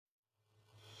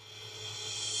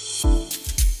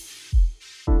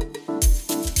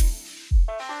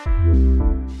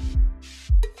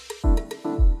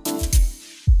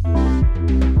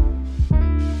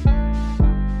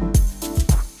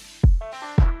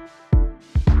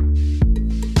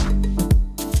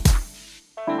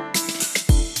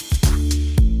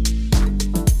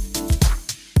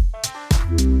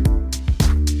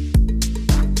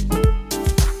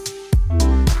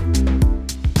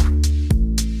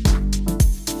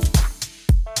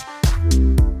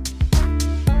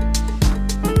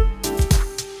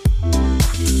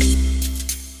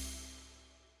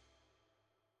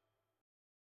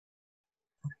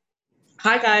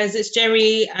Hi guys, it's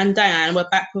Jerry and Diane. We're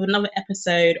back with another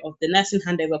episode of the Nursing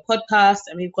Handover podcast,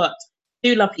 and we've got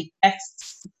two lovely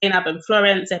guests, Zainab and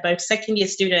Florence. They're both second year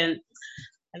students,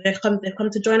 and they've come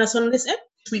to join us on this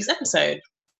week's episode.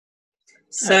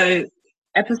 So,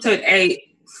 episode 8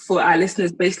 for our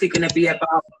listeners basically going to be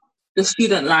about the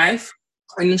student life,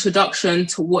 an introduction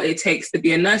to what it takes to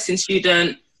be a nursing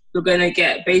student. You're going to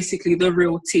get basically the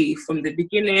real tea from the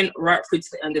beginning right through to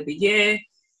the end of the year.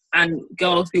 And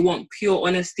girls, we want pure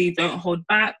honesty, don't hold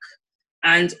back.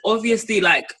 And obviously,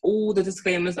 like all the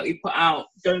disclaimers that we put out,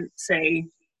 don't say,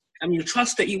 you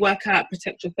trust that you work at,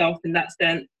 protect yourself in that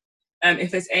sense.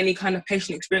 If there's any kind of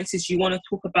patient experiences you want to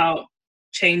talk about,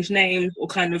 change names or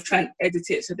kind of try and edit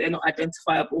it so they're not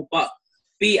identifiable, but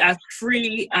be as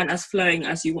free and as flowing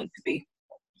as you want to be.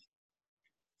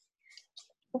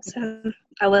 Awesome.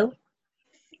 I will.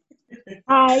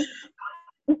 Hi.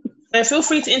 So feel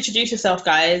free to introduce yourself,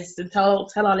 guys, and tell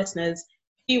our listeners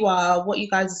who you are, what you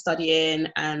guys are studying,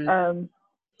 and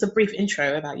a brief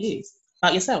intro about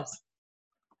yourselves.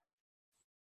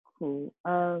 Cool.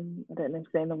 I don't know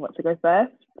if Zainab wants to go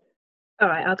first. All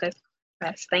right, I'll go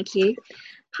first. Thank you.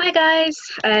 Hi, guys.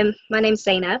 My name's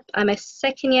Zainab. I'm a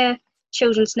second year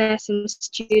children's nursing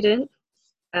student.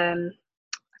 I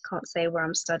can't say where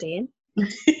I'm studying,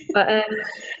 but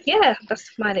yeah, that's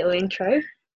my little intro.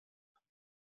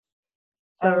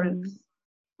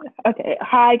 Okay.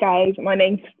 Hi, guys. My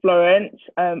name's Florence.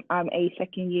 I'm a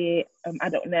second year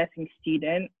adult nursing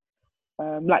student.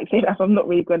 Like Zainab, I'm not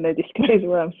really going to disclose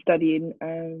where I'm studying.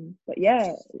 But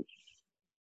yeah.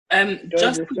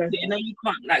 Just quickly, I know you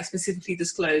can't like specifically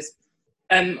disclose.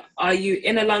 Are you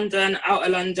inner London, outer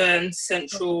London,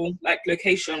 central, like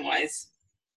location wise?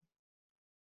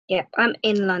 Yeah, I'm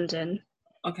in London.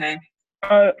 Okay.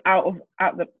 Out of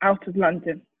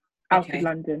London. Out Okay. of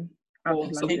London.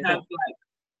 Cool. So we have like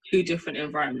two different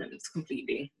environments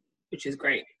completely, which is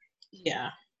great. Yeah.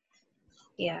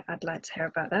 Yeah, I'd like to hear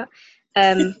about that.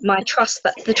 The trust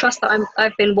that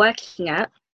I've been working at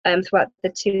throughout the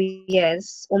 2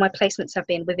 years, all my placements have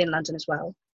been within London as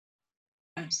well.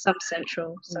 Some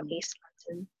central, some east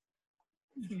London.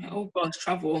 Yeah, oh gosh,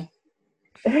 travel.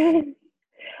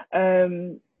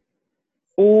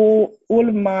 All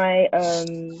of my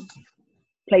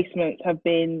placements have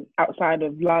been outside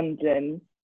of London,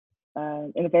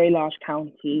 in a very large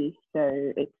county.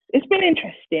 So it's been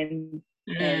interesting,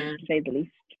 to say the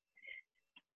least.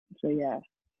 So yeah.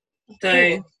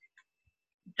 So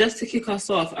just to kick us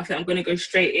off, I think I'm going to go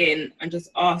straight in and just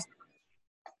ask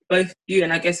both of you,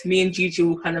 and I guess me and Gigi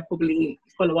will kind of probably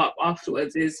follow up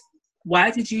afterwards, is why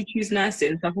did you choose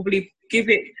nursing? So I'll probably give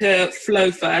it to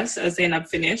Flo first, as Zainab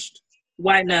finished.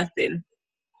 Why nursing?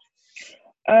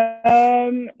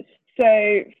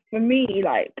 So for me,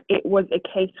 like, it was a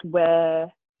case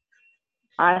where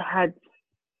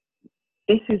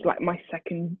this is like my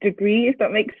second degree, if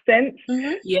that makes sense.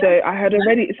 Mm-hmm. Yeah. So I had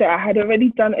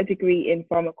already done a degree in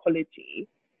pharmacology,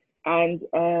 and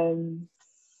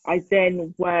I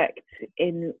then worked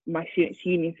in my students'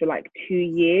 union for like 2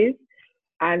 years,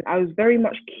 and I was very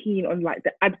much keen on like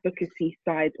the advocacy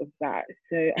side of that.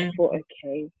 So I thought,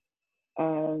 okay,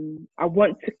 I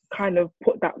want to kind of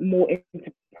put that more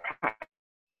into practice.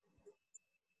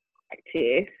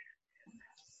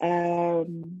 I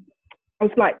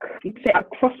was like, you'd say at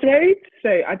crossroads,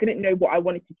 so I didn't know what I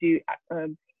wanted to do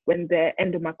when the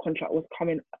end of my contract was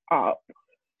coming up.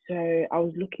 So I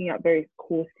was looking at various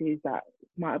courses that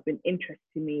might have been interesting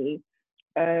to me.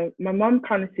 My mum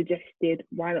kind of suggested,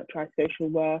 why not try social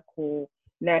work or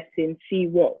nursing, see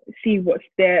what's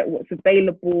there, what's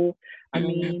available. I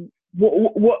mean,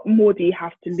 what more do you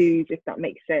have to lose, if that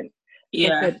makes sense?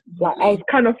 Yeah. So I was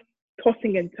kind of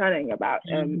tossing and turning about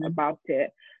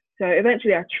it. So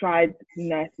eventually I tried the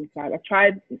nursing side. I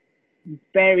tried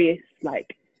various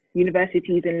like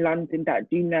universities in London that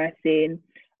do nursing.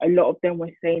 A lot of them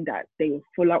were saying that they were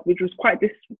full up, which was quite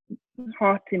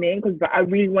disheartening because I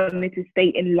really wanted to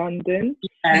stay in London.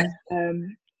 Yeah.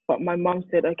 But my mum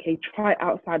said, okay, try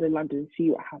outside of London, see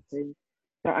what happens.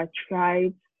 So I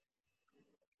tried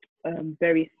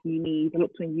various unis. I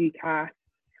looked on UCAS,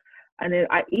 and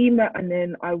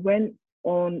then I went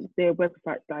on their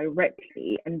website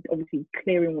directly, and obviously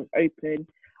clearing was open.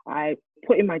 I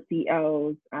put in my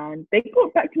DLs and they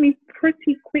got back to me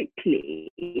pretty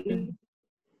quickly.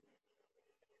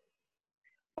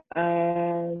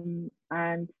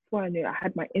 And before I knew it, I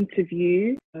had my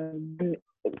interview.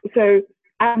 So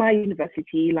at my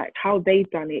university, like how they've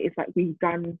done it is like we've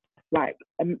done like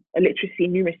a literacy,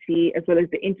 numeracy, as well as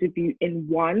the interview in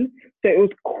one. So it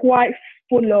was quite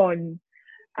full on.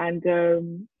 And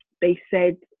they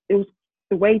said it was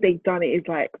the way they've done it is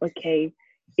like, okay,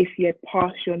 if you had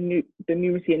passed the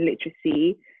numeracy and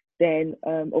literacy, then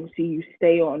obviously you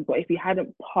stay on. But if you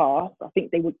hadn't passed, I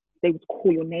think they would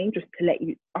call your name just to let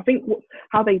you. I think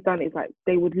how they done it is like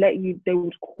they would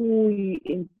call you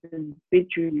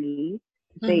individually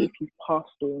to say if you've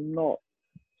passed or not.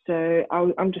 So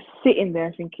I'm just sitting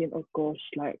there thinking, oh gosh,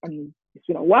 like, I mean, it's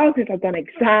been a while since I've done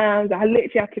exams. I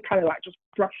literally had to kind of like just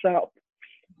brush up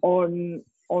on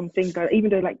things that, even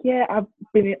though like, yeah, I've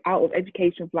been out of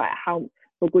education for like for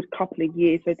a good couple of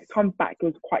years. So to come back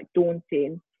was quite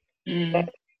daunting.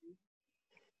 But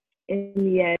in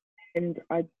the end,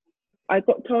 I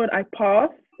got told I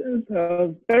passed. So I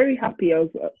was very happy. I was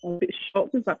a bit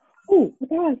shocked. I was like, oh, I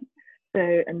passed. So,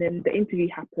 and then the interview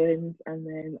happened, and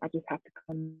then I just had to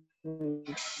come.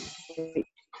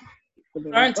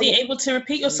 Aren't you able to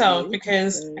repeat yourself,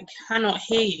 because I cannot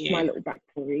hear you? My little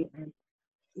backstory. Can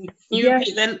you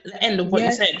repeat the end of what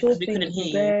you said, because we couldn't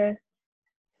hear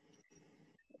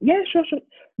you? Yeah, sure.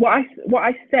 What I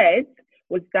said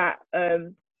was that I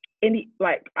did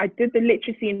the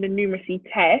literacy and the numeracy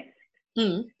test,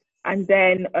 and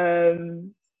then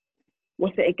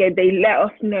what's it again? They let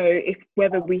us know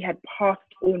whether we had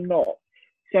passed or not.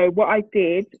 So what I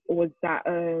did was that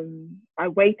I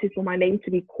waited for my name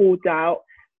to be called out,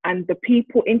 and the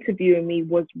people interviewing me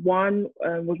was one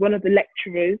of the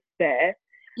lecturers there,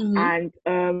 and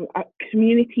a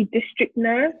community district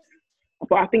nurse.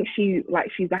 But I think she has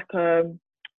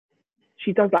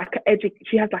like an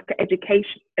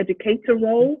educator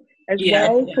role as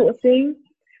well, sort of thing.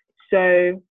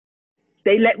 So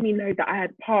they let me know that I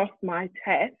had passed my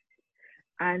test,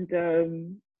 and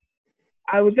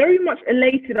I was very much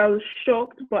elated. I was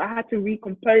shocked, but I had to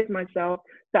recompose myself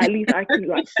so at least I could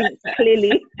like think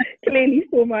clearly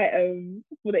for my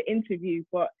for the interview.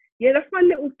 But yeah, that's my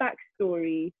little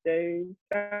backstory. So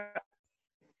that's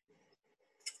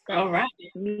all right,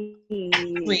 me.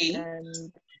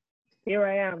 And here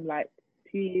I am, like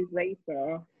 2 years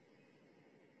later.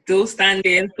 Still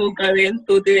standing, still going,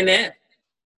 still doing it.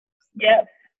 Yep,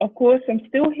 of course, I'm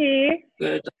still here.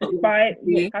 Good. Despite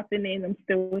what's happening, I'm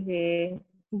still here.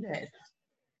 Good.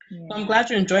 Yeah. Well, I'm glad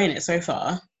you're enjoying it so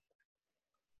far.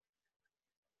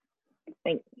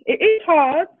 Thanks. It is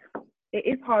hard.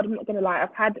 I'm not gonna lie.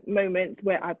 I've had moments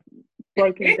where I've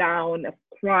broken down, I've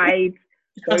cried.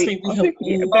 Very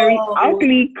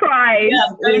ugly cries.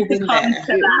 Yeah,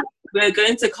 we're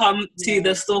going to come to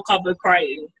the store cover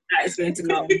crying. That is going to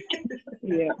come.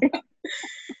 Yeah.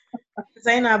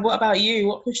 Zainab, what about you?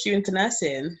 What pushed you into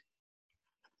nursing?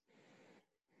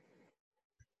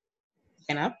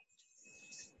 Zainab?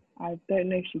 I don't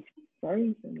know if she's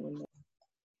frozen or not.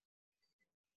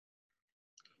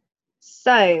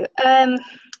 So,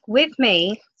 with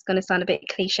me, it's going to sound a bit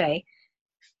cliche.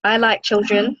 I like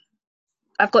children.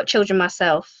 I've got children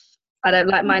myself. I don't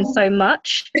like mine so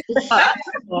much, but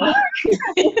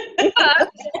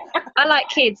I like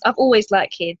kids. I've always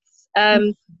liked kids.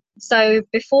 So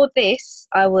before this,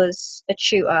 I was a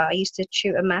tutor. I used to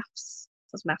tutor maths.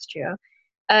 I was a maths tutor.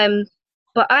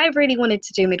 But I really wanted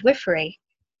to do midwifery.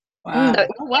 Wow.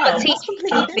 So teach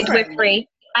midwifery.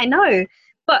 I know.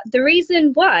 But the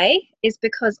reason why is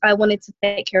because I wanted to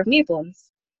take care of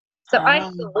newborns. So I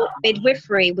thought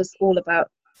midwifery was all about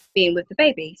being with the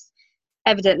babies.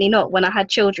 Evidently not. When I had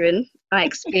children, I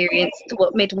experienced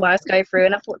what midwives go through,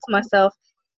 and I thought to myself,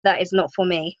 that is not for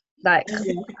me. Like,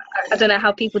 I don't know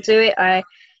how people do it. I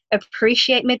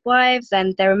appreciate midwives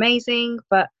and they're amazing,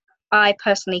 but I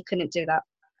personally couldn't do that.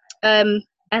 And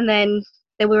then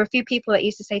there were a few people that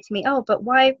used to say to me, oh, but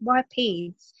why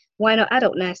peds? Why not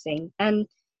adult nursing? And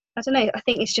I don't know, I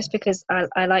think it's just because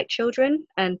I like children.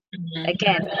 And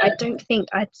again, I don't think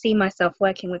I'd see myself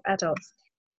working with adults.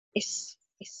 It's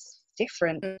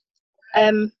different.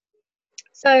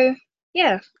 So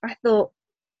yeah, I thought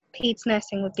peds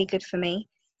nursing would be good for me.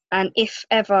 And if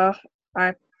ever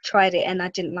I tried it and I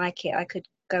didn't like it, I could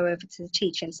go over to the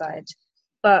teaching side.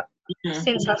 But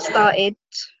since I've started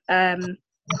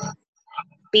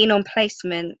being on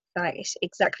placement, like, it's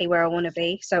exactly where I want to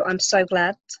be. So I'm so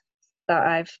glad that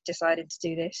I've decided to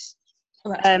do this.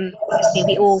 Obviously,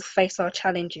 we all face our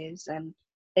challenges, and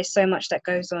there's so much that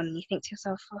goes on. And you think to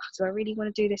yourself, oh, do I really want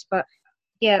to do this? But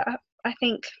yeah, I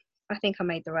think I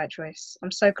made the right choice.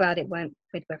 I'm so glad it went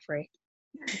midwifery.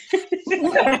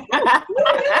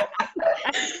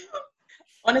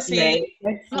 Honestly,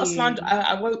 not slander.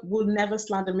 I will never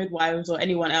slander midwives or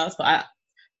anyone else, but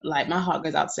my heart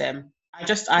goes out to them.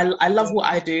 I love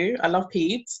what I do. I love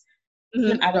peds.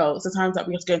 Even adults, the times that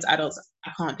we have to go into adults,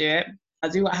 I can't do it. I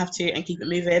do what I have to and keep it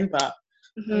moving, but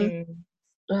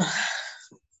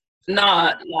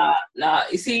nah.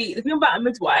 You see, the thing about a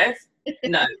midwife,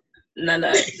 no.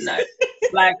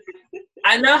 Like,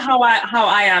 I know how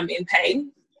I am in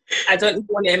pain. I don't even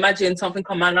want to imagine something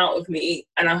coming out of me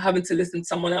and I'm having to listen to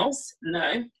someone else.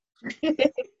 No.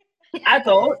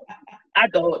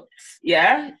 Adult,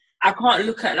 yeah. I can't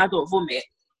look at an adult vomit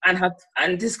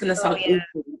and this is gonna sound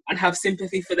awful, and have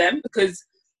sympathy for them, because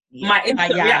my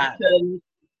instant reaction.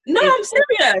 No, I'm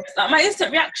serious. Like, my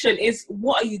instant reaction is,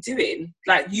 what are you doing?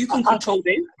 Like, you can control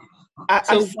this.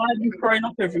 So why are you throwing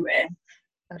up everywhere?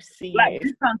 I've seen like it.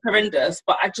 This sounds horrendous,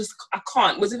 but I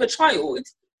can't. Was with a child,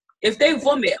 if they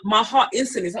vomit, my heart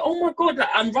instantly is like, oh my god, like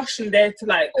I'm rushing there to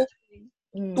like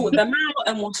sort them out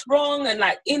and what's wrong, and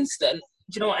like instant.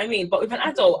 Do you know what I mean? But with an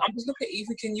adult, I'm just looking at you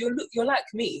thinking, you're like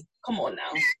me. Come on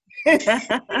now.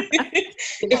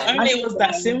 If only it was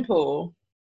that simple.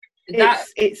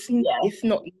 It's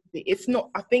not easy. It's not.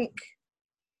 I think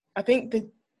that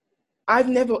I've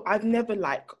never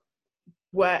like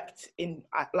worked in,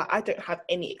 like, I don't have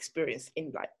any experience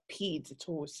in like peds at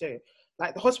all. So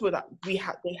like the hospital that we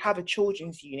have, they have a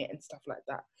children's unit and stuff like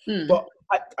that. But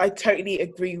I totally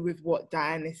agree with what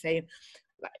Diane is saying.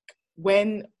 Like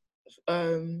when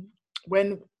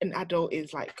an adult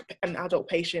is like an adult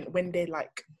patient, when they're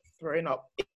like throwing up,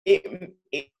 it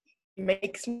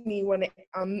makes me want to.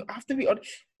 I have to be honest.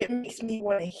 It makes me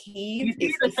want to heave. You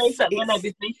see the face that when I'll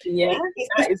be thinking, yeah,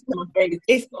 that is my face.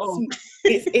 It's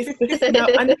the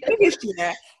smell. And the thing is,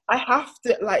 yeah, I have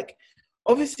to, like,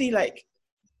 obviously, like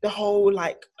the whole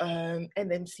like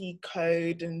NMC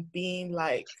code and being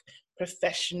like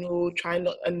professional, trying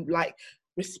not and like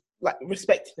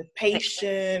respecting the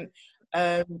patient,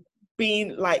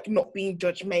 being like not being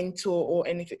judgmental or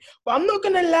anything. But I'm not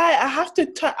gonna lie, I have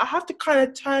to kind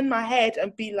of turn my head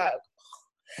and be like.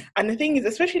 And the thing is,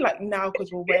 especially like now, because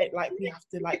we have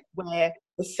to like wear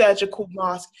the surgical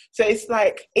mask, so it's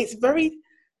like it's very,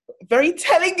 very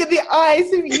telling in the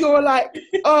eyes if you're like,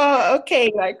 oh,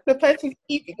 okay, like the person's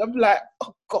eating. I'm like,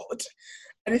 oh god,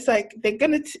 and it's like they're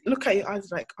gonna look at your eyes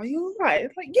like, are you alright?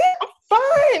 It's like, yeah, I'm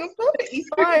fine, I'm perfectly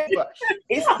fine. But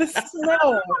it's the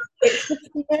smell. It's the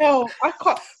smell. I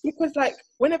can't, because like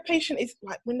when a patient is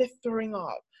like, when they're throwing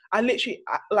up, I literally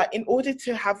like, in order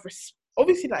to have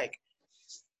obviously like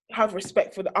have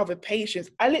respect for the other patients,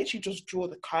 I literally just draw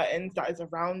the curtains that is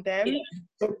around them,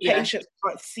 so patients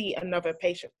can't see another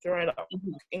patient throwing up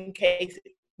in case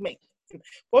it makes them.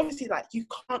 But obviously, like, you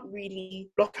can't really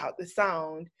block out the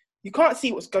sound. You can't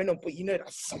see what's going on, but you know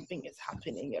that something is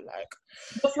happening. You're like,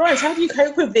 but Florence, how do you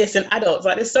cope with this in adults?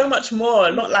 Like, there's so much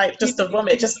more, not like just the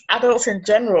vomit, just adults in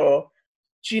general.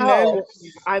 Do you know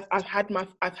what? I've had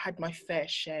my fair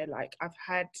share. Like, I've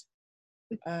had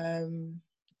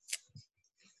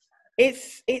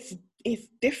it's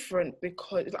different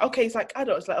because, okay, it's like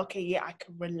adults, like, okay, yeah, I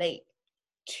can relate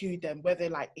to them, whether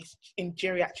like it's in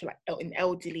geriatric, like in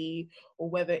elderly, or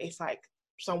whether it's like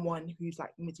someone who's like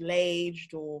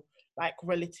middle-aged or like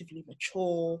relatively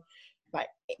mature. Like,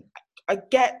 I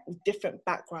get different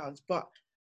backgrounds, but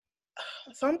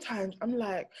sometimes I'm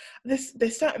like,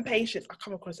 there's certain patients I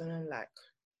come across and I'm like,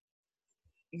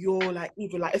 you're like,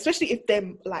 either like, especially if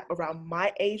they're like around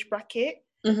my age bracket,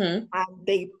 and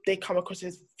they come across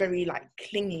as very like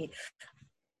clingy.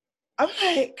 I'm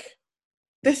like,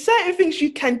 there's certain things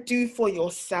you can do for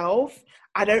yourself.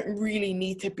 I don't really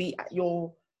need to be at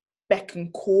your beck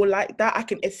and call like that. I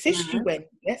can assist you when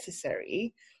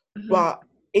necessary, but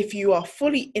if you are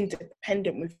fully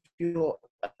independent with your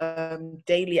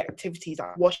daily activities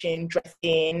like washing,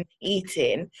 dressing,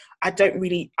 eating, I don't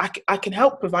really. I can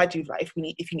help provide you, like, if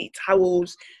you need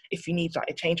towels, if you need like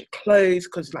a change of clothes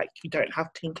because like you don't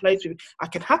have clean clothes, I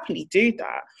can happily do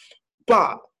that.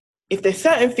 But if there's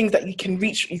certain things that you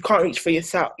can't reach for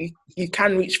yourself, you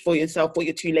can reach for yourself, but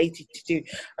you're too lazy to do.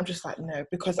 I'm just like, no,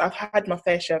 because I've had my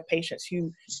fair share of patients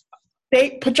who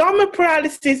pajama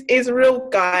paralysis is real,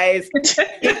 guys.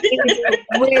 It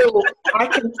is real. I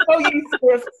can tell you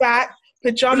for a fact.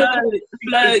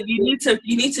 Flo, you need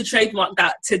to trademark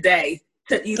that today.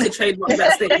 You need to trademark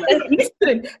that statement.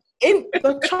 Listen, in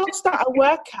the trusts that I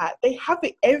work at, they have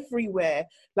it everywhere.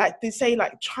 Like, they say,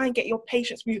 like, try and get your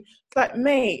patients moved. It's like,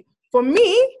 mate, for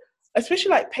me,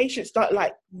 especially like patients that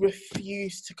like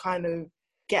refuse to kind of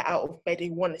get out of bed, they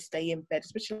want to stay in bed,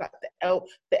 especially like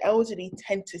the elderly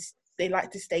they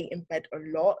like to stay in bed a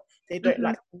lot. They don't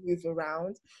like to move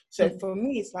around. So for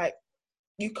me, it's like,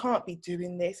 you can't be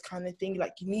doing this kind of thing.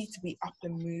 Like, you need to be up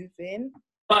and moving.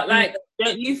 But like,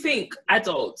 don't you think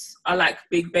adults are like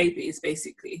big babies,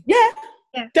 basically? Yeah,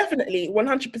 definitely,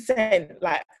 100%.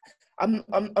 Like, I'm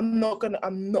not gonna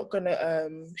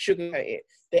sugarcoat it.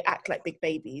 They act like big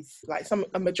babies. Like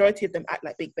a majority of them act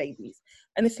like big babies,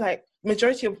 and it's like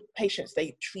majority of patients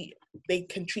they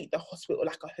can treat the hospital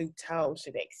like a hotel,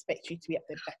 so they expect you to be at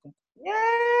their beck and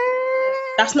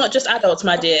That's not just adults,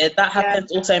 my dear. That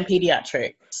happens also in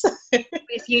pediatrics.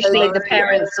 It's usually the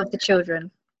parents of the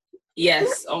children.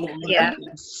 Yes. Oh yeah.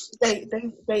 They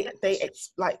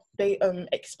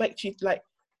expect you to, like,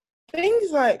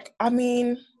 things like, I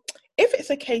mean, if it's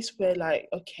a case where, like,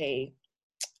 okay,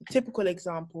 typical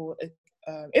example,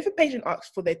 if a patient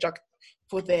asks for their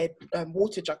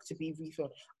water jug to be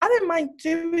refilled, I don't mind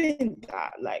doing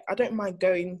that. Like, I don't mind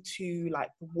going to, like,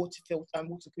 the water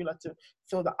cooler to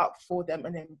fill that up for them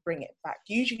and then bring it back.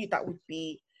 Usually that would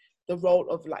be the role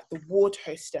of, like, the ward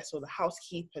hostess or the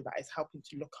housekeeper that is helping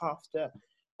to look after,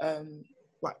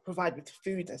 like, provide with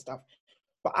food and stuff.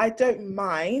 But I don't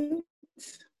mind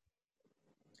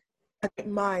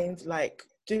like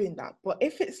doing that. But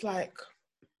if it's like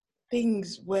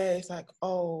things where it's like,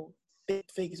 oh,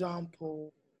 for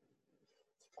example,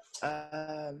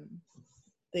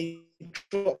 they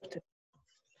dropped a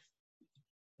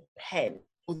pen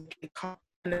or they can't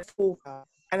afford that.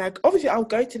 And obviously I'll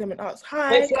go to them and ask,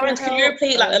 hi. Wait, Florence, can you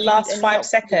repeat like the last 5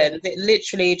 seconds? It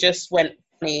literally just went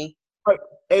funny.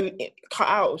 It cut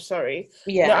out, sorry.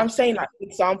 Yeah. No, I'm saying, like, for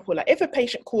example, like if a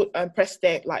patient called and pressed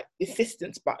their, like,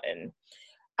 assistance button,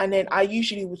 and then I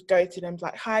usually would go to them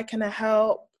like, hi, can I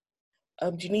help?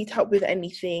 Do you need help with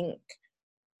anything?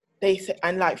 They say,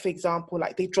 and, like, for example,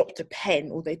 like they dropped a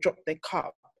pen or they dropped their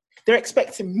cup. They're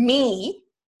expecting me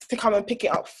to come and pick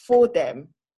it up for them.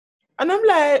 And I'm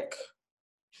like,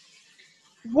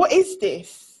 what is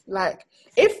this? Like,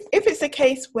 if it's a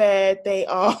case where they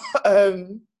are,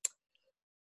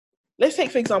 let's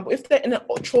take, for example, if they're in a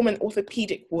trauma and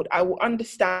orthopedic ward, I will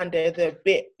understand they're a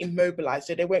bit immobilized,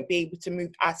 so they won't be able to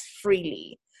move as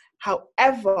freely.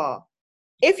 However,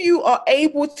 if you are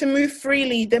able to move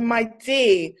freely, then, my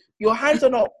dear, your hands are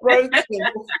not broken,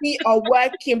 your feet are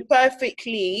working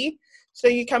perfectly, so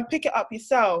you can pick it up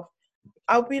yourself.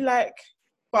 I'll be like,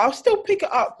 but I'll still pick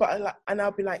it up, and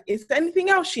I'll be like, is there anything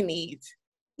else you need?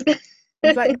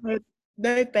 It's like,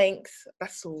 no, thanks,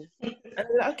 that's all. And they're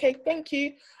like, okay, thank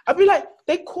you. I'll be like,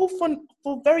 they call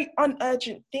for very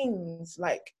unurgent things.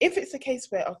 Like, if it's a case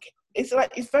where, okay, it's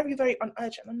like, it's very, very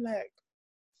unurgent, I'm like,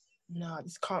 nah,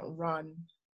 this can't run.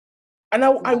 And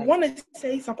I want to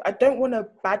say something. I don't want to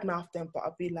badmouth them, but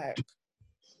I'll be like,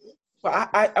 but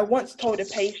I once told a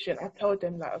patient, I told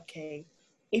them, like, okay,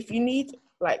 if you need,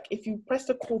 like, if you press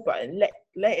the call button, let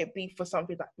it be for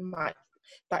something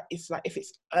that is, like, if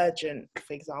it's urgent,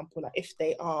 for example, like if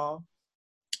they are,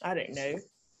 I don't know,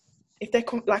 if they're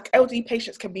like, elderly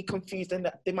patients can be confused and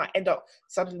they might end up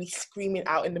suddenly screaming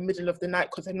out in the middle of the night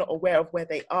because they're not aware of where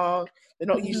they are. They're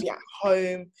not usually at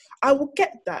home. I will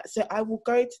get that. So I will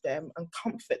go to them and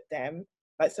comfort them.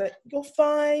 Like, so, you're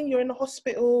fine. You're in the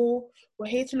hospital. We're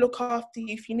here to look after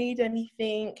you. If you need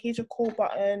anything, here's your call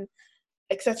button,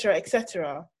 etc.,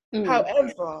 etc.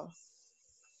 However,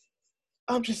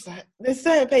 I'm just like, there's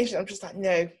certain patients, I'm just like,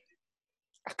 no,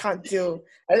 I can't deal.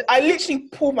 I literally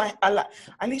I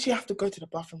literally have to go to the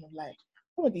bathroom. I'm like,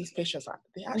 some of these patients, like,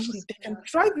 they can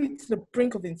drive you to the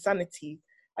brink of insanity.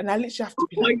 And I literally have to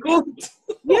be like, oh my God.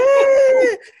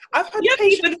 Yeah. I've had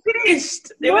patients. Even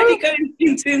finished. They're already going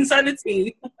into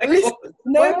insanity.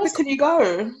 Where else can you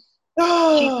go?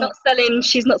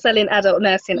 She's not selling adult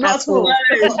nursing at all.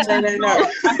 No.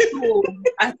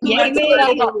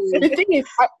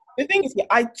 The thing is, yeah,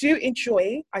 I do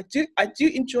enjoy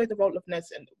the role of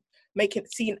nurse and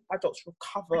seeing adults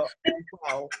recover as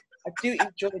well. I do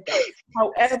enjoy that.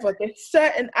 However, there's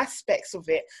certain aspects of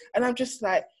it, and I'm just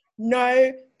like,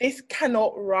 no, this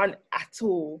cannot run at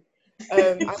all.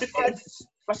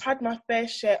 I've had my fair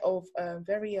share of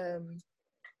very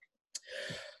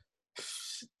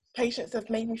patients have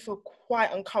made me feel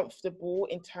quite uncomfortable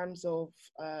in terms of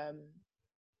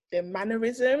their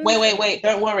mannerisms. Wait,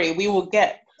 don't worry, we will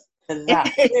get to that.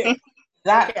 Okay,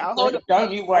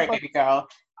 don't you worry, baby girl.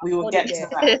 We will get to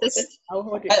that. I'll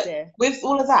hold it there. With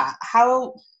all of that,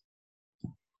 how,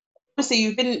 obviously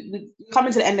you've been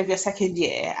coming to the end of your second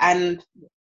year, and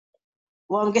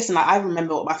well, I'm guessing, like, I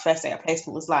remember what my first day of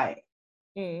placement was like.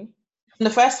 From the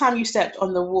first time you stepped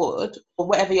on the ward, or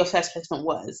whatever your first placement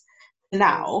was,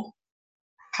 now,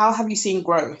 how have you seen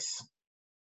growth?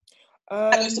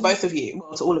 That goes to both of you,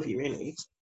 well, to all of you, really.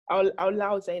 I'll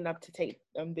allow Zainab to take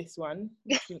this one.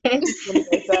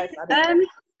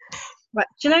 Right,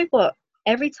 do you know what?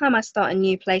 Every time I start a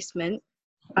new placement,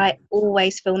 I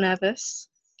always feel nervous.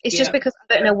 It's just because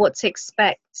I don't know what to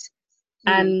expect.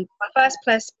 And my first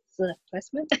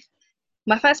placement,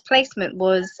 my first placement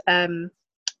was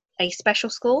a special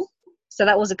school, so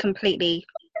that was a completely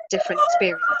different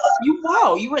experience.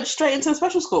 You went straight into a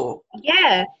special school.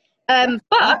 Yeah,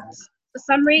 but for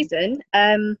some reason,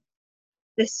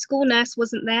 the school nurse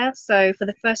wasn't there, so for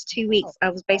the first 2 weeks, I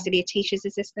was basically a teacher's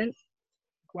assistant.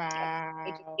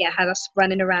 Wow. Yeah, had us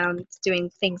running around doing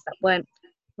things that weren't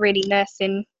really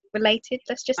nursing related,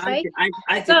 let's just say.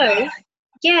 I did that.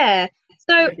 Yeah,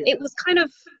 so it was kind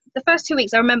of the first 2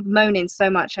 weeks. I remember moaning so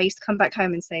much. I used to come back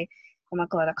home and say, "Oh my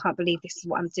God, I can't believe this is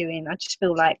what I'm doing. I just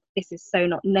feel like this is so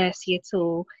not nursey at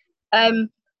all."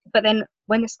 But then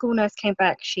when the school nurse came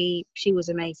back, she was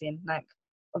amazing. Like,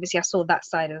 obviously, I saw that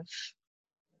side of,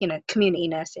 community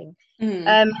nursing.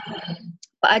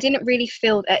 But I didn't really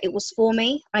feel that it was for me.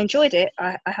 I enjoyed it.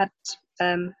 I had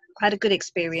a good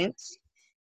experience.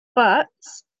 But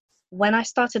when I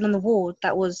started on the ward,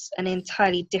 that was an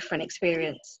entirely different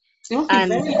experience. It must be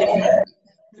very different.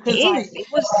 Because It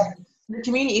was the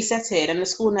community setting and the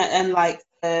school and like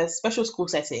the special school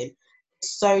setting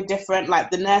is so different.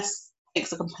 Like the nurse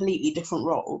takes a completely different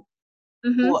role.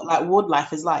 What like ward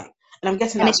life is like, and I'm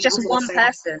guessing and that's it's just one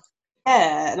person.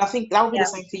 Yeah, and I think that would be the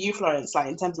same for you, Florence. Like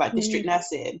in terms of like district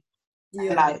nursing,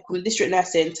 and, like from district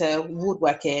nursing to ward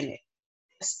working,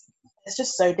 it's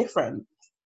just so different.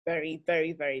 Very,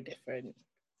 very, very different.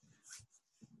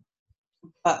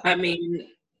 But I mean,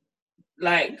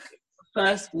 like,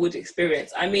 first ward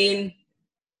experience. I mean,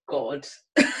 God.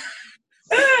 Like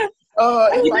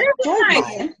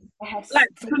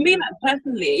for me, like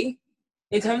personally,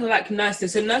 in terms of like nursing,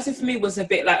 so nursing for me was a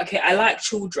bit like, okay, I like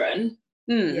children.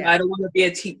 I don't want to be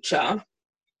a teacher.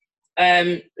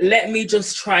 Let me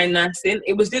just try nursing.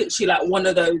 It was literally like one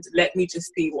of those, let me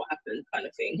just see what happens kind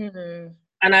of thing.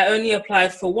 And I only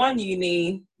applied for one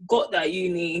uni, got that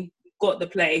uni, got the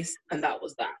place, and that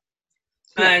was that.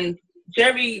 And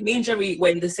me and Jerry were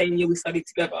in the same year, we studied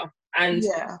together. And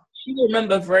she will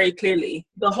remember very clearly,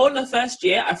 the whole of first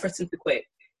year, I threatened to quit.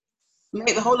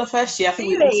 Mate, the whole of first year, I think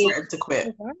we all threatened to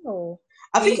quit. Wow.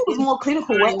 I think it was more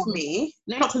clinical work for me.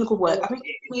 No, not clinical work. I think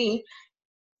for me,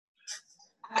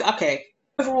 okay,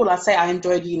 overall, I'd say I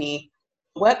enjoyed uni.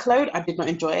 Workload, I did not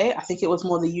enjoy it. I think it was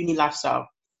more the uni lifestyle.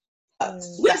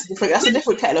 That's a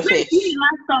different kettle of fish. What uni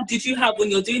lifestyle did you have when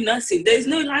you're doing nursing? There's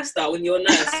no lifestyle when you're a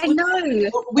nurse. I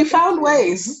know. We found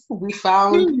ways. You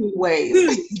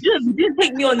didn't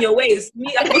take me on your ways.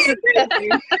 Me, I wasn't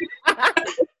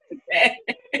there.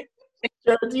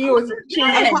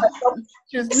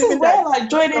 This is where like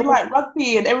joining like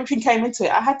rugby and everything came into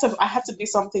it. I had to do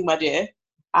something, my dear.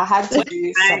 I had to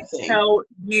do something. I tell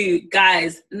you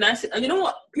guys, nursing, and you know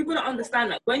what? People don't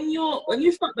understand that when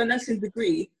you start the nursing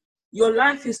degree, your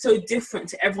life is so different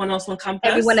to everyone else on campus.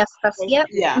 Everyone else does. Yep.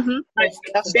 Yeah. Mm-hmm. Like,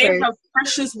 they have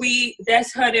precious week. They're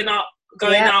turning up,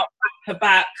 going out back to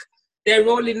back. They're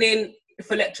rolling in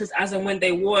for lectures as and when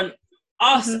they want.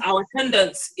 Us, our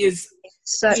attendance is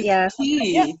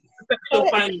key.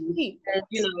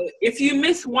 You know, if you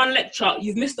miss one lecture,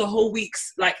 you've missed the whole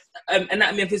week's like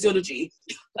anatomy and physiology.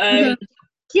 If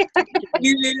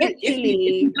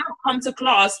you don't come to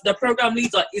class, the program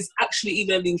leader is actually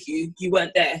emailing you. You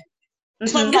weren't there.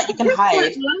 It's not like you can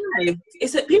hide.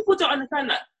 It's that people don't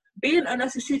understand that being a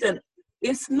nursing student,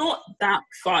 it's not that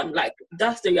fun. Like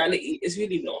that's the reality. It's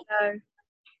really not.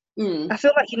 No. I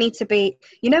feel like you need to be.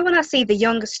 You know, when I see the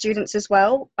younger students as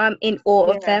well, I'm in awe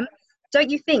of them.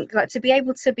 Don't you think, like, to be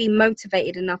able to be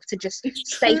motivated enough to just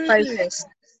stay focused,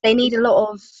 they need a lot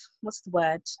of, what's the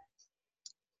word?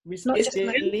 Not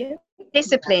Discipline.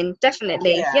 Discipline,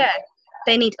 definitely. Yeah.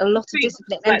 They need a lot of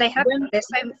discipline, and they're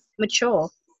so mature.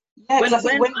 Yeah,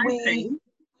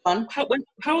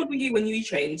 how old were you when you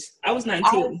trained? I was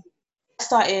 19. I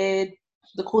started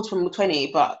the course from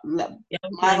 20, but I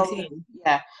was 19.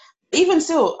 Even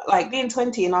still, like being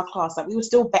 20 in our class, like we were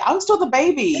still, I was still the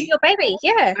baby. Your baby,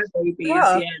 yeah.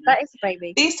 That is a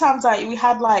baby. These times, like we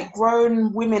had like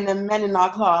grown women and men in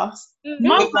our class,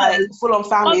 with like full-on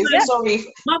families. Sorry,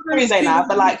 Zainab,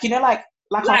 but like like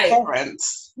our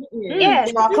parents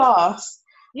in our class,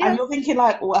 and you're thinking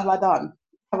like, what have I done?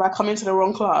 Have I come into the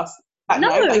wrong class? Like, no,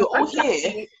 but you're all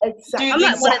here. I'm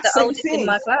like one of the oldest in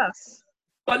my class.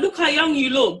 But look how young you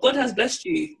look. God has blessed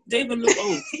you. Don't even look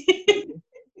old.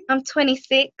 I'm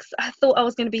 26. I thought I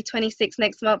was going to be 26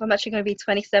 next month. I'm actually going to be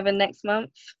 27 next month.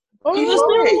 Oh, you're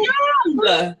so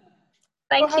young.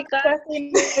 Thank you, guys.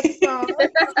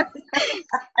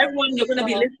 Everyone, you're going to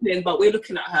be listening, but we're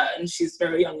looking at her and she's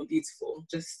very young and beautiful.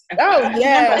 Just and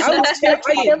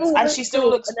she still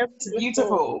looks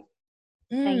beautiful.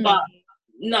 But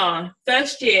no,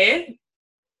 first year,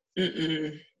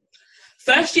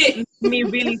 First year made me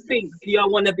really think, do I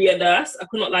want to be a nurse? I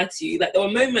could not lie to you. Like, there were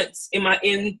moments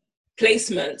in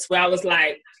placements where I was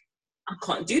like, I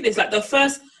can't do this. Like, the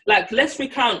first, like, let's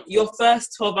recount your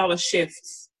first 12-hour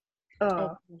shifts.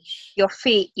 Oh, your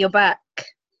feet, your back.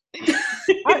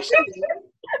 Actually,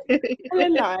 I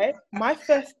don't lie, my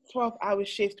first 12-hour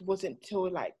shift wasn't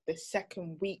till like the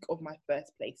second week of my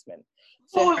first placement.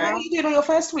 So what are you doing on your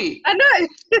first week? I know.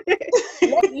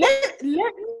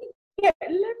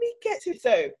 let me get to.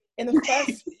 So in the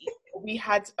first week we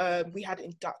had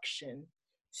induction.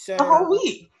 So The whole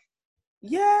week?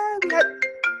 Yeah, we had.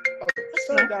 Oh,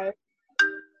 sorry, guys.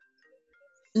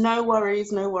 No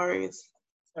worries.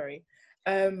 Sorry.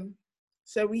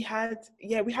 So we had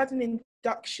an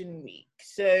induction week.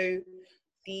 So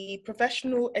the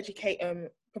professional education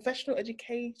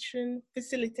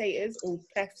facilitators, or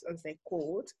PEFs as they're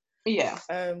called. Yeah.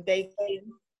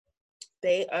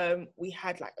 We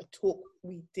had like a talk.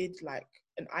 We did like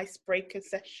an icebreaker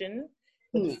session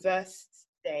for the first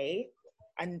day,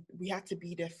 and we had to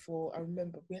be there for. I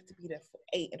remember we had to be there for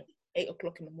 8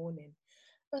 o'clock in the morning.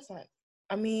 I was like,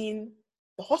 I mean,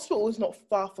 the hospital is not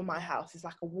far from my house. It's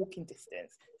like a walking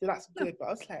distance, so that's good. But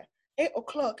I was like, 8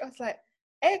 o'clock. I was like,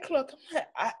 8 o'clock. I'm like,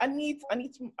 I need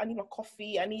my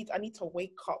coffee. I need to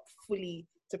wake up fully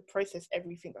to process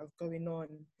everything that's going on.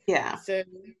 Yeah. So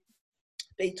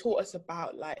they taught us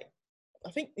about, like,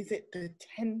 I think, is it the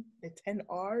 10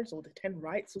 R's or the 10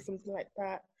 rights or something like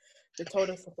that. They told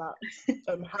us about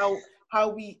how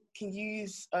we can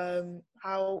use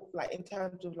how, like, in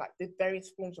terms of like the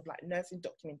various forms of like nursing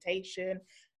documentation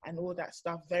and all that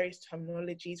stuff, various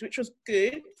terminologies, which was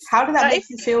good. How did that make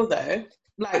you feel though?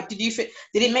 Like, did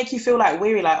it make you feel like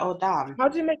weary, like, oh damn,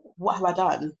 what have I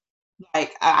done?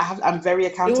 Like, I'm very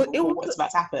accountable for what's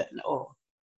about to happen, or?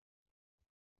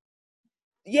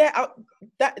 Yeah,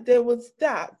 there was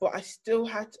that, but I still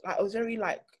had, like, I was very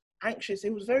like anxious.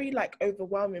 It was very like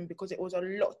overwhelming because it was a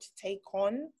lot to take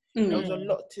on. There was a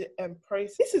lot to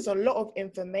process. This is a lot of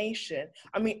information.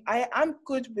 I mean, I am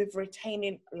good with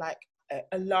retaining like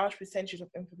a large percentage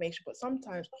of information, but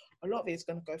sometimes a lot of it is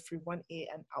going to go through one ear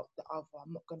and out the other.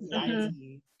 I'm not going to lie to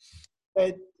you.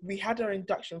 But we had our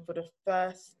induction for the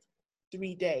first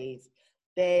 3 days.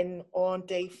 Then on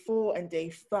day 4 and day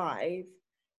 5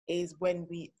 is when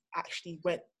we actually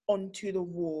went onto the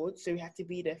ward. So we had to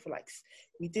be there for like,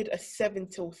 we did a 7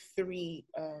 till 3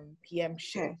 p.m.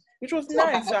 shift, which was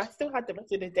nice. So I still had the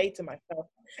rest of the day to myself.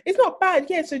 It's not bad,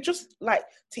 yeah. So just like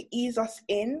to ease us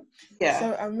in. Yeah.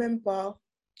 So I remember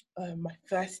my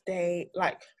first day,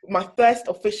 like my first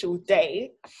official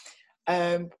day,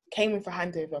 came in for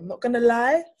handover. I'm not gonna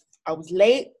lie, I was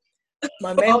late.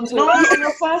 My mentor. Oh, no, on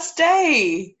your first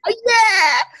day.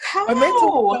 Yeah. How? My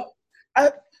mentor.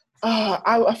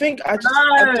 I think I just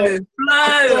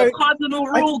cardinal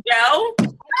rule, girl.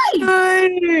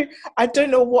 I don't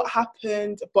know what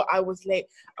happened, but I was late,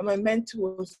 and my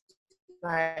mentor was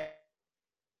like,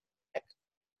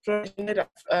 "You know that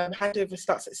handover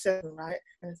starts at 7, right?"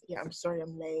 And I said, "Yeah, I'm sorry,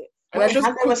 I'm late." And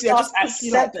handover starts at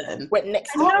 7. Went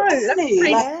next. No, that's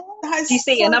crazy. That Do you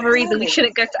see another reason we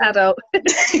shouldn't go to adult? It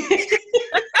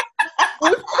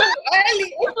was so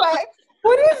early. It's like,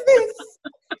 what is this?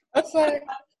 I was like,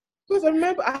 because I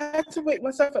remember I had to wake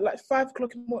myself at like 5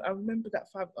 o'clock in the morning. I remember that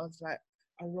 5. I was like,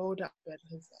 I rolled out of bed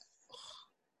and I was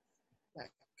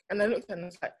like, and I looked at it and I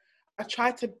was like, I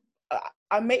tried to,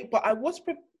 but I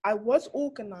was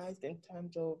organized in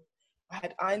terms of I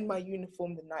had ironed my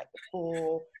uniform the night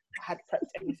before. I had prepped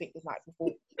everything the night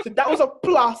before, so that was a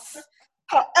plus.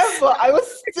 However, I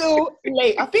was still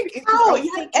late. I think it's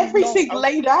you had everything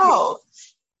laid out.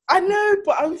 I know,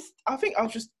 but I think I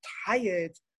was just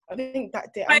tired. I think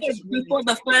that day before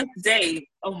the first day.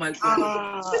 Oh my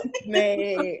god,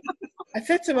 mate! I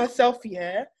said to myself,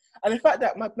 yeah, and the fact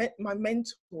that my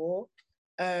mentor,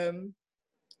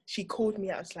 she called me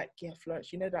out. I was like, yeah,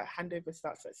 Florence, you know that handover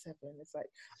starts at 7. It's like,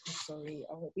 I'm sorry,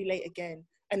 I won't be late again.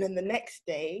 And then the next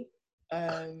day,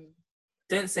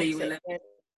 don't say you were late.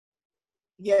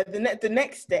 Yeah, the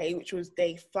next day, which was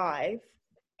day 5,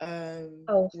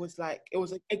 was like, it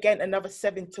was again another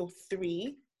 7 till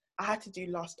 3. I had to do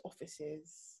last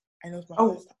offices, and it was my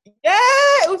first time.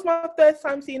 Yeah, it was my first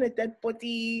time seeing a dead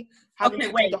body.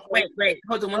 Okay, wait,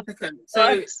 hold on 1 second.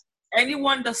 So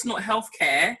anyone that's not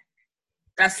healthcare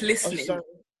that's listening,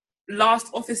 last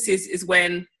offices is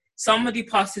when somebody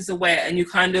passes away and you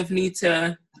kind of need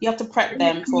to... You have to prep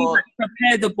them for...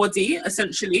 prepare the body,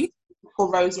 essentially.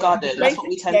 For Rose Garden, that's what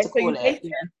we tend to call it.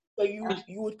 Yeah. So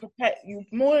you would prepare, you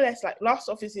more or less, like last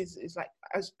offices is like,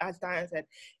 as Diane said,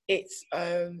 it's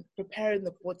preparing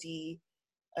the body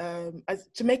as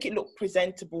to make it look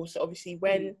presentable. So obviously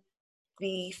when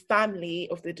the family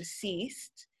of the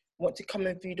deceased want to come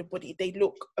and view the body, they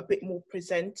look a bit more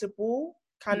presentable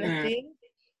kind of thing.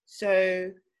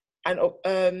 So, and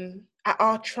at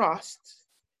our trust,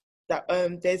 that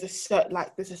there's a certain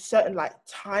like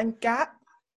time gap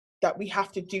that we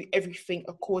have to do everything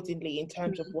accordingly in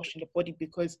terms of washing the body,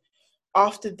 because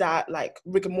after that, like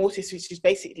rigor mortis, which is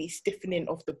basically stiffening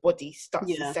of the body,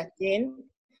 starts to set in.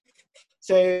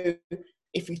 So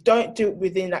if you don't do it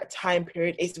within that time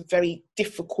period, it's very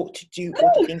difficult to do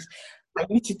all the things I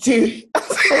need to do. I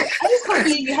just can't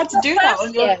believe you had to do that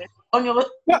on your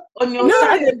No,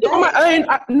 I didn't do it on my own.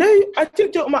 I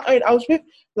didn't do it on my own.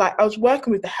 I was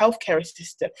working with the healthcare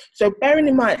assistant. So bearing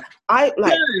in mind,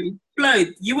 Flo,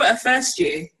 you were a first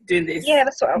year doing this. Yeah,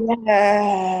 that's what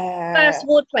first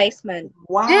ward placement.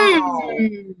 Wow.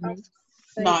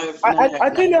 No, I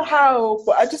don't know how,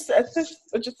 but I just say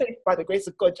by the grace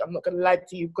of God, I'm not gonna lie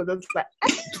to you, because I was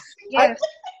like,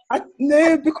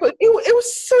 no, because it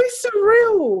was so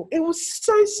surreal. It was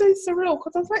so surreal,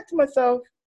 because I was like to myself,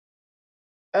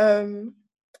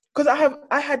 because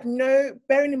I had no,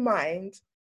 bearing in mind,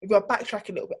 if you're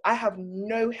backtracking a little bit, I have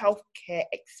no healthcare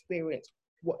experience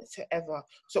whatsoever.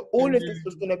 So all of this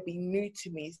was going to be new to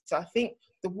me. So I think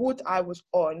the ward I was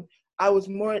on, it was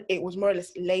more or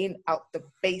less laying out the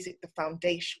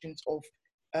foundations of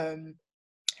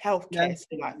healthcare. So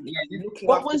like,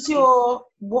 what was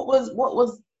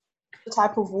the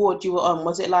type of ward you were on?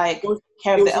 Was it like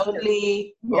care of the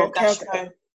elderly or gastro?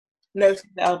 No,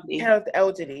 care of the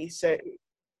elderly. So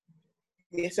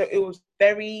it was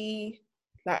very,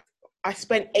 like, I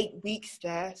spent 8 weeks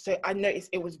there, so I noticed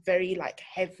it was very like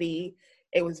heavy.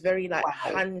 It was very like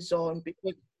hands-on,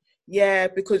 because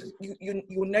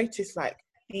you'll notice like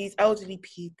these elderly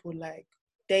people, like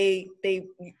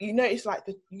you notice like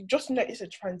you just notice a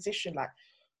transition. Like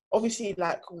obviously,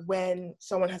 like when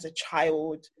someone has a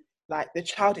child, like the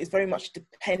child is very much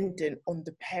dependent on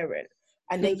the parent,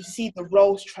 and then you see the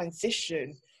roles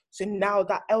transition. So now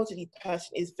that elderly person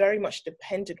is very much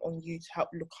dependent on you to help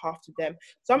look after them.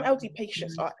 Some elderly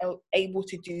patients are able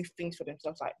to do things for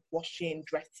themselves, like washing,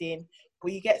 dressing,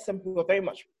 but you get some who are very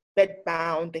much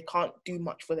bed-bound. They can't do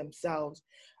much for themselves.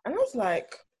 And I was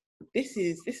like, this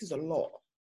is a lot.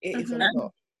 It is a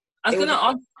lot. I was going to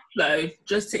ask Flo,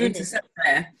 just to intercept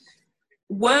there,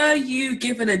 were you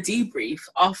given a debrief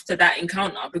after that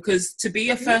encounter? Because to be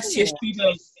a first year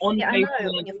student on paper,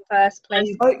 in your first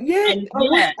place, and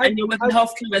you're with a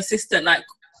healthcare assistant, like,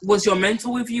 was your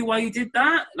mentor with you while you did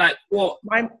that? Like, what?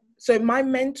 My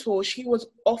mentor, she was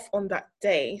off on that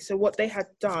day. So what they had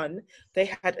done,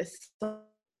 they had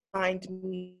assigned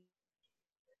me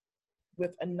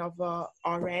with another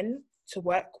RN to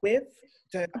work with.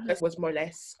 So I was more or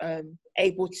less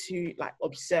able to like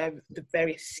observe the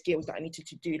various skills that I needed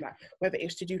to do, like whether it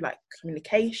was to do like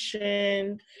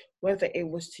communication, whether it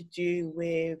was to do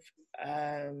with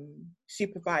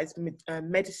supervised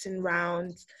medicine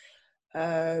rounds,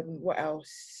 what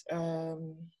else?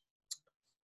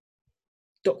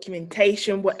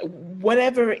 Documentation,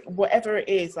 whatever it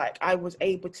is, like I was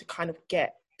able to kind of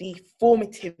get the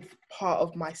formative part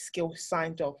of my skills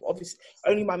signed off. Obviously,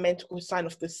 only my mentor will sign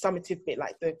off the summative bit,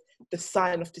 like the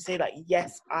sign off to say like,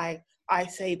 yes, I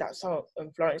say that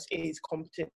Florence is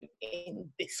competent in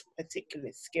this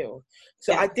particular skill.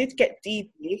 So I did get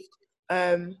debriefed,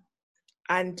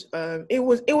 and it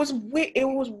was weird. It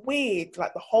was weird.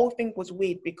 Like the whole thing was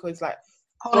weird because like.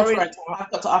 Hold on, Fred.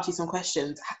 I've got to ask you some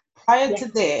questions. Prior to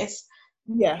this,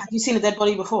 have you seen a dead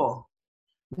body before?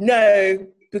 No,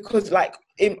 because like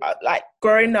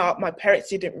growing up, my parents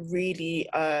didn't really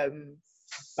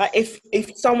like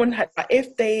if someone had, like,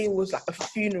 if there was like a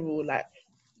funeral, like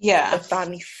a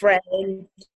family friend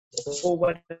or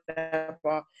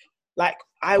whatever, like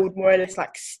I would more or less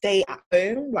like stay at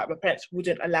home. Like my parents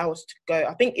wouldn't allow us to go.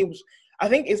 I think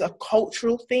it's a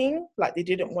cultural thing. Like they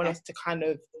didn't want us to kind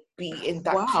of be in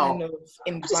that kind of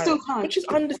environment, which is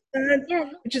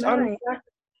understandable.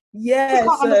 Yeah, I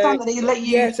can't understand that they let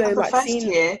you as a first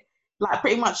year, like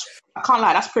pretty much. I can't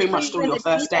lie, that's pretty much still your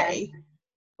first day.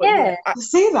 To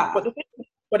see that.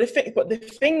 But the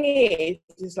thing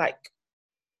is like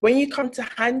when you come to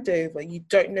handover, you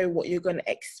don't know what you're going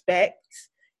to expect.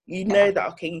 You know that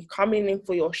okay, you're coming in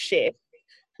for your shift,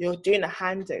 you're doing a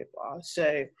handover.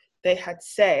 So they had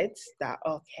said that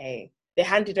okay, they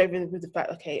handed over with the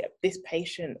fact okay, this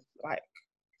patient, like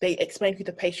they explained who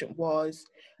the patient was,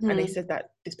 and they said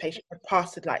that this patient had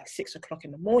passed at like 6 o'clock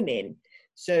in the morning.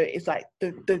 So it's like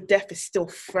the death is still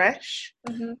fresh.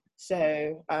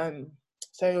 So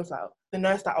so it was like the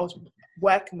nurse that I was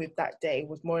working with that day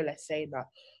was more or less saying that,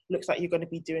 looks like you're going to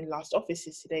be doing last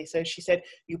offices today. So she said,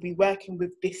 you'll be working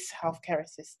with this healthcare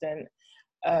assistant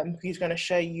who's going to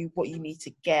show you what you need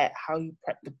to get, how you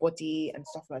prep the body and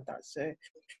stuff like that. So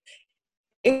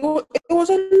it was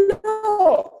a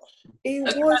lot. It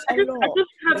was a lot. I just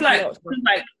have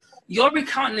like you're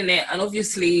recounting it, and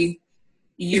obviously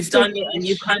you've done it and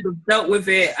you've kind of dealt with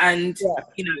it, and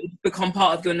you know, it's become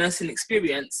part of your nursing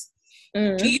experience.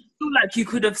 Do you feel like you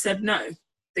could have said no,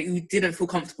 that you didn't feel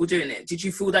comfortable doing it? Did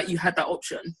you feel that you had that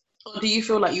option? Or do you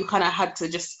feel like you kind of had to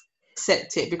just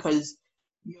accept it because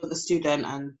you're the student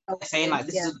and saying like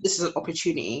this is an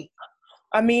opportunity?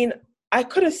 I mean, I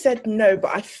could have said no,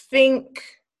 but I think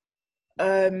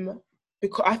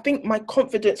because I think my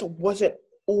confidence wasn't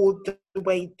all the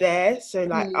way there. So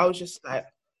like I was just like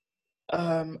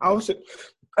I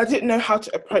didn't know how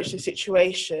to approach the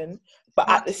situation, but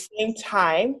at the same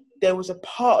time there was a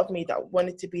part of me that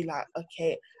wanted to be like,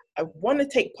 okay, I want to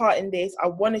take part in this. I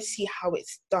want to see how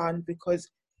it's done because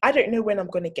I don't know when I'm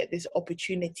going to get this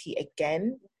opportunity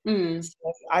again.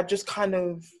 So I just kind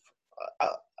of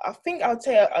I think I would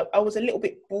say I was a little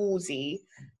bit ballsy,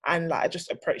 and like I just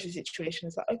approached the situation.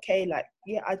 It's like, okay, like,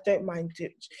 yeah, I don't mind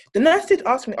it. The nurse did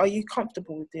ask me, are you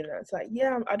comfortable with doing that? It's like,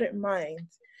 yeah, I don't mind.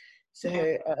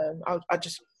 So I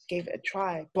just gave it a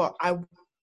try. But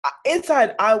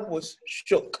inside I was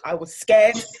shook. I was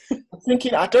scared.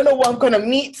 Thinking, I don't know what I'm going to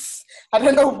meet. I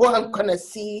don't know what I'm going to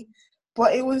see.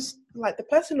 But it was like the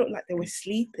person looked like they were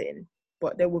sleeping,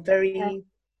 but they were very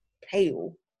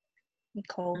pale.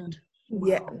 Cold.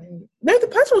 Yeah. No, the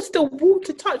person was still warm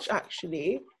to touch,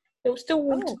 actually. They were still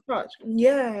warm to touch.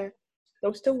 Yeah. They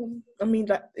were still, I mean,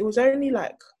 like, it was only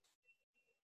like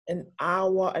an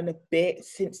hour and a bit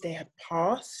since they had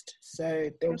passed. So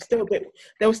they were still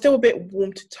a bit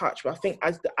warm to touch. But I think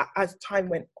as time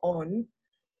went on,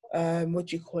 what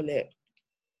do you call it?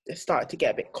 It started to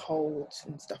get a bit cold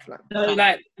and stuff like that. So,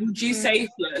 like, would you say,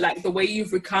 like, the way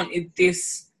you've recounted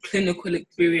this clinical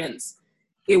experience,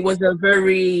 it was a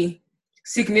very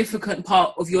significant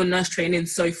part of your nurse training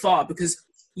so far? Because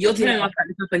you're telling us that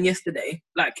this happened yesterday.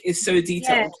 Like, it's so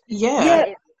detailed.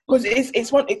 Yeah. Because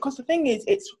because the thing is,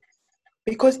 it's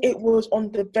because it was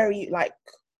on the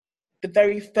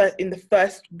very first in the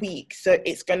first week, so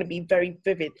it's going to be very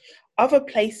vivid. Other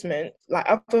placements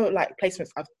I've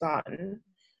done,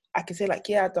 I can say like,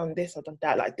 yeah, I've done this, I've done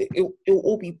that. Like it'll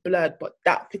all be blurred, but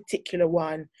that particular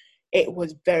one, it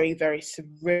was very, very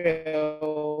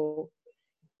surreal.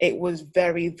 It was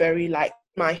very, very like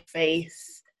my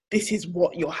face. This is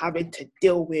what you're having to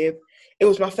deal with. It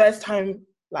was my first time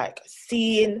like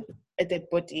seeing a dead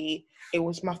body. It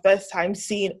was my first time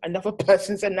seeing another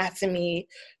person's anatomy.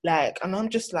 Like, and I'm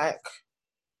just like,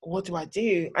 what do I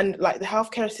do? And like the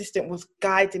healthcare assistant was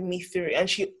guiding me through it, and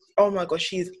she, oh my gosh,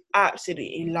 she's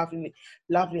absolutely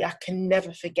lovely. I can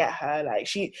never forget her. Like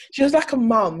she was like a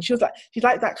mum. She's like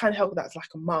that kind of help that's like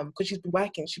a mum, because she's been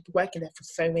working there for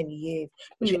so many years.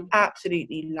 But she's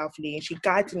absolutely lovely, and she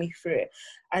guided me through it.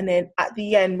 And then at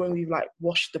the end, when we like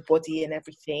washed the body and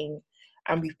everything,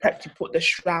 and we prepped to put the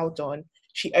shroud on,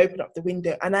 she opened up the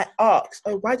window, and I asked,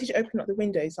 oh, why did you open up the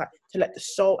window? It's like to let the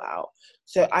soul out.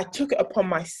 So I took it upon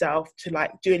myself to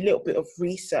like do a little bit of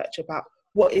research about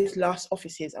what is last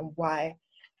offices and why,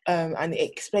 and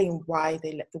explain why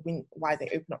they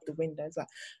open up the window. It's like,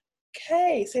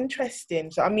 okay, it's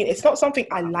interesting. So I mean, it's not something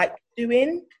I like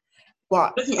doing,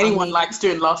 but I don't think anyone likes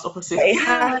doing last offices. But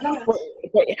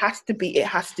it has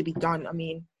to be done. I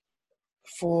mean,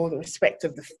 for the respect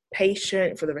of the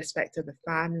patient, for the respect of the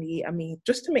family. I mean,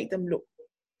 just to make them look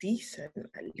decent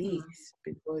at least,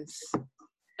 because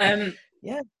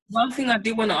one thing I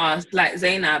do want to ask, like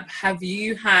Zainab, have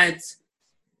you had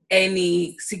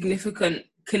any significant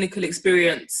clinical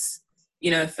experience,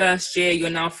 you know, first year, you're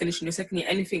now finishing your second year,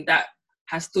 anything that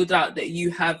has stood out that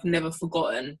you have never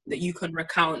forgotten, that you can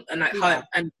recount and like how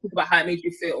and talk about how it made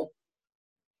you feel?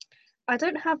 I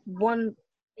don't have one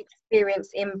experience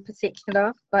in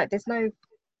particular. Like there's nothing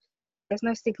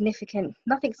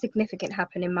significant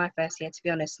happened in my first year, to be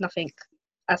honest. Nothing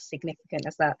as significant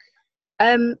as that.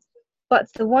 But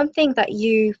the one thing that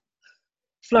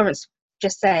Florence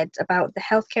just said about the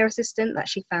healthcare assistant that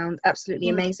she found absolutely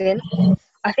amazing,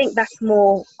 I think that's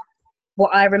more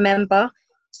what I remember.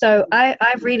 So I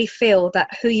really feel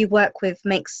that who you work with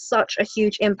makes such a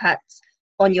huge impact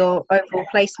on your overall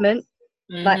placement.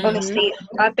 Like honestly,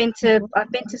 I've been to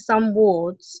some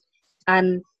wards,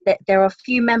 and there are a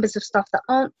few members of staff that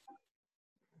aren't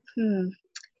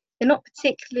they're not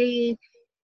particularly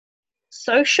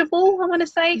sociable, I want to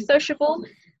say sociable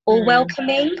or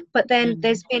welcoming. But then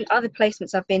there's been other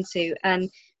placements I've been to, and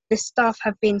the staff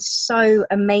have been so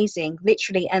amazing,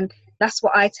 literally, and that's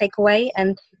what I take away.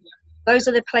 And those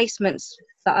are the placements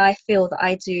that I feel that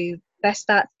I do best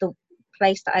at, the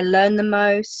place that I learn the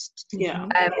most. Yeah.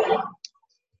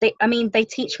 They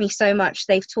teach me so much.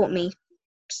 They've taught me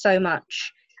so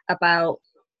much about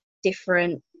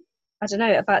different, I don't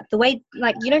know, about the way,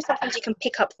 like, sometimes you can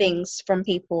pick up things from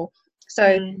people.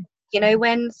 So,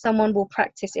 when someone will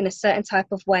practice in a certain type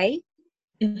of way,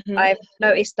 I've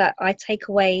noticed that I take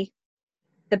away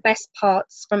the best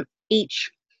parts from each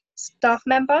staff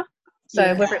member.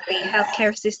 So whether it be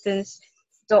healthcare assistants,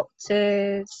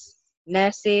 doctors,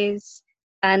 nurses,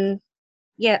 and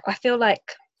I feel like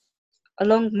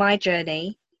along my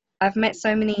journey, I've met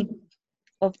so many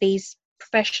of these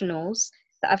professionals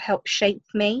that have helped shape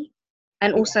me,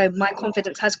 and also my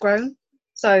confidence has grown.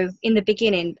 So in the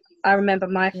beginning, I remember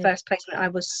my first placement, I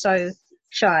was so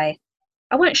shy.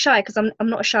 I wasn't shy because I'm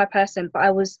not a shy person, but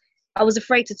I was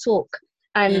afraid to talk.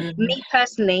 And me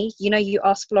personally, you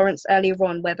asked Florence earlier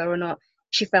on whether or not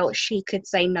she felt she could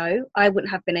say no. I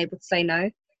wouldn't have been able to say no.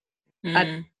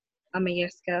 I'm a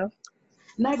yes girl.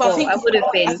 No, but I would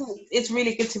have been. I think it's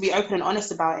really good to be open and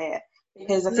honest about it,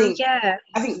 because I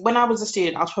think when I was a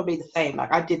student, I was probably the same.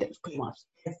 Like, I did pretty much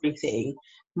everything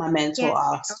my mentor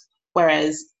asked.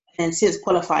 Whereas, and since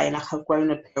qualifying, like, I've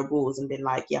grown a pair of balls and been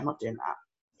like, I'm not doing that.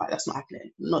 Like, that's not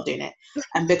happening. I'm not doing it.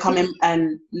 And becoming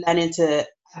and learning to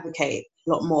advocate a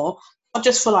lot more, not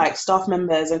just for like staff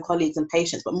members and colleagues and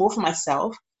patients, but more for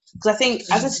myself. Because I think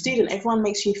as a student, everyone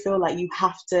makes you feel like you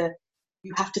have to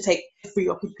take every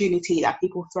opportunity that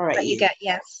people throw at you.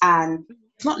 And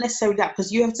it's not necessarily that,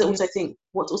 because you have to also think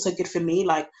what's also good for me.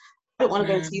 Like, I don't want to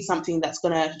go and see something that's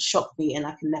going to shock me and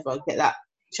I can never get that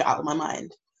picture out of my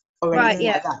mind or anything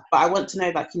like that. But I want to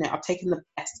know, like, I've taken the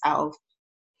best out of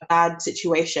a bad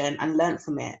situation and learned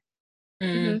from it. Do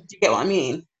you get what I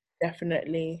mean?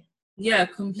 Definitely. Yeah,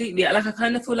 completely. Like, I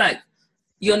kind of feel like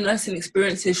your nursing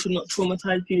experiences should not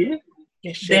traumatize you.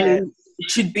 They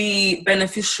should be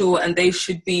beneficial, and they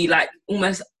should be like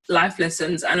almost life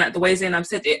lessons. And like the way Zainab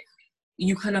said it,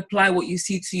 you can apply what you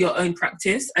see to your own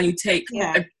practice, and you take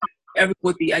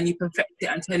everybody and you perfect it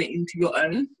and turn it into your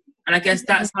own. And I guess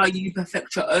that's how you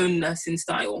perfect your own nursing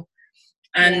style.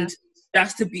 And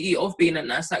that's the beauty of being a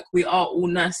nurse. Like, we are all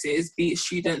nurses, be it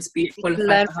students, be it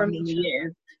qualified for how many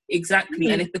years. Exactly.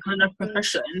 And it's the kind of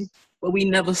profession where we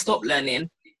never stop learning.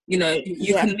 You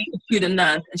can meet a student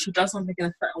nurse and she does something in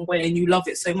a certain way and you love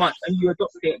it so much and you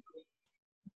adopt it,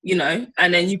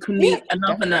 and then you can meet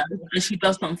another nurse and she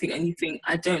does something and you think,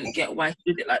 I don't get why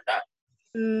she did it like that.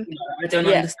 I don't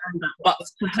understand that. But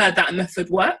to her, that method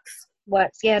works. No,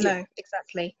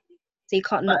 exactly. So you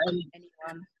can't knock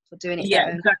anyone for doing it.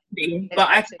 Exactly.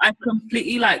 But I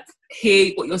completely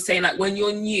hear what you're saying. Like, when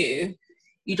you're new,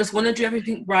 you just want to do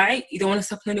everything right. You don't want to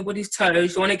step on anybody's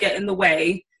toes. You want to get in the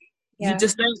way. You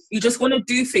just don't. You just want to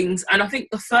do things. And I think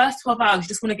the first 12 hours, you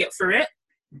just want to get through it.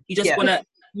 You just want to.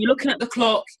 You're looking at the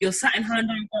clock. You're sat in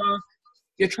handover.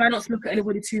 You're trying not to look at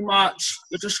anybody too much.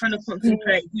 You're just trying to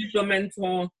concentrate. Who's your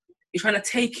mentor? You're trying to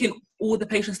take in all the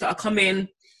patients that are coming.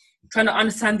 Trying to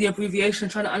understand the abbreviation.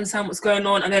 Trying to understand what's going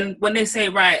on. And then when they say,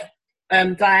 right,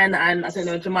 Diane and I don't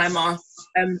know, Jemima,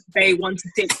 they 1 to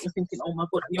 6, you're thinking, oh my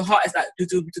god, and your heart is like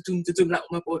do-do, like,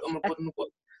 oh my god.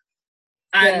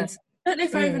 And I don't know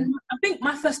if I think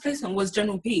my first placement was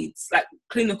general peds, like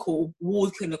clinical,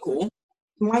 ward clinical.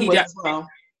 Mine was as well.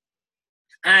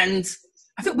 And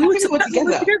I think we were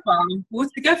together. We were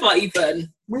together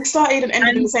even. We started and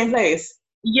ended in the same place.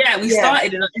 Yeah, we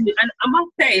started and I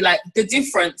must say, like, the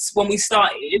difference when we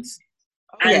started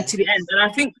and to the end. And I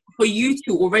think for you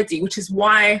two already, which is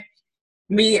why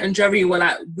me and Jerry were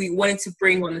like, we wanted to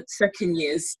bring on second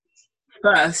years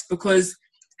first, because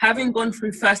having gone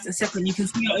through first and second, you can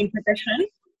see your own progression.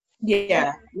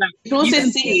 Yeah. Like, you can also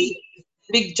see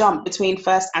the big jump between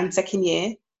first and second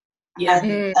year. Yeah.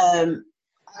 And,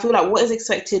 I feel like what is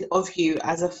expected of you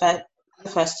as a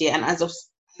first year and as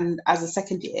a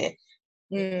second year,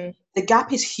 the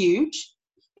gap is huge.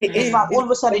 It's like all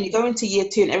of a sudden you go into year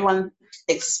 2 and everyone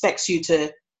expects you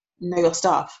to know your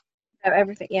stuff. Know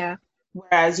everything,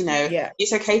 Whereas,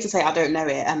 it's okay to say I don't know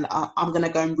it and I'm gonna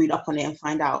go and read up on it and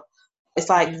find out. It's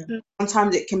like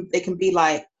sometimes it can be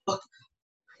like, for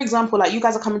example, like, you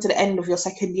guys are coming to the end of your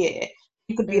second year.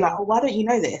 You could be like, oh, why don't you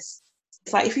know this?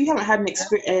 It's like, if you haven't had an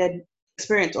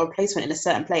experience or a placement in a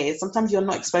certain place, sometimes you're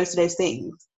not exposed to those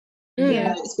things.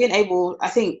 It's being able, I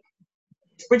think,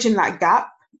 bridging that gap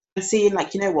and seeing,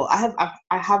 like, you know what,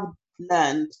 I have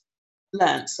learned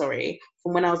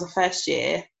from when I was a first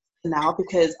year now,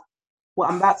 because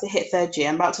I'm about to hit third year,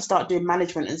 I'm about to start doing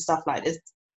management and stuff like this.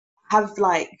 Have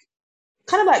like,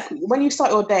 kind of like when you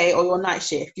start your day or your night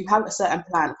shift, you have a certain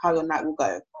plan of how your night will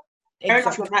go. fair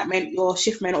enough, your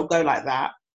shift may not go like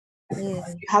that. Mm,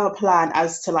 You have a plan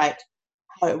as to like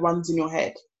how it runs in your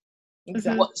head,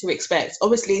 exactly. what to expect.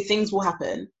 Obviously, things will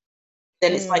happen.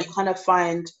 Then it's like you kind of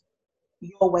find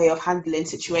your way of handling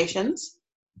situations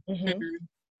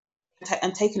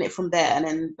and taking it from there, and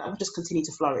then that will just continue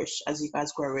to flourish as you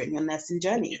guys grow in your nursing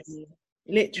journey.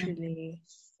 Literally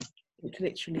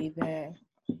there.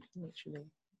 Literally.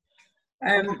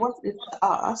 I wanted to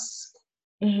ask,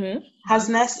 has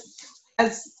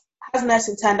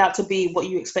nursing turned out to be what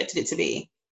you expected it to be?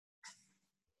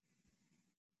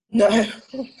 No,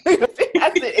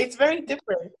 it's very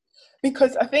different,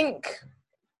 because I think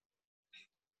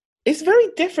it's very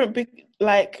different.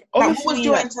 Like, obviously, what was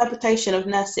your interpretation of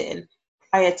nursing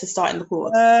prior to starting the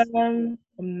course? I'm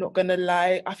not gonna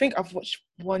lie. I think I've watched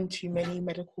one too many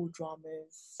medical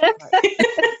dramas.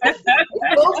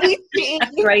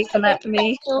 Grey's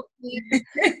Anatomy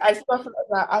and stuff like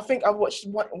that. I think I've watched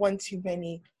one too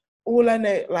many. All I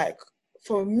know, like,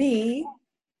 for me,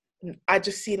 I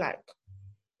just see like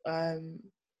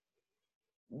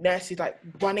nurses like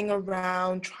running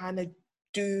around trying to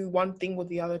do one thing or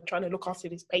the other, trying to look after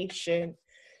this patient,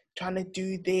 trying to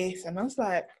do this, and I was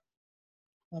like,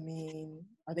 I mean,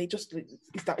 are they just,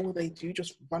 is that all they do,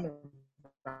 just run around?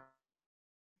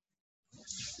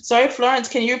 Sorry, Florence,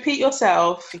 can you repeat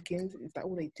yourself? Chickens, is that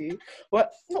all they do? Well,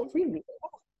 not really.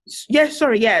 Yeah,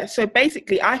 sorry, yeah. So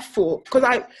basically, I thought,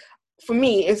 for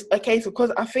me, it's a case of,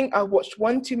 because I think I watched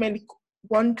one too many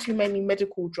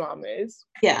medical dramas.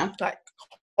 Yeah. Like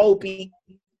Holby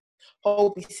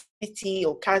City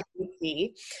or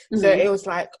Casualty. So it was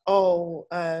like,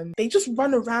 they just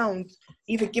run around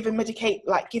either giving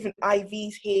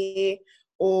IVs here,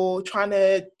 or trying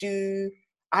to do,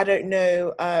 I don't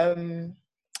know,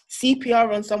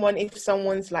 CPR on someone if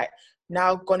someone's like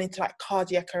now gone into like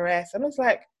cardiac arrest. And I was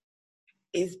like,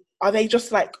 are they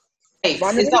just like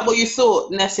running? Is that what you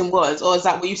thought nursing was, or is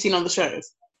that what you've seen on the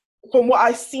shows? From what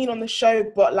I've seen on the show,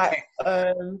 but like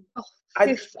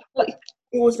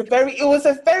it was a very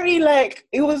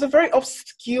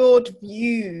obscured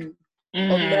view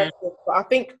of nursing. But I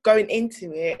think going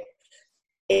into it,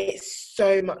 it's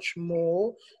so much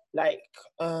more. Like,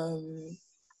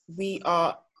 we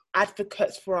are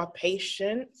advocates for our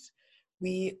patients.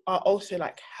 We are also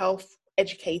like health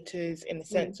educators in the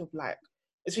sense of like,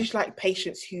 especially like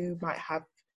patients who might have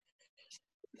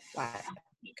like,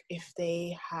 if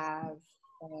they have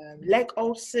leg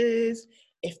ulcers,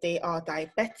 if they are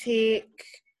diabetic,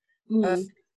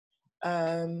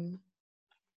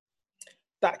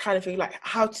 that kind of thing, like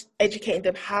how to educate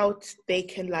them, they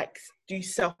can like do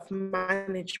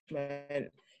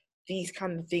self-management, these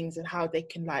kind of things, and how they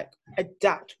can like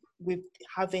adapt with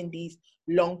having these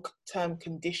long-term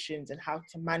conditions and how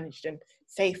to manage them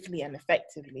safely and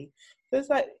effectively. So it's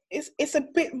like, it's a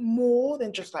bit more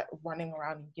than just like running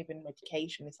around and giving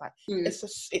medication. It's like,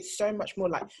 it's so much more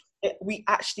like, we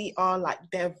actually are like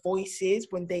their voices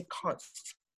when they can't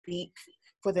speak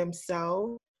for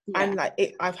themselves. Yeah. And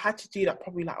like I've had to do that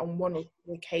probably like on one or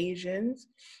two occasions,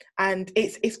 and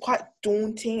it's quite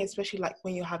daunting, especially like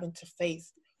when you're having to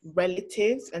face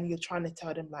relatives and you're trying to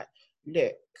tell them like,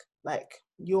 look, like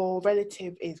your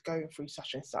relative is going through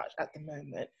such and such at the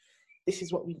moment. This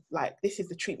is what we like. This is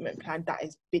the treatment plan that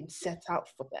has been set out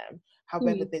for them.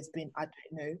 However, there's been, I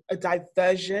don't know, a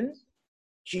diversion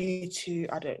due to,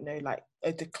 I don't know, like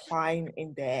a decline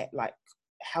in their like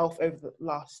health over the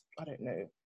last, I don't know,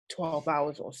 12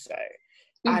 hours or so.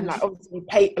 And like obviously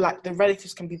the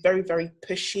relatives can be very, very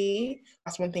pushy.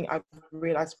 That's one thing I've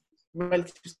realized.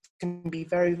 Relatives can be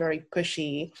very, very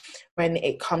pushy when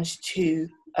it comes to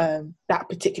that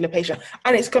particular patient.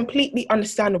 And it's completely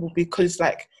understandable, because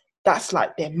like that's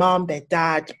like their mom, their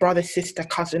dad, brother, sister,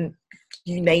 cousin,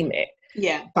 you name it.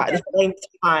 Yeah. But at the same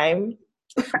time,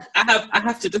 I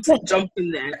have to just jump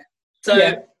in there.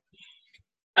 So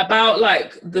about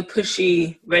like the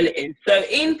pushy relatives. So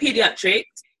in pediatrics,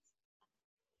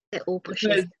 they're all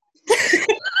pushy.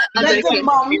 Let the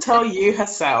mom tell you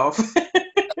herself.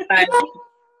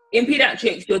 In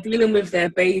pediatrics, you're dealing with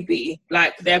their baby,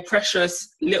 like their precious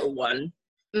little one.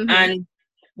 And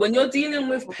when you're dealing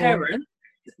with parents,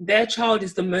 their child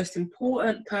is the most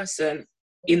important person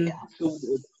in the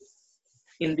ward,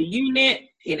 in the unit,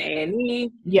 in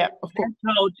A&E. Yeah, of course.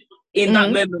 Their child in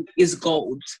that moment is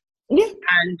gold. Yeah.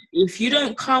 And if you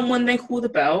don't come when they call the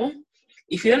bell,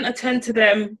 if you don't attend to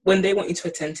them when they want you to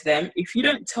attend to them, if you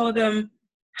don't tell them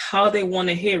how they want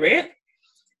to hear it,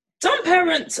 some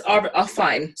parents are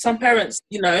fine. Some parents,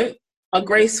 you know, are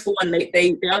graceful, and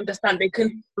they understand. They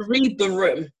can read the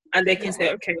room and they can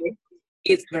say, okay,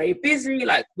 it's very busy,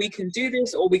 like we can do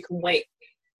this or we can wait.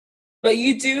 But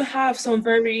you do have some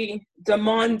very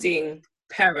demanding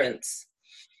parents.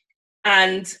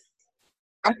 And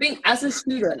I think as a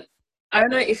student, I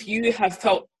don't know if you have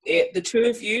felt it, the two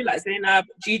of you, like Zainab,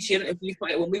 Gigi, and if you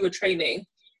felt it when we were training,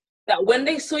 that when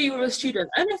they saw you were a student,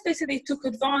 I don't know if they said they took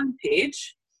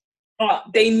advantage, but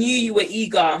they knew you were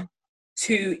eager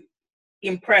to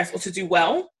impress or to do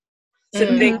well. So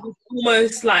they could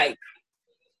almost like,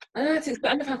 I don't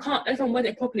know if I'm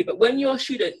wording it properly, but when you're a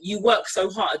student, you work so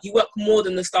hard. You work more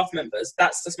than the staff members.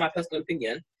 That's just my personal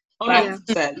opinion. Oh, like,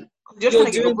 100%. You're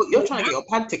trying to get your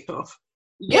pad ticked off.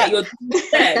 Yeah, you're doing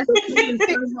so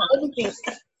much.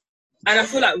 And I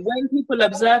feel like when people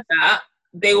observe that,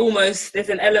 there's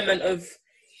an element of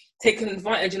taking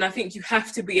advantage. And I think you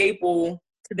have to be able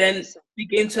to then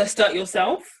begin to assert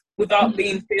yourself without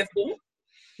being fearful.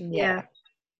 Yeah.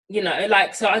 You know,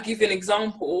 like, so I'll give you an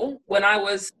example. When I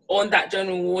was on that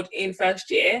general ward in first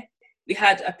year, we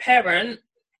had a parent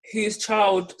whose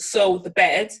child sold the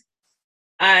bed,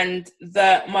 and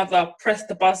the mother pressed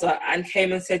the buzzer and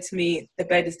came and said to me, the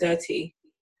bed is dirty.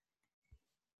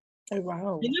 Oh,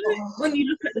 wow. You know, when you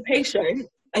look at the patient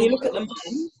and you look at the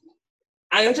mum,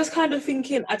 and you're just kind of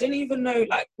thinking, I don't even know,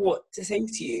 like, what to say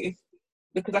to you,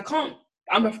 because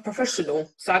I'm a professional,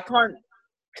 so I can't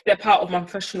step out of my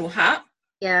professional hat.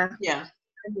 Yeah. And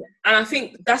I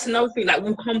think that's another thing, like,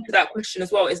 we'll come to that question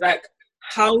as well, is like,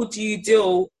 how do you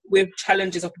deal with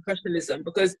challenges of professionalism?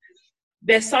 Because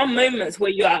there's some moments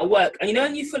where you're at work and, you know,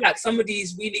 and you feel like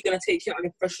somebody's really going to take you out of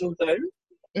your professional zone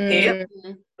here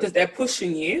because they're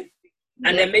pushing you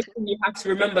and they're making you have to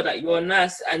remember that you're a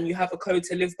nurse and you have a code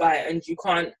to live by and you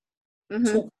can't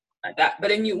talk like that. But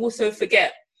then you also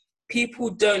forget, people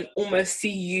don't almost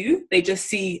see you, they just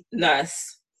see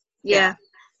nurse. Yeah.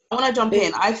 I want to jump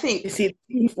in. I think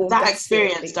that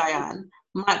experience, Diane,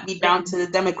 might be down to the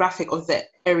demographic of the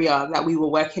area that we were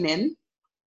working in.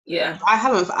 Yeah.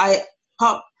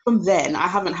 Apart from then, I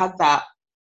haven't had that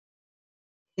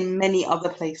in many other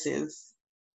places.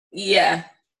 Yeah,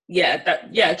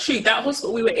 true. That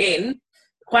hospital we were in,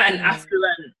 quite an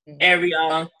affluent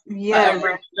area,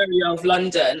 area of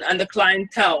London, and the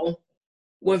clientele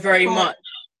were very much,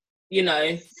 you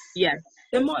know,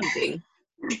 demanding.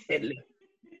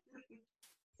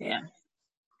 Yeah.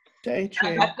 Very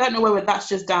true. I don't know whether that's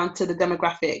just down to the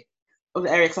demographic of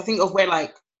the area, because I think of where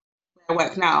I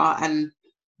work now, and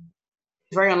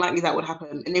it's very unlikely that would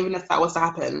happen. And even if that was to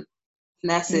happen,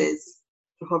 nurses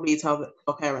would probably tell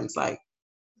the parents, like,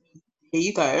 here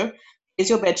you go, here's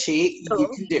your bed sheet, you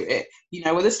can do it. You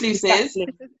know where the sluice is,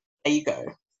 there you go.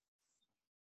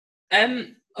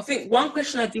 I think one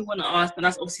question I do want to ask, and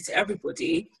that's obviously to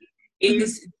everybody,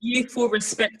 is do you feel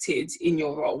respected in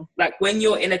your role? Like, when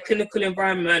you're in a clinical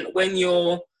environment, when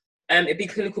you're it be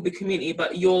clinical, be community,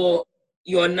 but you're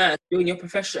a nurse, you're in your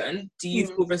profession, do you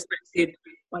feel respected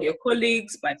by your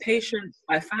colleagues, by patients,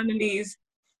 by families?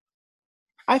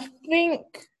 I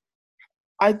think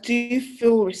I do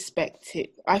feel respected.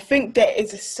 I think there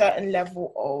is a certain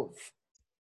level of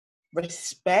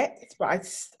respect, but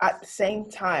at the same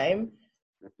time,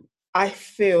 I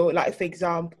feel like, for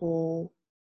example,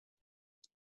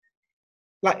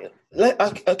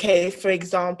 for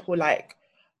example, like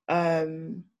a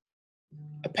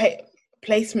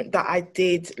placement that I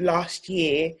did last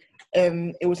year,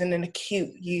 it was in an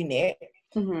acute unit,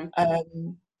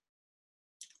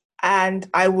 and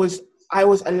I was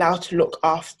allowed to look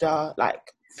after like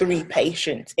 3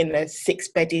 patients in a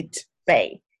 6-bedded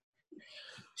bay.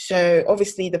 So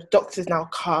obviously the doctors now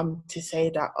come to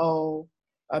say that,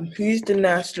 who's the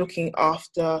nurse looking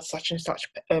after such and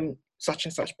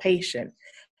such patient?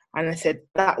 And I said,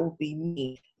 that will be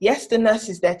me. Yes, the nurse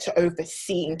is there to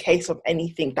oversee in case of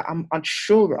anything that I'm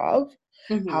unsure of.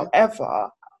 However,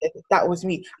 that was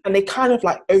me. And they kind of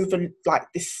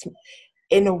this,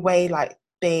 in a way, like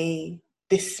they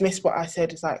dismissed what I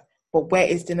said. It's like, but where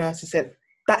is the nurse? I said,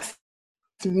 that's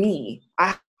me.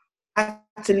 I had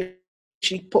to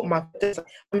literally put I'm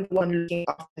the one looking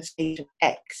after station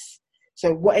X.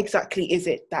 So what exactly is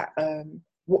it that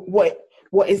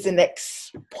what is the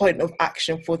next point of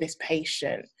action for this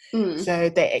patient? So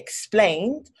they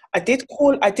explained. I did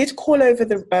call over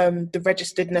the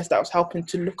registered nurse that was helping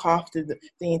to look after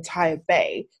the entire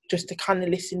bay, just to kind of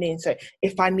listen in. So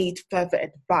if I need further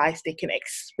advice, they can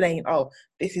explain,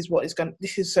 this is what's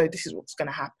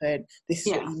gonna happen, this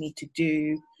is what you need to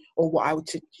do, or what I would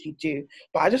typically do.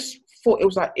 But I just thought it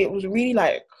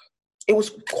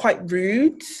was quite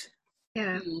rude.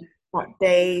 Yeah. But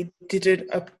they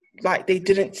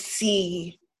didn't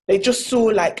see, they just saw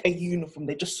like a uniform.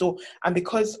 They just saw, and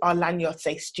because our lanyard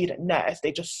say student nurse,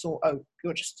 they just saw,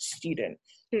 you're just a student.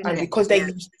 and because they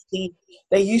used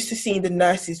to see the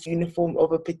nurse's uniform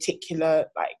of a particular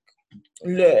like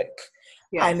look,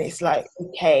 and it's like,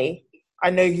 okay, I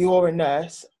know you're a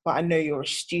nurse, but I know you're a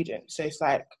student, so it's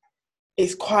like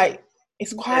it's quite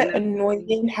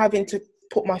annoying having to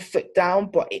put my foot down,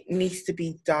 but it needs to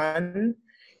be done.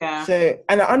 So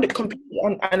and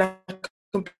I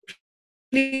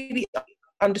completely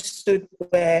understood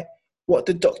what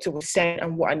the doctor was saying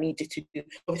and what I needed to do.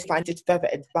 Obviously, if I needed further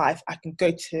advice, I can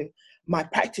go to my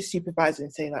practice supervisor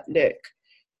and say, like, look,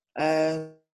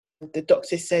 the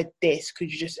doctor said this,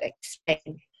 could you just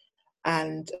explain?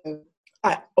 And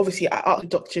I asked the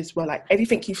doctor as well, like,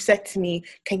 everything you've said to me,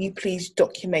 can you please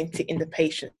document it in the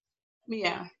patient?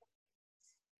 Yeah.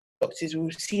 Doctors will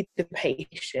see the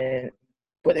patient,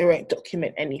 but they won't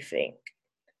document anything.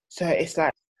 So it's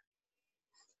like,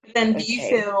 then do you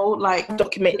feel like I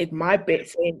documented my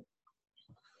bits in.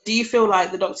 Do you feel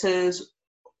like the doctors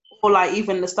or like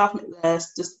even the staff,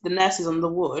 just the nurses on the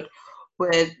ward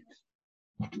would have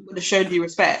showed you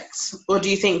respect? Or do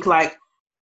you think, like,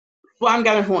 what I'm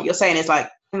gathering from what you're saying is like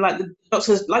the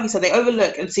doctors, like you said, they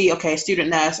overlook and see, okay, a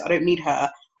student nurse, I don't need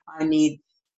her, I need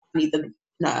the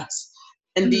nurse.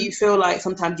 And do you feel like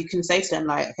sometimes you can say to them,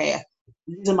 like, okay,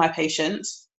 these are my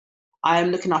patients, I am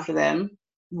looking after them,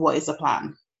 what is the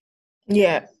plan?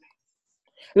 Yeah.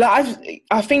 Like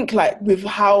I think like with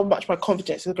how much my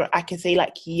confidence is grown, I can say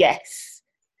like yes.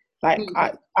 Like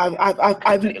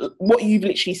I've what you've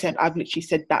literally said, I've literally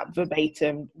said that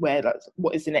verbatim. Where like,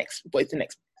 what is the next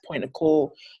point of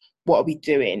call? What are we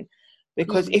doing?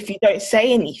 Because if you don't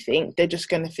say anything, they're just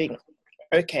gonna think,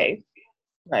 okay,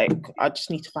 like I just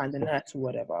need to find the nurse or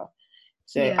whatever.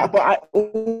 So, I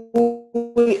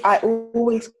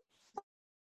always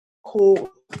call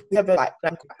whoever like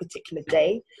a particular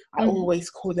day. I always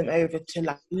call them over to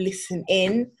like listen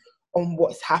in on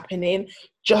what's happening,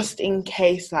 just in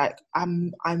case like I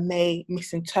may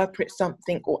misinterpret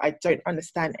something or I don't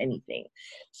understand anything.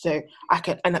 So I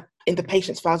can, and in the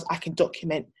patient's files, I can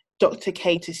document Dr.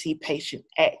 K to see patient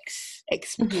X.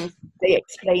 They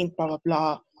explain blah blah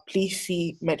blah. Please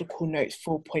see medical notes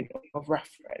for point of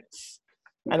reference.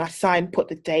 And I put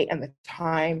the date and the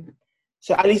time.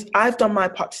 So at least I've done my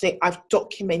part to say I've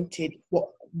documented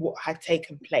what had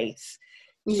taken place.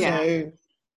 Yeah. So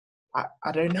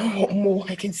I don't know what more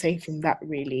I can say from that,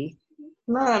 really.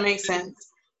 No, that makes sense.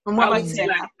 And what about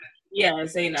Zainab? Yeah,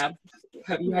 Zainab,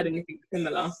 have you had anything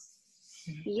similar?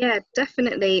 Yeah,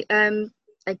 definitely.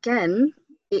 Again,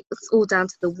 it's all down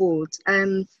to the ward.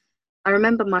 I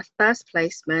remember my first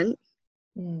placement,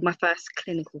 my first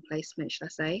clinical placement, should I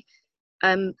say.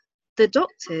 The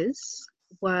doctors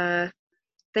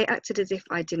they acted as if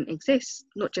I didn't exist,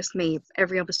 not just me,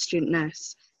 every other student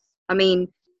nurse. I mean,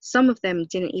 some of them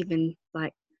didn't even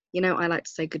like, I like to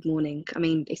say good morning. I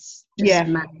mean, it's just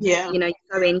mad. Yeah. You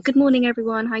go in, good morning,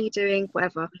 everyone, how you doing,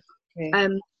 whatever. Okay.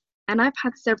 And I've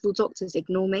had several doctors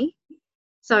ignore me.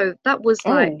 So that was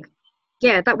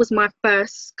that was my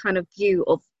first kind of view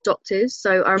of doctors.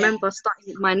 So I remember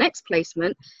starting my next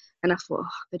placement and I thought,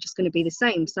 they're just going to be the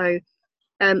same. So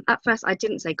at first I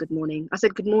didn't say good morning. I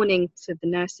said good morning to the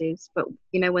nurses, but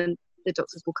when the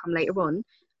doctors will come later on,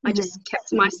 I just kept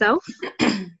to myself.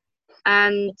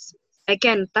 And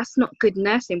again, that's not good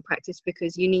nursing practice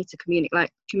because you need to communicate.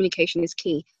 Like, communication is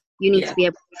key. You need to be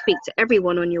able to speak to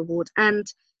everyone on your ward. And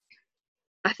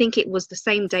I think it was the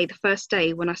same day, the first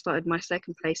day when I started my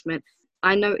second placement,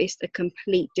 I noticed a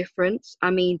complete difference.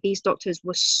 I mean, these doctors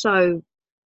were so,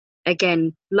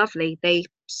 again, lovely. They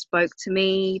spoke to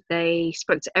me, they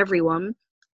spoke to everyone,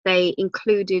 they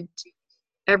included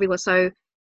everyone. So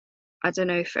I don't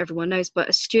know if everyone knows, but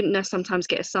a student nurse sometimes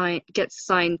gets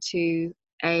assigned to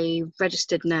a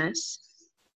registered nurse,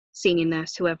 senior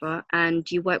nurse, whoever, and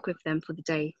you work with them for the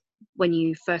day when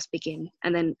you first begin,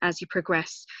 and then as you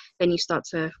progress, then you start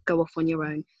to go off on your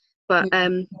own. But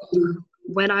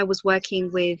when I was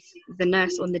working with the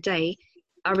nurse on the day,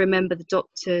 I remember the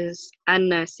doctors and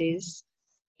nurses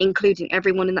including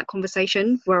everyone in that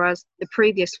conversation, whereas the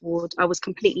previous ward, I was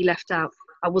completely left out.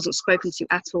 I wasn't spoken to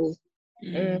at all.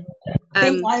 Go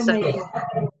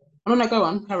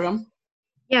on, carry on.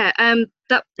 Yeah,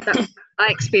 that I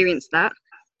experienced that.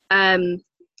 And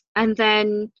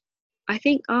then I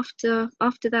think after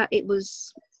that, it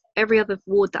was every other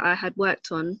ward that I had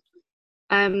worked on.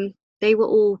 They were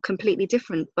all completely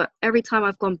different, but every time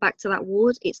I've gone back to that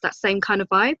ward, it's that same kind of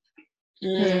vibe.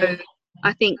 So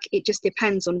I think it just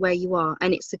depends on where you are,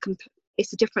 and it's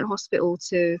a different hospital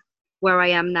to where I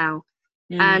am now.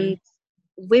 And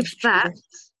with that,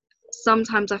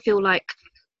 sometimes I feel like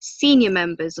senior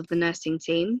members of the nursing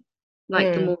team,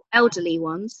 like the more elderly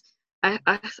ones,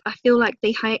 I feel like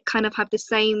they kind of have the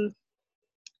same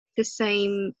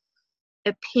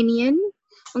opinion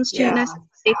on student nurses.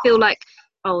 They feel like,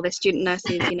 oh, they're student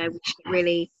nurses, we should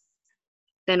really,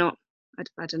 they're not,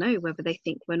 I don't know whether they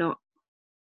think we're not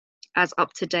as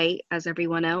up to date as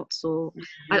everyone else, or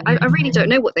I really don't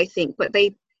know what they think, but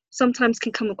they sometimes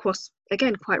can come across,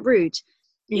 again, quite rude.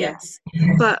 Yes.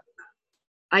 But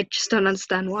I just don't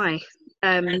understand why.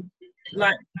 And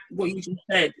like what you just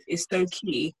said is so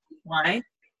key. Why?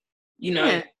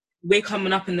 We're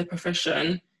coming up in the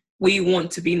profession. We want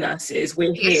to be nurses.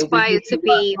 We're here. Aspire to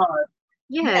be.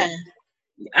 Yeah.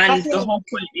 And the whole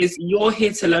point is you're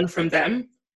here to learn from them.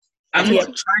 I'm not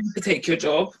trying to take your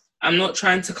job. I'm not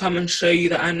trying to come and show you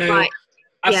that I know.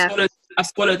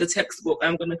 I've followed the textbook.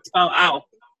 I'm going to spout out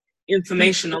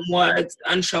information on words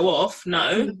and show off.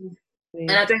 No.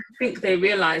 And I don't think they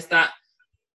realise that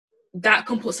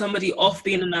can put somebody off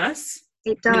being a nurse.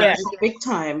 It does. Big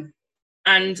time.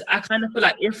 And I kind of feel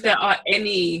like if there are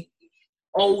any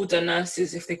older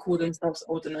nurses, if they call themselves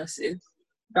older nurses,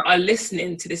 that are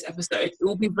listening to this episode, it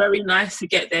will be very nice to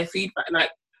get their feedback. Like,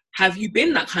 have you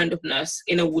been that kind of nurse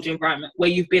in a ward environment where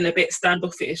you've been a bit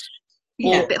standoffish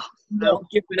or not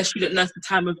giving a student nurse the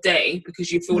time of day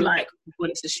because you feel like, well,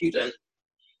 it's a student?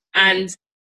 And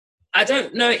I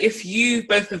don't know if you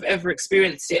both have ever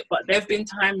experienced it, but there have been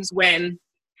times when,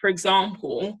 for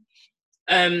example,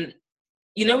 when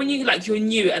you're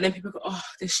new and then people go, oh,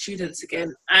 there's students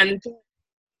again. And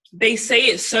they say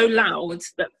it so loud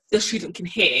that the student can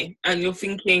hear, and you're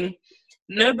thinking,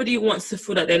 nobody wants to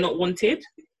feel that they're not wanted.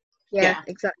 Yeah,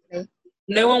 exactly.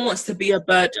 No one wants to be a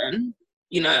burden.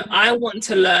 I want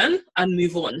to learn and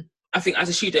move on. I think as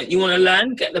a student, you want to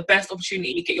learn, get the best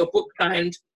opportunity, get your book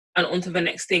signed, and on to the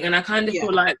next thing. And I kind of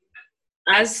feel like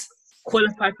as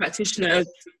qualified practitioners,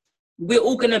 we're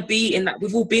all going to be in that.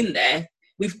 We've all been there.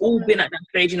 We've all been at that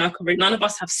stage in our career. None of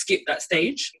us have skipped that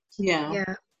stage. Yeah.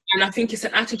 And I think it's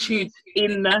an attitude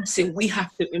in nursing we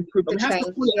have to improve. We have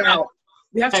to pull it out.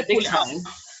 We have to pull it out.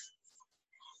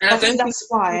 And I think that's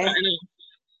why.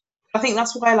 I think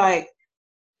that's why, like,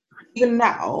 even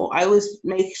now, I always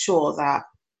make sure that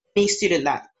any student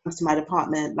that comes to my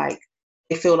department, like,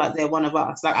 they feel like they're one of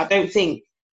us. Like, I don't think,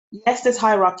 yes, there's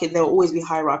hierarchy. There will always be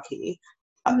hierarchy.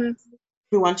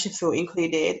 Everyone should feel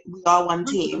included. We are one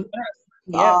team.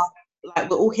 We're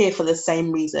all here for the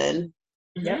same reason.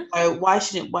 Yeah. So why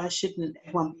shouldn't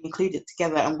everyone be included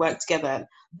together and work together?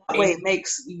 That way, it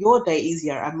makes your day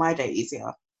easier and my day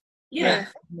easier. Yeah.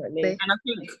 And I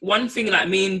think one thing like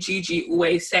me and Gigi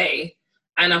always say,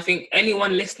 and I think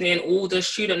anyone listening, all the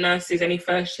student nurses, any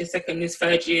first year, second years,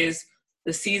 third years,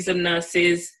 the seasoned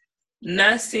nurses,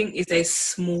 nursing is a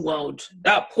small world.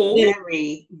 That pool is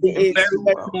very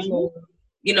small.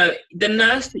 The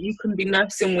nurse that you can be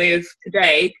nursing with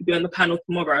today could be on the panel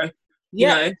tomorrow.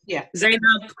 Zainab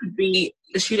could be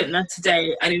the student nurse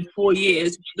today, and in 4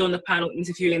 years she's on the panel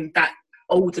interviewing that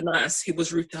older nurse who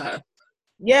was rude to her.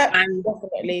 And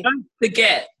definitely. You don't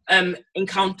forget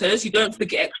encounters, you don't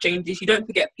forget exchanges, you don't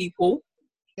forget people.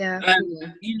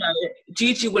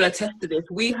 Gigi will attest to this.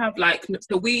 We have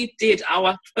we did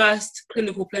our first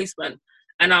clinical placement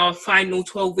and our final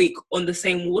 12-week on the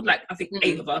same ward, I think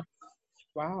 8 of us.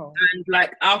 Wow. And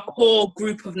our core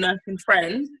group of nursing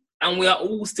friends, and we are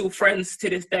all still friends to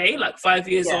this day, 5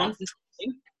 years on. So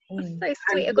sweet,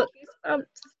 I got and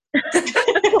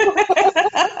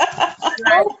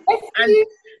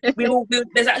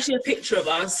there's actually a picture of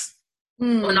us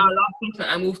on our last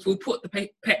placement, and we'll put the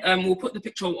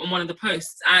picture on one of the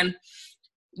posts. And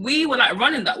we were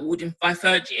running that ward by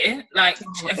 3rd year. I think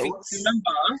you remember.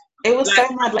 It was so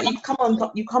mad.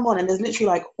 You come on, and there's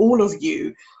literally all of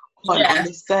you on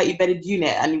this 30-bedded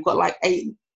unit, and you've got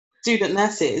 8 student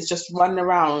nurses just running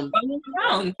around.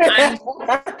 And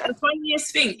the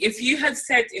funniest thing, if you had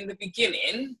said in the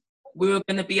beginning we were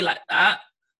going to be like that,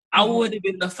 I would have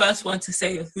been the first one to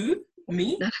say, who?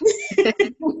 Me?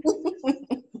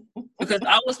 Because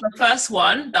I was the first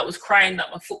one that was crying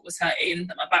that my foot was hurting,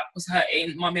 that my back was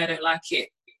hurting. Mommy, I don't like it.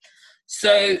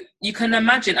 So you can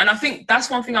imagine, and I think that's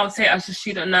one thing I would say as a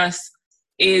student nurse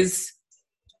is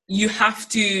you have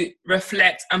to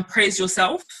reflect and praise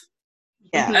yourself.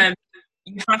 Yeah.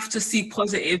 You have to see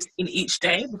positives in each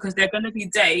day, because there are going to be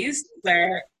days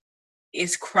where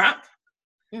it's crap.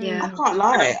 Yeah. I can't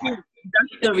lie.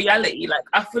 That's the reality.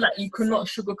 I feel like you cannot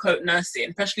sugarcoat nursing,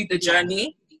 especially the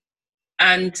journey.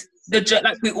 And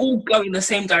we all go in the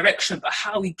same direction, but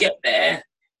how we get there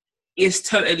is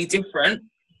totally different.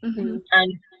 And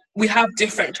we have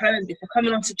different challenges. So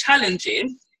coming on to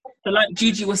challenges, so like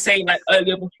Gigi was saying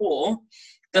earlier before,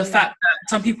 the fact that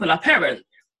some people are parents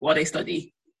while they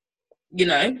study. you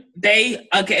know, they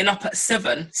are getting up at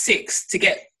 7, 6 to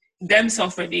get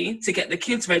themselves ready, to get the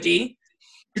kids ready,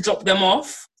 to drop them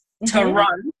off, to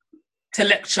run, to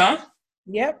lecture.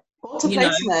 Yep. Or to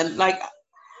placement. Like,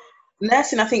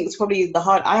 nursing, I think, is probably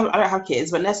I don't have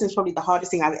kids, but nursing is probably the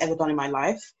hardest thing I've ever done in my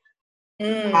life.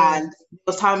 And there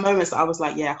was moments that I was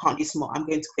like, yeah, I can't do some more, I'm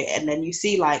going to quit. And then you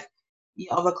see like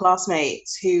your other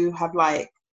classmates who have like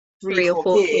 3 or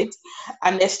 4 kids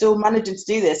and they're still managing to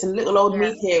do this, and little old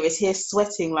me here is here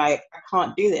sweating like, I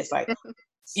can't do this. Like,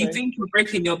 you think you're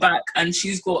breaking your back, and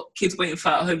she's got kids waiting for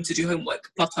her at home to do homework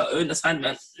plus her own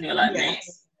assignment, and you're like, mate.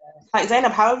 Like,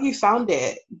 Zainab, how have you found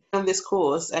it on this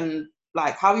course, and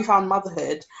like, how have you found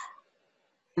motherhood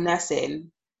and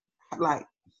nursing? Like,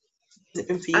 has it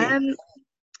been for you?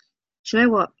 Do you know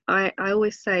what? I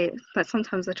always say, like,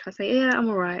 sometimes I try to say, yeah, I'm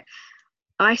all right.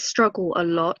 I struggle a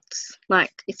lot,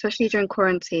 like, especially during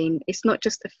quarantine. It's not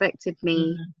just affected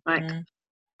me, like,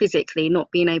 physically, not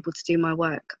being able to do my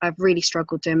work. I've really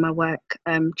struggled doing my work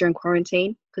during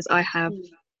quarantine because I have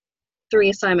 3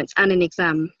 assignments and an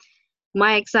exam.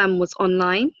 My exam was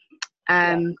online,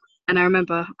 and I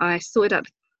remember I sorted out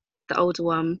the older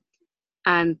one,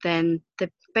 and then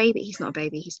the baby, he's not a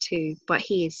baby, he's 2, but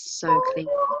he is so clean.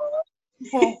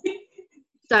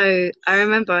 So I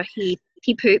remember he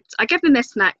pooped. I gave them their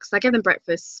snacks, I gave them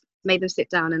breakfast, made them sit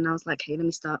down, and I was like, hey, let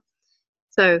me start.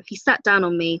 So he sat down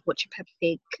on me watching Peppa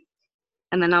Pig,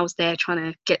 and then I was there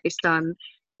trying to get this done.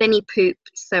 Then he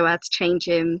pooped, so I had to change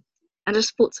him. And I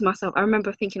just thought to myself, I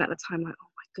remember thinking at the time, like, oh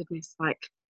my goodness, like,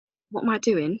 what am I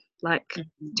doing? Like,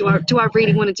 do I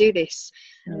really want to do this?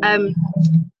 And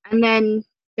then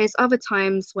there's other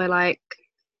times where, like,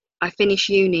 I finish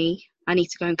uni, I need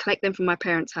to go and collect them from my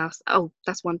parents' house. Oh,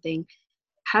 that's one thing.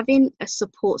 Having a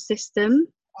support system,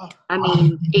 I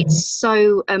mean, it's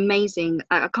so amazing.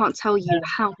 I can't tell you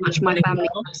how much my family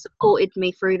supported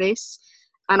me through this.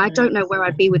 And I don't know where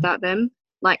I'd be without them.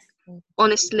 Like,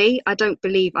 honestly, I don't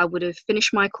believe I would have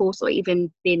finished my course or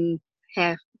even been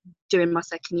here doing my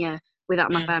 2nd year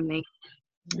without my family.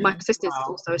 My sister's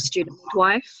also a student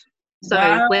midwife.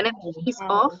 So whenever she's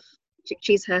off,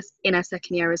 she's in her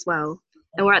 2nd year as well.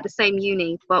 And we're at the same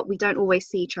uni, but we don't always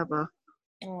see each other.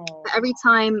 Every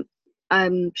time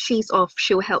she's off,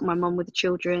 she'll help my mum with the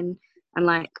children, and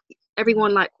like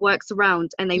everyone like works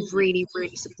around, and they really,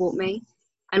 really support me.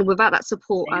 And without that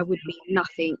support, I would be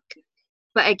nothing.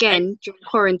 But again, during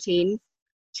quarantine,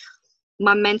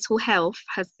 my mental health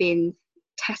has been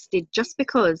tested, just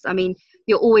because, I mean,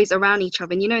 you're always around each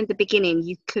other. And, you know, in the beginning,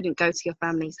 you couldn't go to your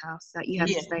family's house, that you had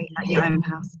to stay at your own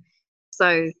house.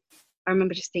 So I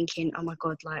remember just thinking, oh my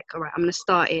God, like, all right, I'm going to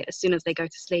start it as soon as they go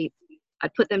to sleep.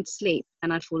 I'd put them to sleep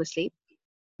and I'd fall asleep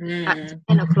at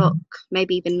 10 o'clock,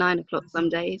 maybe even 9 o'clock some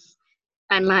days.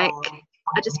 And like,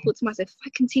 I just thought to myself, if I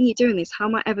continue doing this, how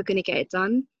am I ever going to get it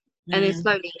done? And then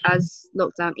slowly, as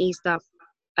lockdown eased up,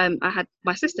 I had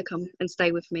my sister come and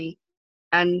stay with me,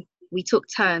 and we took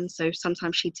turns. So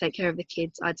sometimes she'd take care of the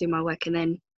kids, I'd do my work, and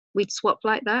then we'd swap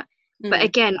like that. But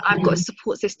again, I've got a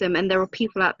support system, and there are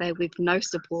people out there with no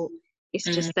support. It's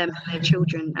just them and their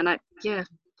children. And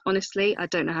honestly, I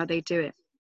don't know how they do it.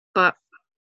 But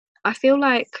I feel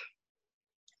like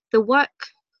but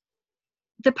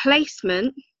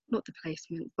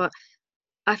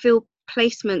I feel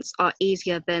placements are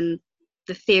easier than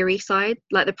the theory side.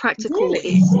 Like the practical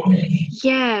is,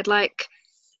 like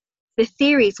the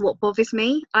theory is what bothers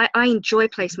me. I enjoy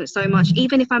placement so much.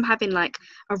 Even if I'm having like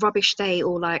a rubbish day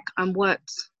or like I'm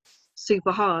worked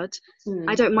super hard,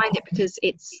 I don't mind it because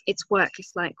it's work.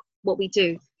 It's like what we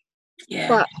do.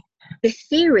 But the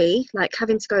theory, like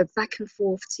having to go back and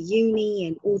forth to uni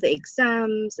and all the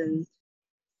exams and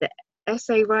the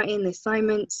essay writing, the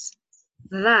assignments,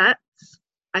 I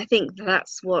think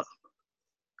that's what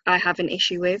I have an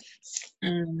issue with.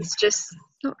 It's just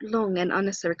not long and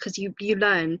unnecessary because you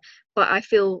learn, but I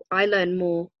feel I learn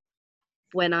more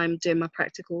when I'm doing my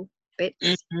practical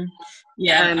bits.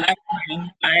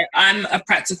 I'm a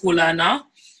practical learner.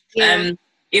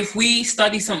 If we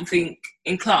study something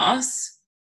in class,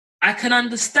 I can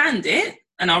understand it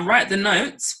and I'll write the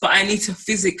notes, but I need to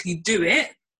physically do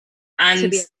it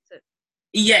and to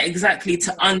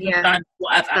understand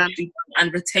what I've actually done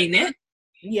and retain it.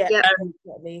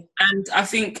 And I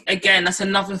think, again, that's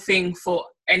another thing for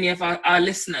any of our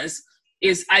listeners,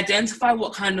 is identify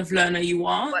what kind of learner you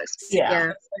are.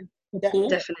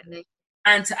 Definitely.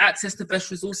 And to access the best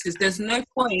resources. There's no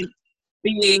point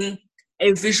being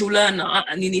a visual learner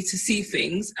and you need to see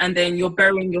things and then you're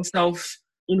burying yourself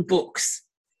in books,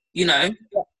 you know.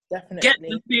 Definitely. Get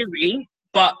the theory,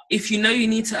 but if you know you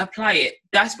need to apply it,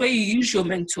 that's where you use your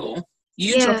mentor,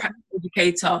 use your practical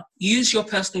educator, use your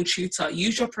personal tutor,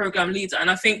 use your program leader. And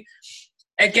I think,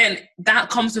 again, that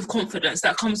comes with confidence,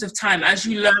 that comes with time. As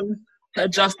you learn to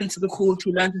adjust into the course,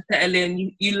 you learn to settle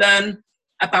in, you learn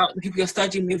about the people you're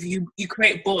studying with, you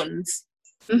create bonds.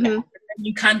 Mm-hmm.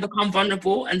 You can become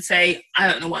vulnerable and say, I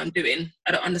don't know what I'm doing.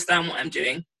 I don't understand what I'm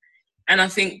doing. And I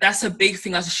think that's a big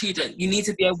thing as a student. You need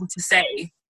to be able to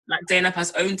say, like Zainab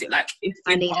has owned it, like, if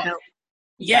I need help.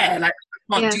 Yeah, like,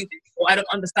 I can't Yeah. do this, or I don't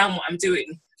understand what I'm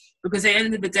doing. Because at the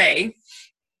end of the day,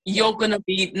 you're going to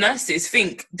be nurses.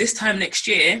 Think, this time next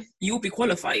year, you'll be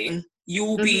qualifying. You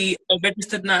will be a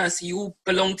registered nurse. You will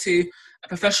belong to a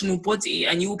professional body,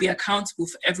 and you will be accountable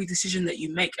for every decision that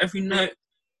you make, every note,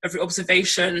 every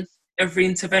observation, every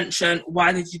intervention.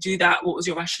 Why did you do that? What was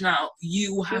your rationale?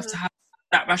 You will have to have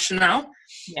that rationale.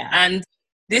 Yeah. And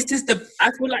this is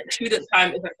I feel like student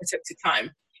time is like protected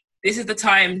time. This is the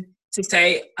time to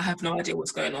say, I have no idea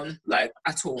what's going on, like,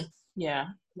 at all. Yeah.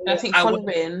 And I think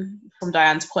following from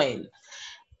Diane's point,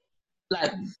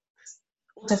 like,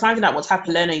 to finding out what type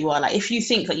of learner you are, like, if you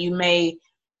think that you may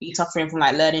be suffering from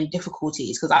like learning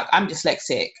difficulties, because I'm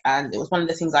dyslexic, and it was one of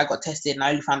the things I got tested, and I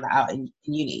only found that out in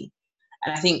uni.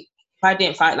 And I think if I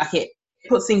didn't find, like, it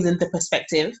puts things into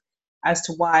perspective as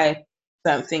to why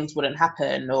certain things wouldn't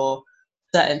happen, or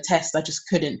certain tests I just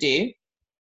couldn't do.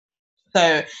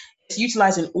 So it's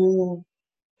utilizing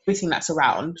everything that's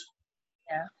around,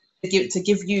 to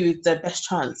give you the best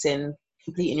chance in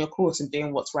completing your course and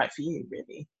doing what's right for you,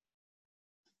 really.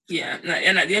 Yeah,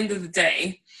 and at the end of the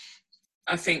day,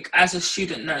 I think as a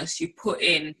student nurse, you put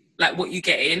in, like, what you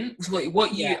get in.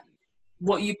 What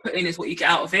you put in is what you get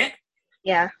out of it.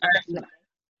 Yeah.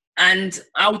 And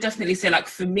I would definitely say, like,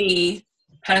 for me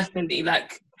personally,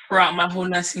 like, throughout my whole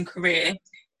nursing career,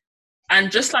 and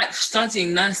just like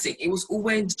studying nursing, it was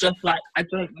always just like, I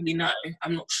don't really know.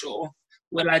 I'm not sure.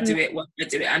 Will I do it? Will I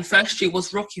do it? And first year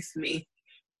was rocky for me.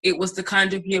 It was the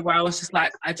kind of year where I was just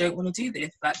like, I don't want to do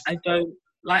this. Like, I don't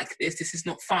like this. This is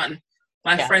not fun.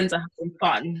 My friends are having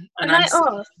fun. And I asked,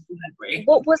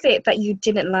 what was it that you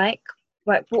didn't like?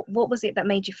 Like, what was it that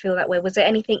made you feel that way? Was there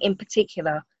anything in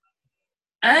particular?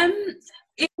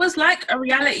 It was like a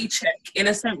reality check, in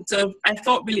a sense of, I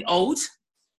felt really old.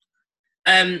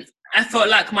 I felt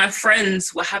like my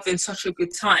friends were having such a good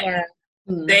time. Yeah.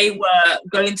 They were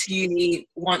going to uni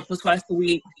once or twice a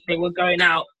week. They were going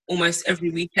out almost every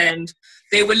weekend.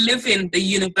 They were living the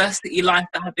university life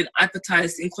that had been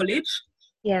advertised in college.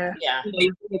 Yeah. You know,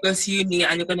 you're going to go to uni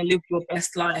and you're going to live your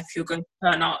best life. You're going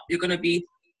to turn up. You're going to be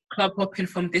club hopping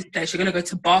from this place. You're going to go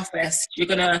to Barfest. You're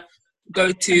going to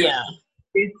go to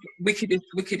this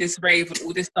wickedest rave and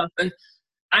all this stuff. And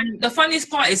the funniest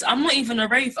part is, I'm not even a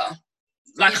raver.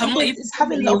 Like, I'm not even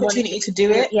having the opportunity to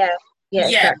do it. Yeah,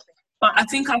 exactly. But I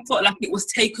think I felt like it was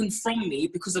taken from me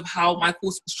because of how my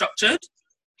course was structured.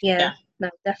 Yeah. No,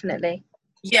 definitely.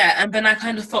 Yeah, and then I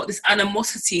kind of felt this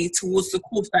animosity towards the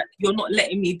course, that you're not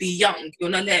letting me be young. You're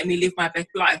not letting me live my best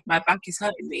life. My back is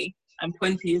hurting me. I'm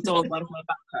 20 years old. Why does my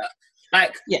back hurt?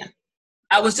 Like,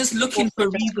 I was just looking for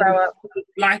reasons to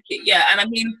like it. Yeah, and I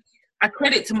mean, I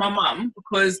credit to my mum,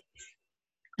 because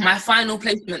my final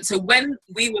placement, so when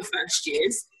we were first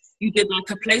years, you did like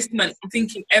a placement, I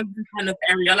think, in every kind of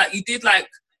area. Like, you did like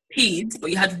peds, but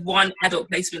you had one adult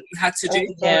placement you had to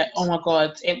do. Yeah, oh my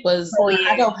God. It was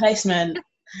adult placement.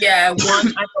 Yeah, one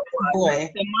adult one.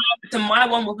 So my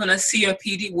one was on a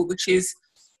COPD ward, which is,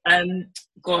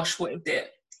 gosh, what is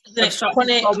it?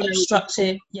 Chronic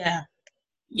obstructive, yeah.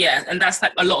 Yeah, and that's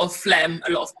like a lot of phlegm,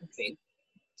 a lot of coughing.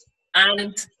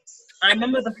 And I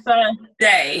remember the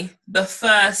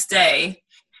first day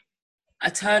I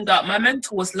turned up. My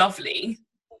mentor was lovely,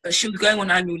 but she was going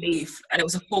on annual leave, and it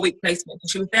was a 4-week placement.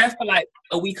 She was there for like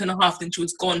a week and a half, then she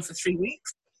was gone for 3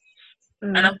 weeks.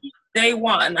 And on day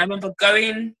one, I remember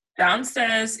going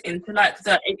downstairs into like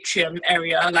the atrium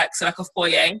area, like a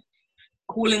foyer,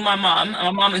 calling my mum,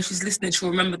 and my mum, if she's listening, she'll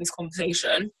remember this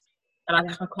conversation. And I'm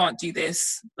like, I can't do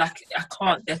this. Like, I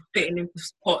can't. They're fitting into the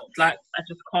spot. Like, I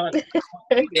just can't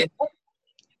do this.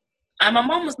 And my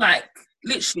mum was like,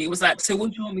 literally, was like, so what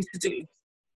do you want me to do?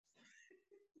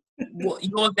 What,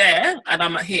 you're there and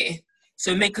I'm here.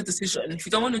 So make a decision. If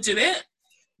you don't want to do it,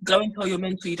 go and tell your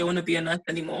mentor you don't want to be a nurse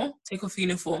anymore. Take off your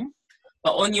uniform.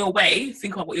 But on your way,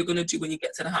 think about what you're going to do when you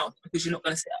get to the house, because you're not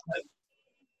going to sit at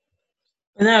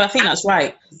home. No, I think that's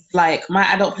right. Like, my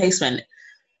adult placement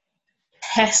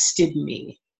tested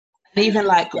me. And even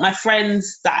like my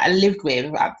friends that I lived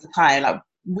with at the time, like,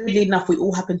 weirdly enough, we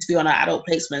all happened to be on our adult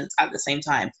placements at the same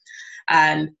time.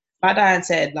 And my dad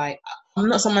said, like, I'm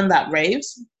not someone that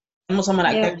raves. I'm not someone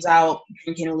that goes out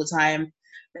drinking all the time.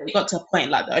 But we got to a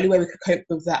point, like, the only way we could cope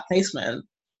with that placement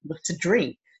was to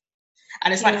drink.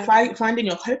 And it's like finding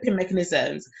your coping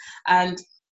mechanisms, and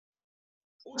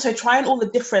also trying all the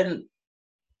different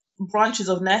branches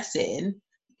of nursing.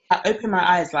 I opened my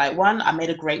eyes. Like, one, I made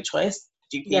a great choice.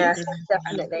 Yeah,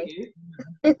 definitely.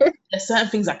 There's certain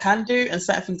things I can do and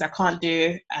certain things I can't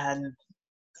do, and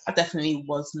I definitely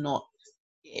was not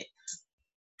it.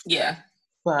 Yeah.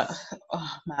 But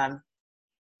oh man,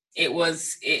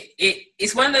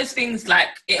 it's one of those things, like,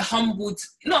 not humbled.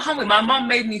 My mum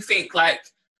made me think, like,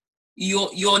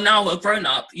 you're now a grown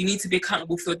up. You need to be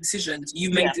accountable for your decisions.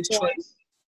 You made this choice.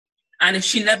 And if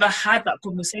she never had that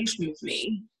conversation with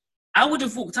me, I would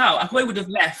have walked out. I probably would have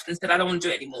left and said, I don't want to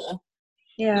do it anymore.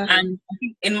 Yeah. And I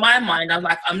think in my mind, I'm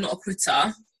like, I'm not a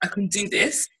quitter. I can do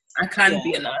this. I can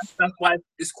be a nurse. That's why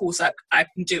this course, I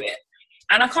can do it.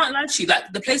 And I can't lie to you,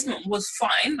 like, the placement was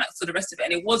fine, like, for the rest of it,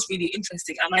 and it was really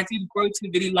interesting. And I did grow to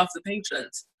really love the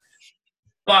patients.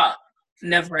 But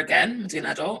never again as an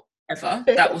adult, ever.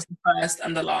 That was the first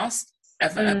and the last,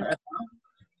 ever.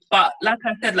 But like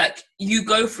I said, like, you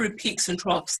go through peaks and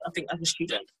troughs, I think, as a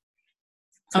student.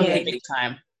 big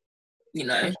time. You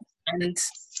know, and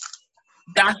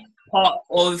that's part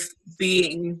of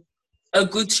being a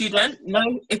good student. No,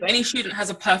 if any student has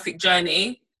a perfect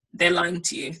journey, they're lying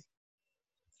to you.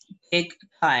 Big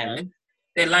time. You know?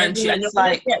 They're lying to you. And you're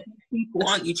going to get people,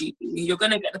 aren't you, GP? You're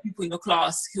going to get the people in your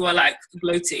class who are, like,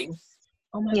 gloating.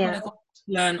 Oh my God, I got to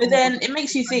learn. But then it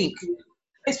makes you think,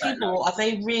 those people, are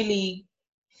they really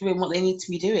doing what they need to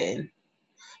be doing?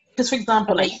 Because, for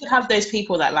example, like, you could have those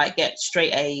people that, like, get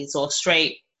straight A's or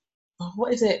straight,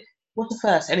 what's the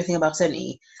first? Anything above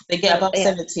 70. They get above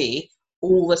 70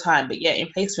 all the time, but yet in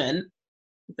placement,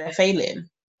 they're failing.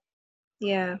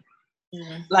 Yeah.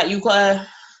 Like, you've got to,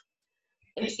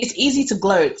 it's easy to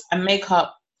gloat and make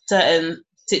up certain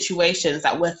situations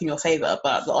that work in your favor,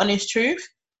 but the honest truth,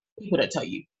 people don't tell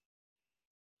you.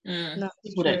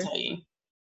 People don't tell you.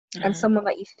 And someone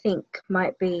that you think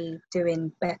might be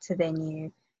doing better than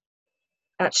you,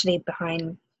 actually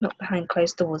not behind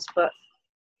closed doors, but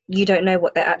you don't know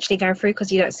what they're actually going through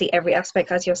because you don't see every aspect,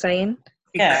 as you're saying.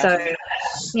 So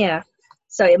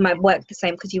it might work the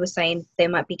same, because you were saying they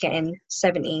might be getting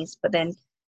 70s, but then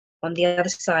on the other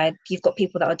side, you've got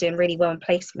people that are doing really well in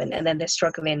placement, and then they're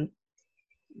struggling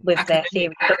with their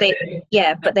theory.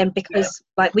 But then because,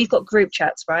 like, we've got group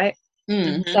chats, right?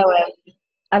 So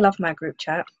I love my group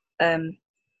chat.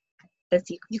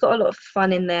 You've got a lot of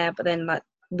fun in there, but then, like,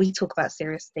 we talk about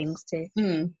serious things too,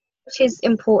 which is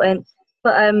important.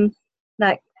 But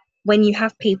like, when you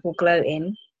have people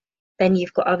gloating, then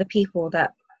you've got other people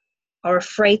that are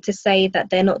afraid to say that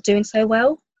they're not doing so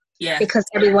well, because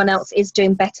everyone else is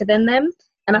doing better than them.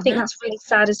 And I think that's really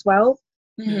sad as well.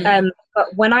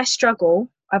 But when I struggle,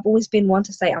 I've always been one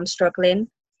to say I'm struggling.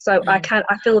 So I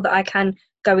feel that I can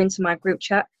go into my group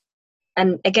chat,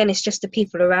 and again, it's just the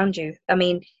people around you. I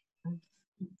mean,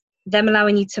 them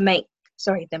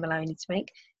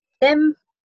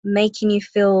making you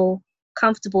feel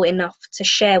comfortable enough to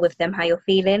share with them how you're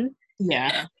feeling.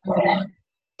 That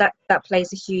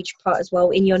plays a huge part as well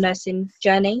in your nursing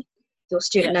journey, your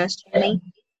student nurse journey.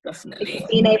 Definitely. Because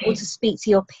being able to speak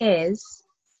to your peers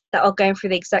that are going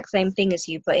through the exact same thing as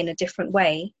you, but in a different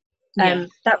way,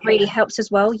 that really helps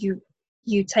as well. You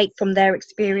take from their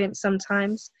experience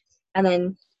sometimes, and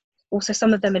then also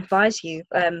some of them advise you.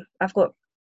 I've got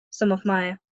some of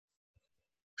my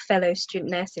fellow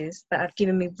student nurses that have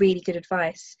given me really good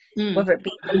advice, whether it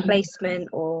be from placement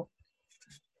or,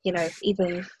 you know,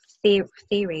 even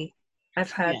theory.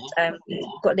 I've had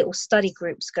got little study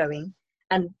groups going,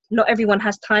 and not everyone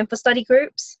has time for study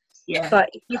groups.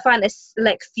 But if you find a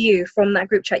select few from that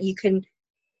group chat, you can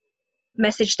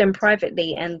message them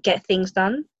privately and get things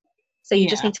done. So you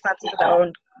just need to find people that are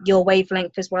on your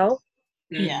wavelength as well.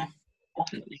 But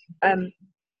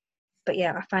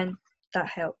yeah, I find that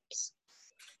helps.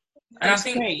 And I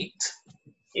think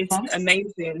it's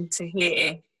amazing to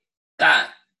hear that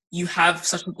you have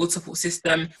such a good support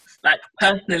system, like,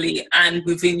 personally and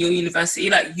within your university.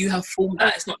 Like, you have formed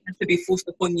that. It's not meant to be forced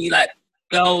upon you, like,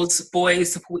 girls,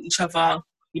 boys support each other,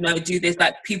 you know, do this.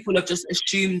 Like, people have just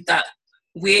assumed that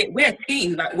we're a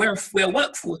team, like, we're a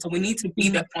workforce, and we need to be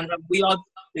there for them.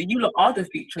 You lot are the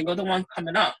future. You're the ones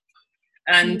coming up,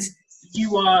 and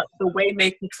you are the way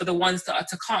makers for the ones that are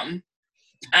to come.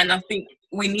 And I think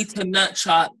we need to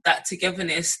nurture that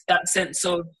togetherness, that sense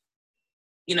of,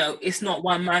 you know, it's not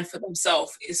one man for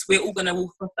themselves. It's we're all going to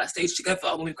walk off that stage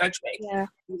together when we graduate.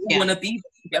 We want to be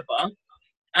together.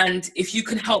 And if you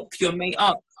can help your mate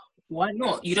up, why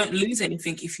not? You don't lose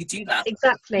anything if you do that.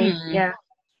 Exactly.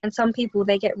 And some people,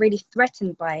 they get really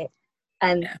threatened by it.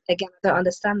 And again, I don't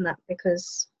understand that,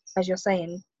 because, as you're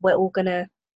saying, we're all going to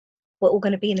we're all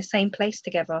going to be in the same place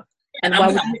together. And we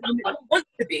all want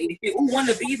to be. We all want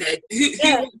to be there.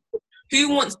 Who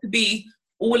wants to be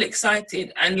all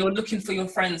excited and you're looking for your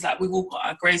friends, like we've all got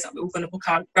our grades, like we're all going to book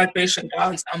our graduation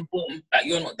gowns and boom, like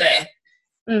you're not there.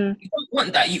 You don't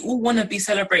want that. You all want to be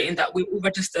celebrating that we're all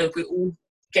registered, we're all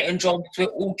getting jobs, we're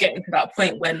all getting to that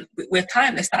point when we're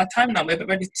time. It's our time now. We're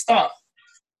ready to start.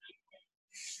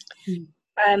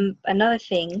 Another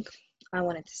thing I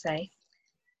wanted to say,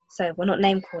 so we're not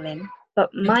name calling, but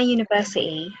my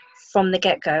university from the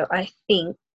get-go, I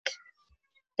think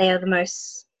they are the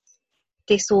most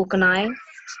disorganized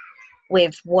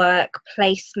with work,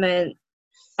 placement,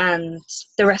 and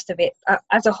the rest of it.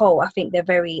 As a whole, I think they're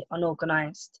very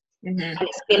unorganized. And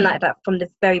it's been like that from the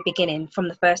very beginning, from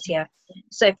the first year.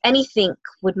 So if anything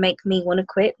would make me want to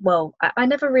quit, well, I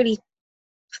never really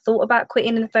thought about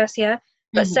quitting in the first year,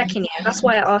 but second year, that's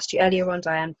why I asked you earlier on,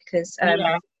 Diane, because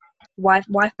why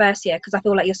first year? Because I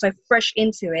feel like you're so fresh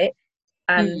into it,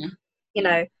 and you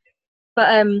know.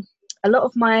 But a lot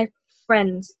of my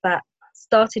friends that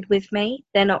started with me,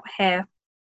 they're not here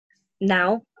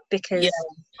now because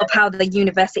of how the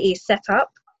university is set up,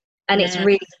 and it's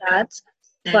really sad.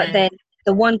 But then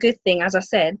the one good thing, as I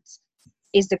said,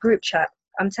 is the group chat.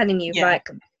 I'm telling you, like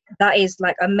that is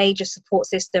like a major support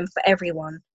system for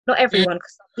everyone. Not everyone,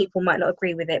 because some people might not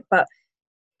agree with it, but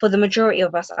for the majority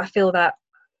of us, I feel that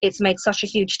it's made such a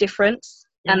huge difference,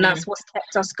 and that's what's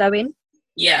kept us going.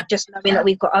 Just knowing that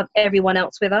we've got everyone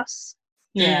else with us.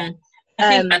 I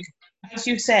think, as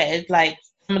you said, like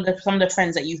some of the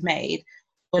friends that you've made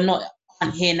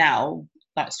aren't here now,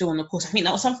 like still on the course. I think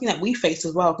that was something that we faced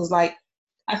as well, because like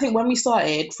I think when we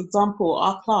started, for example,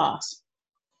 our class,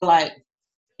 like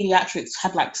pediatrics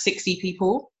had like 60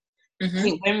 people. I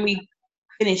think when we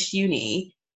finished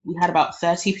uni, we had about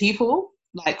 30 people.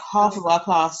 Like half of our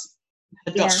class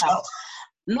had dropped out.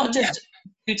 Not just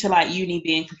due to like uni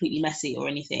being completely messy or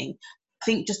anything. I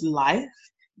think just life.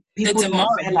 People not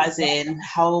realizing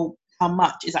how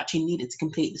much is actually needed to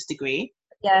complete this degree.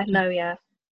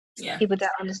 People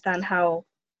don't understand how.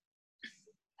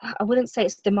 I wouldn't say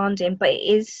it's demanding, but it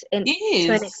is to an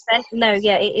extent.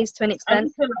 It is to an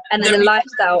extent. And then the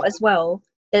lifestyle as well.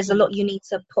 There's a lot you need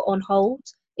to put on hold,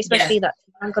 especially that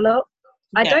Bangalore.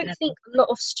 I don't think a lot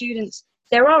of students.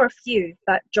 There are a few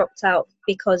that dropped out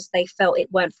because they felt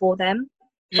it weren't for them,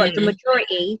 but the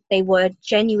majority, they were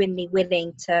genuinely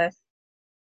willing to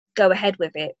go ahead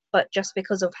with it, but just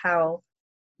because of how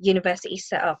university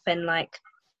set up, and like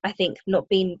I think not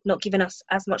giving us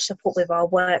as much support with our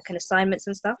work and assignments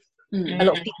and stuff, a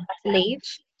lot of people had to leave.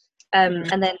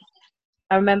 And then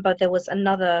I remember there was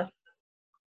another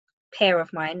pair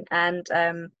of mine and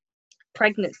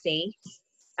pregnancy,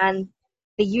 and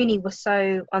the uni was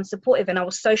so unsupportive, and I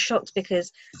was so shocked because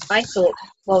I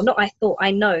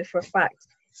know for a fact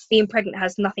being pregnant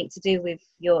has nothing to do with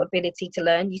your ability to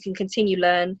learn. You can continue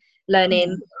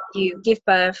learning. You give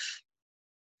birth,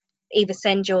 either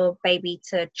send your baby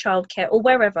to childcare or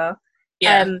wherever,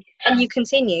 and you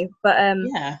continue. But I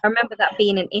remember that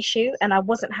being an issue, and I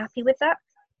wasn't happy with that.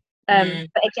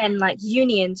 But again, like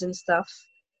unions and stuff,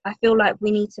 I feel like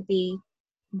they need to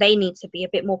be a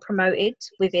bit more promoted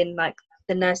within like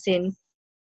the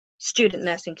student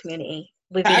nursing community.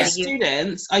 As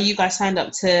students, are you guys signed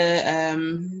up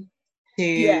to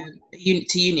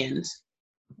unions?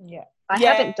 I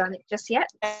haven't done it just yet.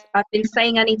 I've been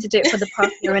saying I need to do it for the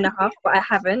past year and a half, but I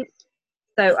haven't.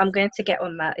 So I'm going to get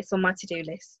on that. It's on my to-do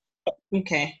list.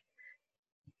 Okay.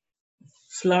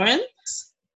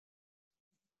 Florence?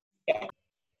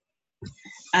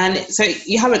 And so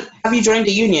have you joined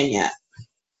a union yet?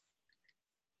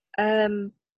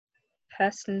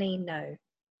 Personally, no.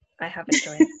 I haven't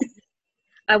joined.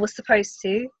 I was supposed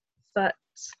to, but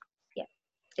yeah,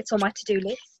 it's on my to-do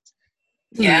list.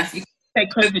 Yeah, if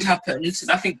COVID happened,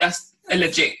 I think that's a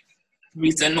legit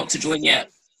reason not to join yet.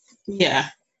 Yeah.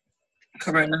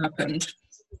 Corona happened.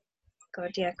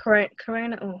 God, yeah,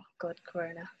 Corona. Oh God,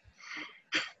 Corona.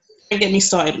 Don't get me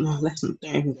started. No, don't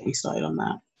even get me started on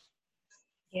that.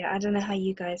 Yeah, I don't know how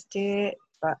you guys do it,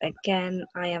 but again,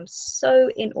 I am so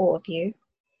in awe of you.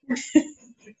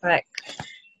 Like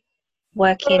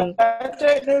working I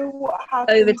don't know what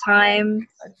happened.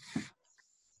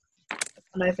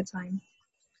 overtime.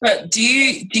 But do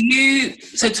you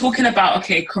so talking about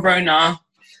Corona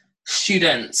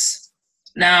students,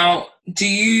 now do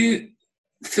you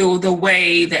feel the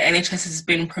way the NHS has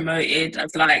been promoted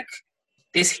as like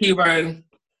this hero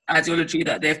ideology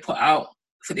that they've put out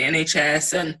for the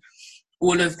NHS and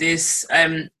all of this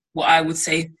what I would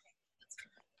say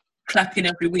clapping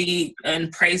every week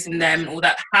and praising them and all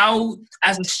that, how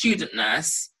as a student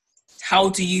nurse, how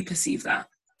do you perceive that?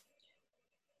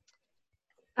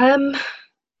 Do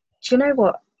you know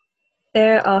what?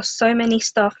 There are so many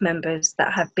staff members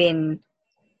that have been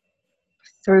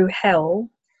through hell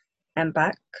and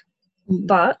back,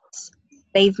 but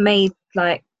they've made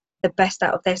like the best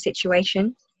out of their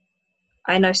situation.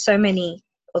 I know so many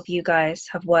of you guys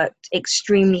have worked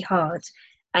extremely hard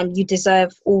and you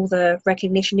deserve all the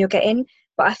recognition you're getting,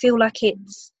 but I feel like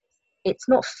it's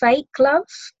not fake love,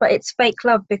 but it's fake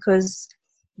love because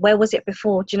where was it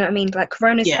before? Do you know what I mean? Like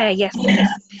Corona's here, yes,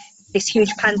 this huge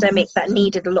pandemic that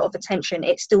needed a lot of attention.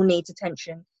 It still needs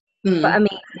attention. But I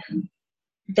mean,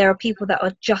 there are people that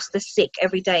are just as sick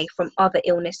every day from other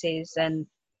illnesses and,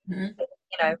 you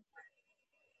know,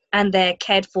 and they're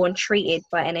cared for and treated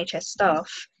by NHS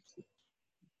staff.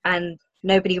 And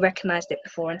nobody recognised it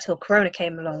before until Corona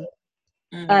came along.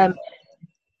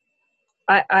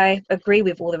 I agree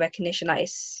with all the recognition. Like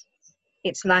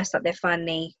it's nice that they're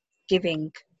finally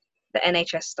giving the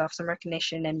NHS staff some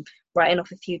recognition and writing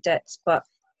off a few debts. But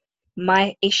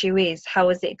my issue is, how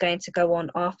is it going to go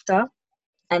on after?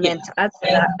 And then to add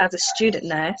to that, as a student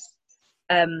nurse,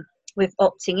 with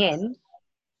opting in,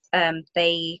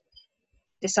 they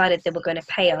decided they were going to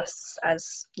pay us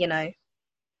as, you know,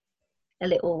 a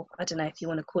little, I don't know if you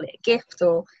want to call it a gift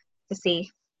or to see.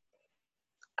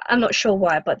 I'm not sure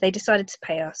why, but they decided to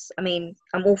pay us. I mean,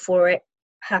 I'm all for it,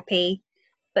 happy.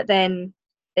 But then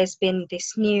there's been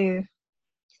this new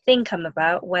thing come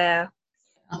about where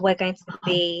we're going to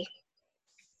be,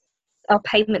 our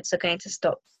payments are going to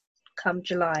stop come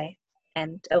July,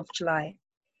 end of July.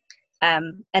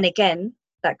 And again,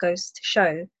 that goes to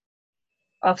show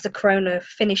after Corona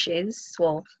finishes,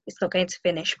 well, it's not going to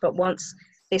finish, but once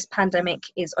this pandemic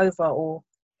is over or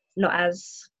not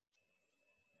as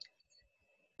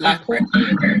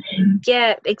important,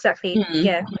 yeah, exactly,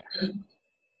 yeah.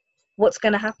 What's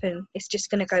going to happen? It's just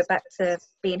going to go back to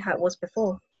being how it was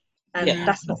before, and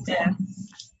that's not fair.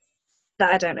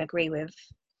 That I don't agree with.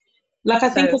 Like I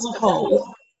think as a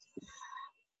whole,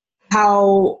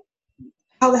 how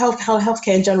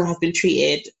healthcare in general has been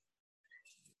treated,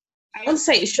 I wouldn't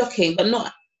say it's shocking, but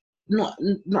not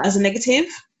as a negative.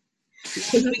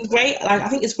 It's been great. Like I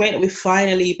think it's great that we've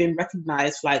finally been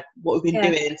recognised for like what we've been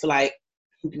doing for like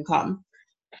kingdom come.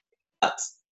 But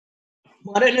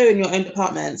well, I don't know in your own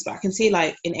departments, but I can see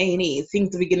like in A&E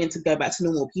things are beginning to go back to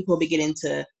normal. People are beginning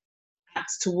to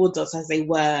act towards us as they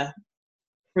were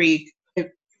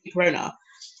pre-corona,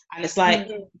 and it's like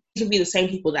these will be the same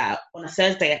people that on a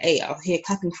Thursday at 8 are here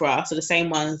clapping for us, are the same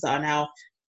ones that are now,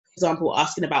 for example,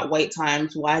 asking about wait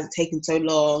times. Why is it taking so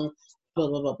long? Blah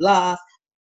blah blah blah.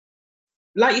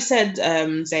 Like you said,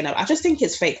 Zainab, I just think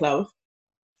it's fake love.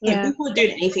 Like, people are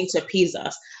doing anything to appease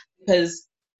us because,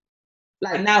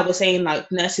 like now we're saying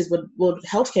like nurses would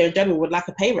healthcare in general would like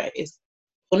a pay raise.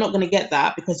 We're not going to get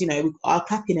that because, you know, we are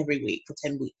clapping every week for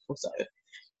 10 weeks or so.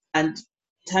 And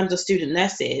in terms of student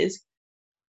nurses,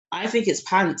 I think it's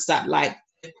pants that like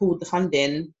pulled the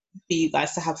funding for you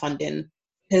guys to have funding,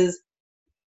 because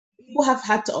people have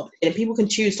had to opt in and people can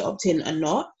choose to opt in or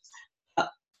not. But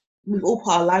we've all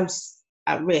put our lives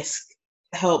at risk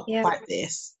to help fight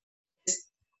this.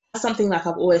 That's something like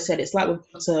I've always said. It's like we've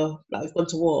gone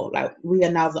to war. Like we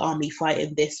are now the army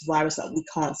fighting this virus that we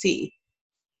can't see.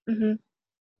 It's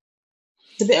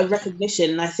a bit of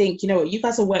recognition, and I think, you know what, you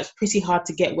guys have worked pretty hard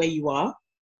to get where you are.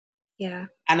 Yeah.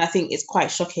 And I think it's quite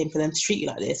shocking for them to treat you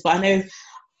like this. But I know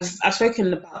I've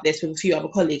spoken about this with a few other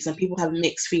colleagues, and people have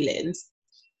mixed feelings.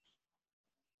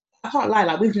 I can't lie,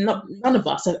 like none of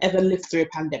us have ever lived through a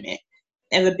pandemic,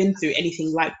 ever been through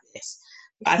anything like this.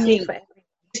 But I think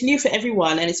it's new for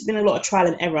everyone, and it's been a lot of trial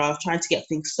and error of trying to get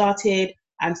things started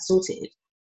and sorted.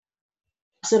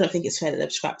 I still don't think it's fair that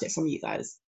they've scrapped it from you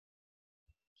guys.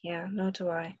 Yeah, nor do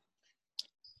I.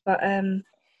 But how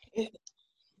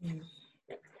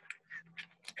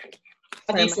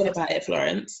do you feel about it,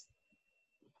 Florence?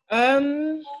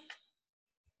 I'm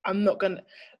not gonna,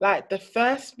 like, the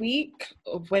first week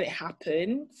of when it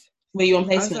happened. Were you on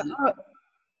placement?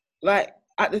 Like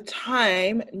at the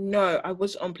time, no, I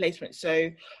was on placement.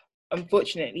 So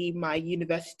unfortunately, my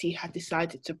university had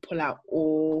decided to pull out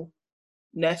all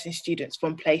nursing students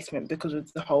from placement because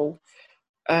of the whole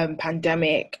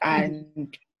pandemic,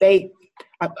 and I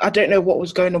don't know what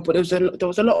was going on, but there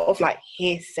was a lot of like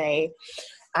hearsay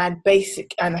and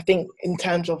I think in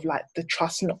terms of like the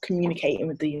trust not communicating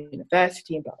with the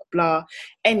university and blah blah blah.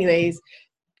 Anyways,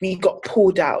 we got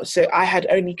pulled out, so I had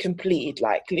only completed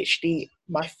like literally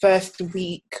my first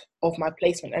week of my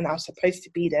placement, and I was supposed to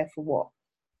be there for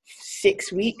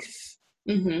 6 weeks.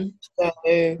 So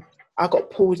I got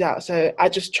pulled out, so I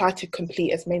just tried to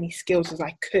complete as many skills as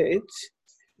I could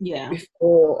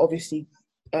before obviously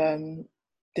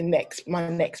my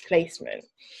next placement.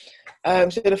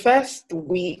 So the first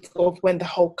week of when the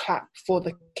whole clap for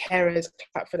the carers,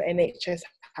 clap for the NHS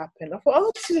happened, I thought,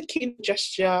 oh, this is a cute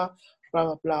gesture, blah,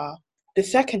 blah, blah. The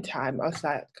second time, I was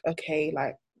like, okay,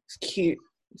 like, it's cute,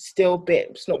 still a bit,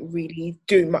 it's not really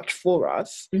doing much for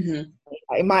us. Mm-hmm.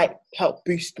 It might help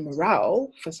boost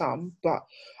morale for some, but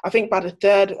I think by the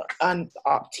third and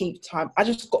upteenth time, I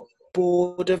just got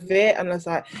bored of it, and I was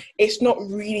like, it's not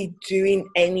really doing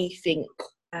anything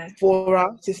for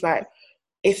us. It's like,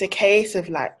 it's a case of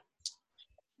like,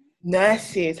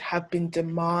 nurses have been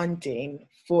demanding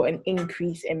for an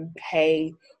increase in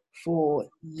pay for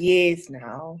years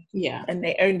now. Yeah. And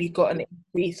they only got an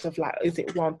increase of like, is it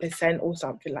 1% or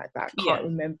something like that? I can't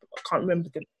remember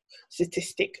the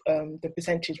statistic, the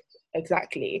percentage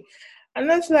exactly. And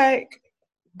that's like,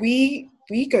 we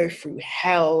go through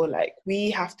hell. Like,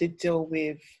 we have to deal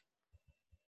with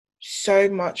so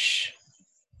much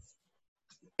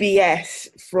BS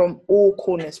from all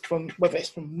corners, from whether it's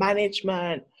from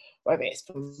management, whether it's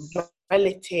from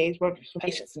relatives, whether it's from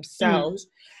patients themselves,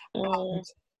 and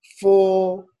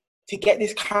to get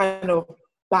this kind of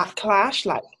backlash,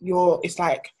 like it's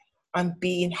like I'm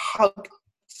being hugged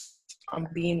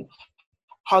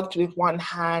with one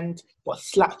hand, but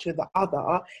slapped with the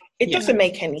other. It doesn't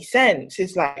make any sense.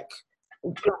 It's like,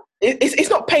 it's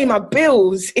not paying my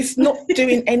bills. It's not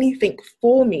doing anything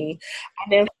for me.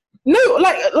 And then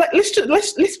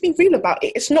let's be real about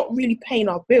it. It's not really paying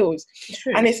our bills.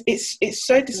 True. And it's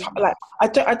so like, I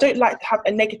don't like to have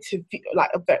a negative view, like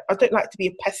I don't like to be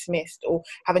a pessimist or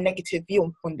have a negative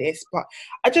view on this, but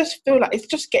I just feel like it's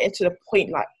just getting to the point,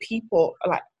 like, people,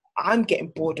 like, I'm getting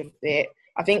bored of it.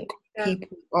 I think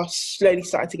people are slowly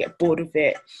starting to get bored of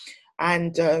it,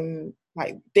 and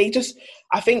like,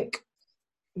 I think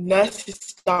nurses,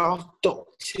 staff,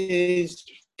 doctors,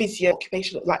 physio,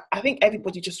 occupational, like, I think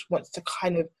everybody just wants to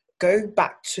kind of go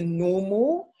back to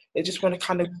normal. They just want to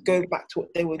kind of go back to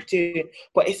what they were doing.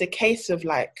 But it's a case of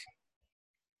like,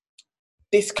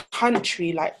 this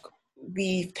country, like,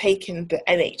 we've taken the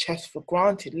NHS for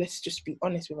granted. Let's just be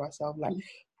honest with ourselves. Like,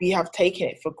 we have taken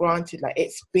it for granted. Like,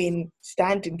 it's been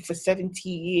standing for 70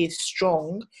 years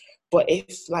strong, but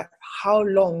it's like, how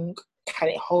long can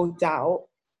it hold out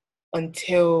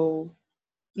until...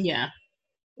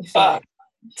 But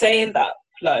saying that,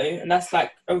 Flo, and that's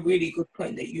like a really good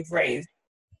point that you've raised,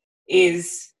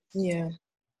 is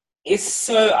it's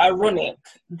so ironic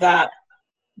that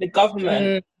the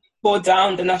government tore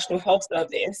down the National Health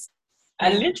Service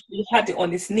and literally had it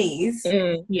on its knees.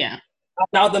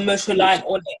 Now the most reliant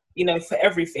on it, you know, for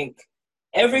everything.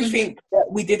 Everything that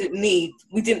we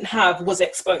didn't have was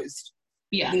exposed.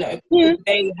 You know,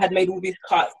 they had made all these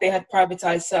cuts. They had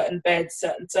privatized certain beds,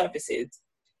 certain services,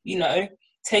 you know,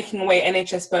 taking away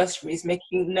NHS bursaries,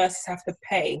 making nurses have to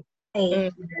pay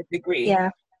their degree.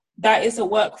 That is a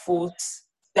workforce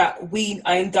that we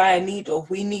are in dire need of.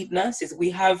 We need nurses.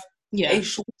 We have a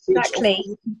shortage of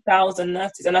 40,000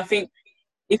 nurses. And I think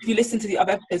if you listen to the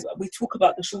other episodes, we talk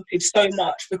about the shortage so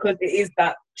much because it is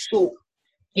that short,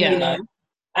 you know,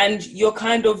 and you're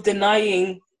kind of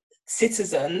denying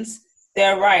citizens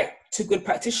their right to good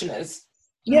practitioners.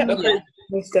 Because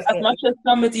as much as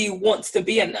somebody wants to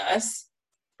be a nurse,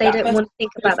 they don't want to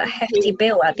think about that hefty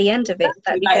bill at the end of it.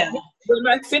 When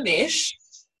I finish,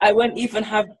 I won't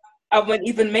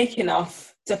even make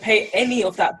enough to pay any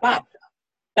of that back.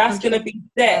 That's going to be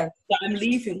debt that I'm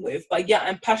leaving with. But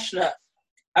I'm passionate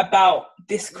about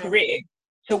this career.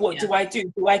 So what do I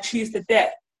do? Do I choose the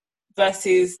debt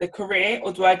versus the career,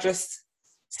 or do I just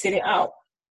sit it out?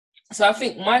 So I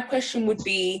think my question would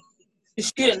be to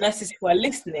student nurses who are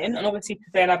listening, and obviously to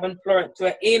Zainab and Florence who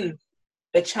are in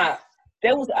the chat,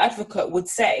 devil's advocate would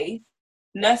say,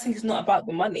 nursing is not about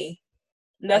the money.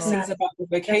 Nursing is about the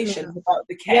vocation, about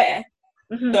the care.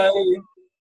 So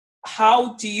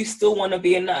how do you still want to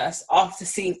be a nurse after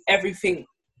seeing everything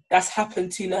that's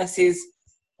happened to nurses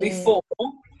before,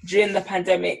 during the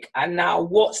pandemic, and now?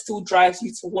 What still drives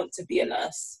you to want to be a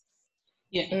nurse?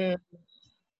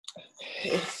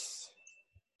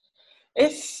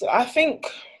 It's I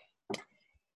think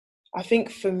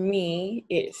for me,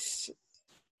 it's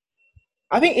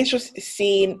just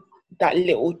seeing that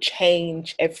little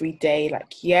change every day.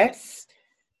 Like, yes,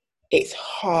 it's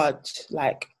hard.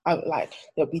 Like,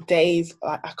 there'll be days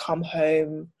like I come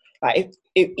home, like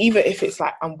even if it's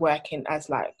like I'm working as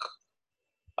like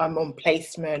I'm on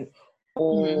placement,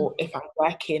 or if I'm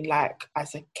working like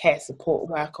as a care support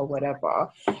worker or whatever,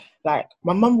 like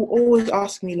my mum will always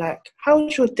ask me like, how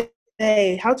was your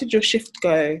day? How did your shift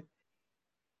go?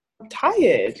 I'm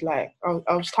tired. Like,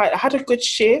 I was tired. I had a good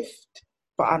shift,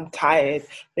 but I'm tired.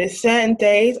 There's certain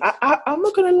days, I'm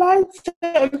not gonna lie,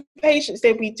 certain patients,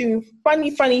 they'll be doing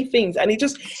funny things, and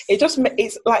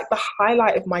it's like the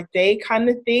highlight of my day kind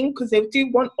of thing, because they'll do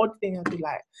one odd thing and I'll be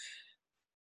like,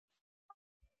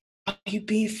 are you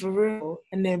being for real?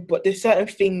 And then, but there's certain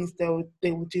things they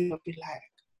will do, I'll be like,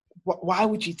 why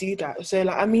would you do that? So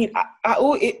like, I mean,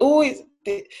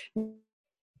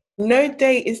 no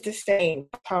day is the same.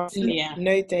 Yeah.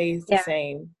 No day is the Yeah.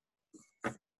 same.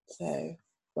 So,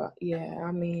 but yeah,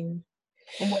 I mean,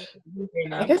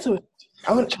 I guess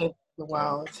I want to change the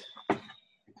world.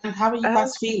 And how are you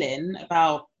guys feeling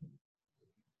about,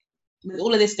 with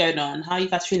all of this going on, how are you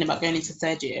guys feeling about going into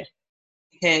third year?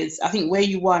 Because I think where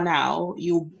you are now,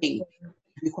 you'll be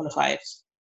qualified.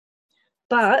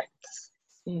 But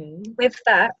with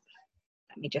that,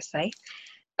 let me just say,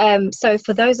 so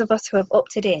for those of us who have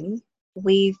opted in,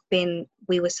 we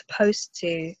were supposed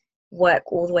to work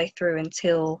all the way through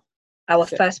until our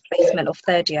first placement of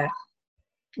third year,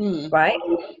 right?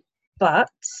 But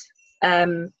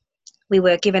we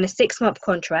were given a 6-month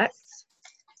contract.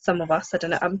 Some of us, I don't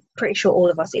know, I'm pretty sure all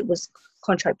of us, it was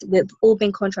contracted. We've all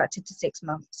been contracted to 6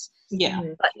 months. Yeah.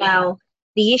 But now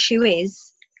the issue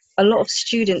is, a lot of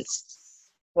students,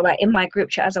 well, like in my group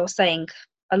chat, as I was saying,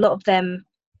 a lot of them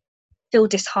feel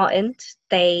disheartened.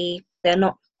 They're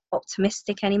not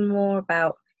optimistic anymore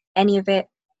about any of it,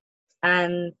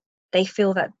 and they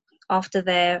feel that after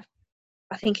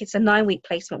I think it's a 9-week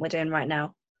placement we're doing right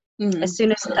now. As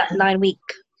soon as that 9-week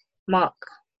mark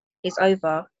is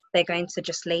over, they're going to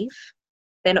just leave.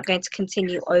 They're not going to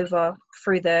continue over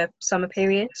through the summer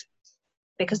period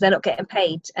because they're not getting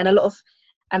paid. And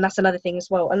that's another thing as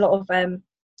well. A lot of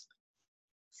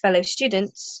fellow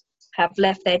students have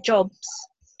left their jobs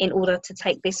in order to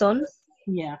take this on.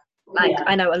 Yeah.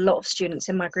 I know a lot of students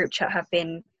in my group chat have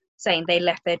been saying they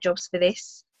left their jobs for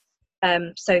this.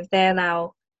 So they're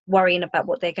now worrying about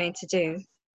what they're going to do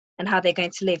and how they're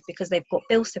going to live because they've got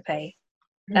bills to pay.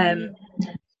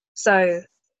 So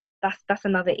that's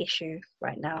another issue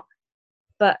right now.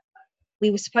 But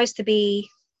we were supposed to be,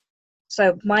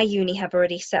 so my uni have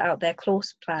already set out their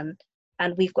course plan,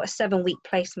 and we've got a 7-week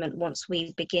placement once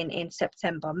we begin in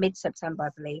September, mid-September, I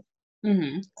believe.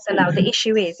 So now the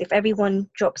issue is, if everyone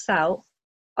drops out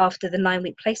after the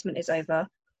 9-week placement is over,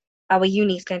 our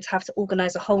uni is going to have to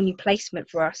organise a whole new placement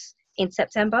for us in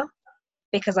September,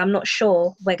 because I'm not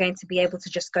sure we're going to be able to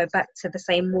just go back to the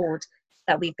same ward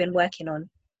that we've been working on,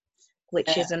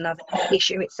 which is another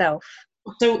issue itself.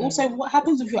 So also, what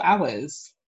happens with your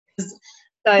hours?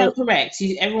 So, correct,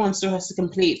 everyone still has to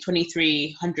complete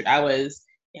 2,300 hours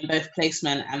in both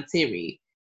placement and theory.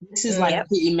 This is like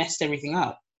completely messed everything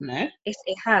up, no?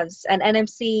 It has. And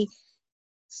NMC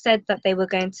said that they were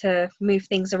going to move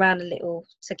things around a little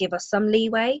to give us some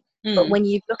leeway. But when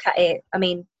you look at it, I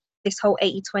mean, this whole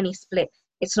 80-20 split,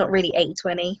 it's not really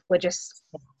 80-20. We're just,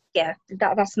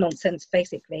 that's nonsense,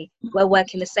 basically. We're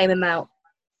working the same amount.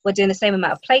 We're doing the same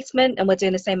amount of placement and we're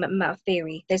doing the same amount of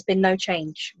theory. There's been no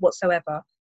change whatsoever.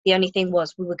 The only thing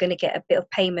was we were going to get a bit of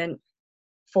payment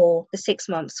for the 6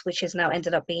 months, which has now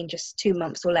ended up being just 2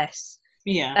 months or less.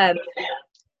 Yeah.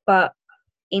 But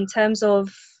in terms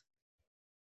of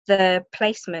the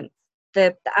placement,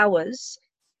 the hours,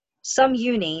 some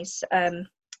unis,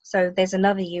 so there's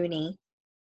another uni,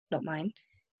 not mine,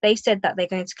 they said that they're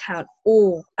going to count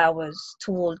all hours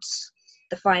towards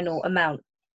the final amount.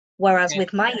 Whereas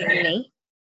with my uni,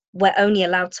 we're only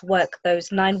allowed to work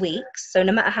those 9 weeks. So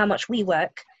no matter how much we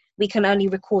work, we can only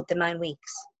record the 9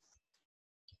 weeks.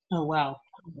 Oh, wow.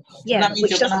 Yeah, that means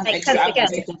which doesn't make sense again.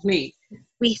 To complete.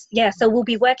 So we'll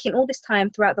be working all this time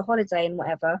throughout the holiday and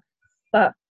whatever,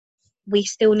 but we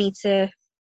still need to,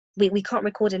 we can't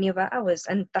record any of our hours,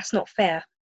 and that's not fair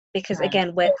because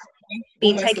again, we're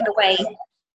being taken away.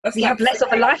 We have less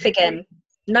of a life again.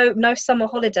 No summer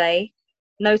holiday,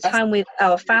 no time with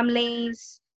our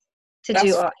families to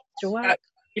do our extra work.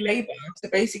 Labour. So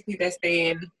basically they're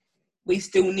saying we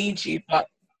still need you, but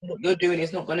what you're doing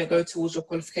is not going to go towards your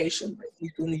qualification, but we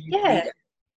still need you to be there.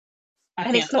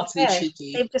 And it's not fair.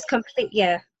 Cheeky. They've just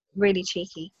really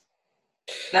cheeky.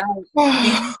 Now,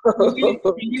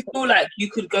 do you feel like you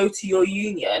could go to your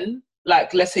union,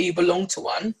 like let's say you belong to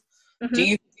one,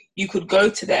 do you could go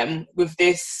to them with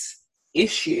this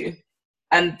issue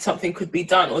and something could be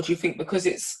done, or do you think because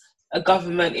it's a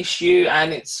government issue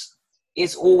and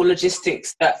it's all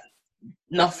logistics that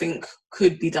nothing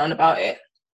could be done about it?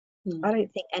 I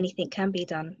don't think anything can be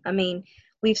done. I mean,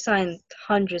 we've signed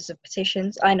hundreds of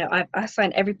petitions. I know I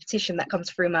sign every petition that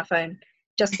comes through my phone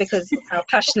just because of how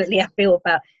passionately I feel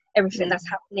about everything that's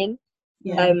happening.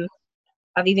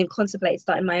 I've even contemplated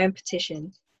starting my own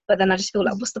petition. but then I just feel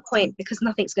like, what's the point? Because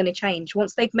nothing's going to change.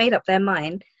 Once they've made up their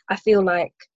mind, I feel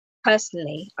like,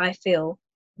 personally,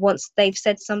 once they've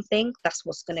said something, that's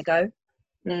what's going to go.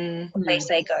 What they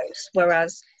say goes.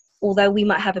 Whereas, although we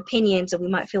might have opinions and we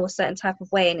might feel a certain type of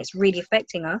way and it's really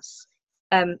affecting us,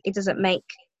 it doesn't make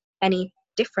any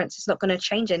difference. It's not going to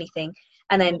change anything.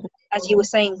 And then, as you were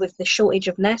saying, with the shortage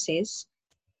of nurses,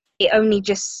 it only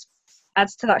just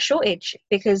adds to that shortage,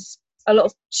 because a lot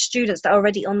of students that are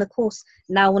already on the course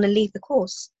now want to leave the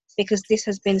course because this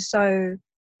has been so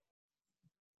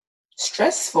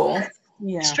stressful,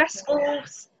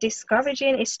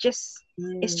 discouraging. It's just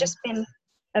been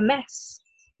a mess.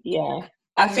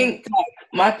 I think, like,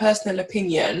 my personal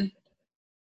opinion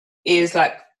is,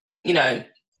 like, you know,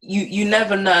 you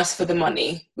never nurse for the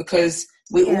money, because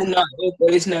we all know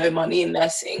there is no money in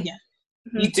nursing.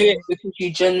 You do it because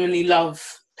you genuinely love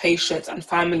patients and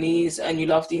families, and you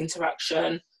love the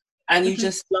interaction, and you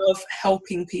just love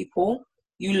helping people.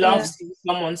 You love seeing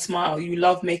someone smile. You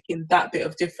love making that bit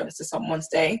of difference to someone's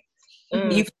day.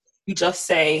 Even if you just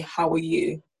say, how are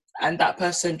you? And that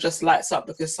person just lights up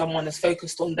because someone is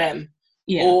focused on them.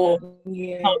 Or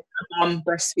help a mum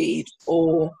breastfeed,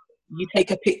 or you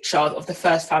take a picture of the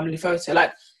first family photo.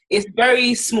 Like, it's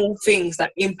very small things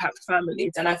that impact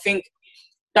families. And I think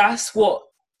that's what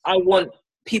I want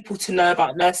people to know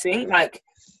about nursing. Like,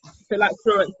 so like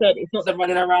Florence said, it's not the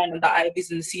running around and the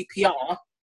IVs and the CPR.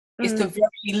 It's the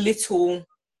very little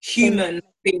human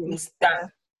things that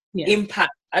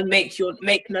impact and make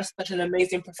nurse such an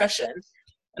amazing profession.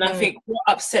 And I think what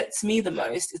upsets me the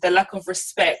most is the lack of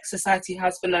respect society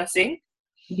has for nursing.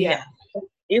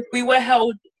 If we were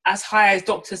held as high as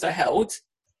doctors are held,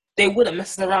 they wouldn't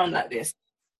mess us around like this.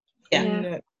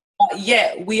 But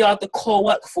yet, we are the core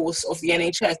workforce of the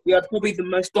NHS. We are probably the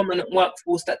most dominant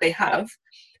workforce that they have.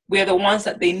 We're the ones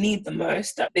that they need the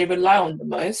most, that they rely on the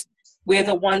most. We're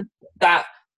the ones that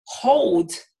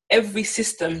hold every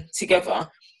system together.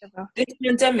 This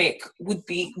pandemic would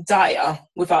be dire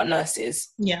without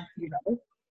nurses. You know?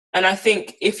 And I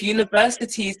think if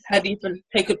universities had even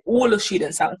taken all the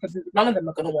students out, because none of them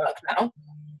are going to work now,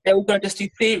 they were going to just do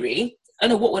theory, I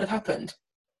don't know what would have happened.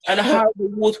 I don't know how the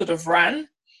wards would have ran.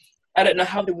 I don't know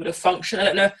how they would have functioned. I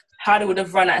don't know how they would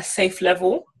have run at a safe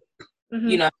level,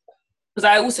 you know. Because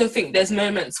I also think there's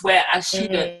moments where, as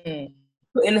students,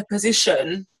 put in a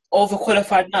position of a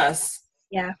qualified nurse.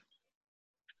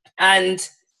 And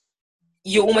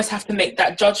you almost have to make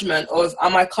that judgment of,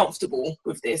 am I comfortable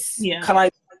with this? Can I?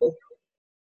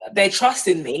 They trust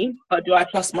in me, but do I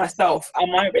trust myself?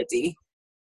 Am I ready?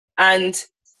 And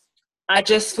I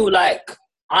just feel like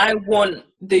I want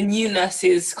the new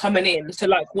nurses coming in. So,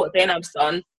 like what Zainab's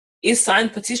done is sign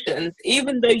petitions,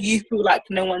 even though you feel like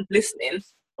no one's listening,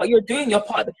 but you're doing your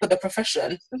part for the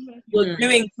profession. You're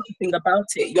doing something about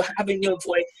it. You're having your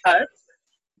voice heard.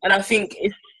 And I think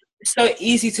it's so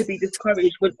easy to be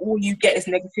discouraged when all you get is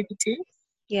negativity.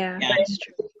 That's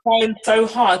true. Trying so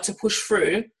hard to push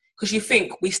through, because you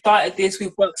think, we started this,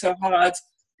 we've worked so hard,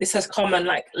 this has come and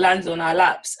like landed on our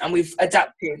laps, and we've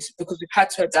adapted because we've had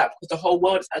to adapt, because the whole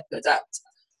world has had to adapt.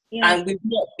 And we've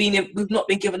not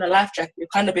been given a life jacket. We've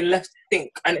kind of been left to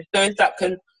think, and it's those that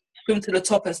can swim to the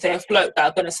top and stay afloat that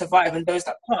are going to survive, and those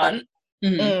that can't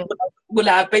will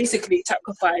have basically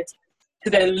sacrificed to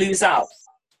then lose out,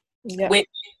 which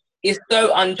is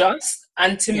so unjust.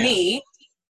 And to me,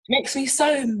 makes me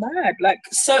so mad. Like,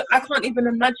 so I can't even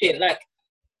imagine, like,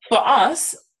 for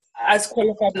us as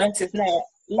qualified nurses now,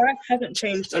 life hasn't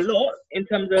changed a lot in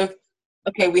terms of,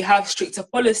 okay, we have stricter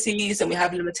policies and we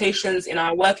have limitations in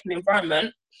our working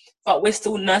environment, but we're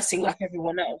still nursing like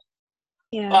everyone else.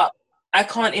 But I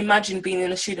can't imagine being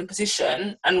in a student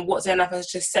position, and what Zainab has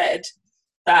just said,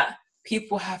 that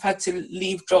people have had to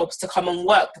leave jobs to come and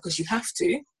work because you have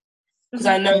to. Because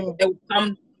I know that there will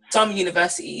come some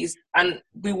universities, and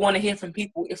we want to hear from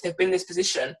people if they've been in this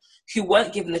position who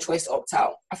weren't given the choice to opt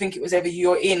out. I think it was either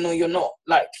you're in or you're not.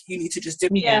 Like, you need to just do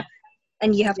it.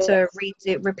 And you have to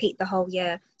repeat the whole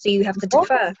year. So you have to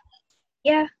defer.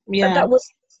 But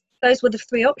those were the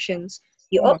three options.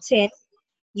 You opt in,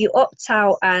 you opt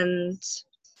out, and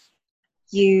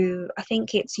you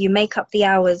make up the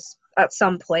hours at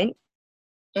some point,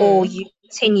 or you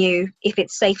continue if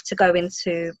it's safe to go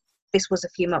into. This was a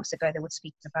few months ago, they were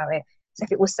speaking about it. So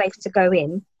if it was safe to go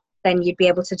in, then you'd be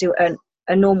able to do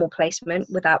a normal placement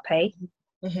without pay.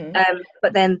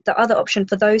 But then the other option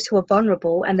for those who are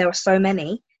vulnerable, and there are so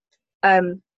many,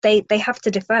 they have to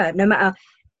defer. No matter,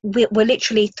 we're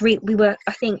literally we were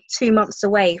I think 2 months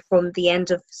away from the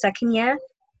end of second year,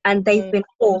 and they've been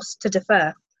forced to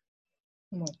defer.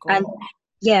 Oh my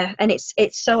God. And it's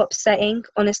so upsetting.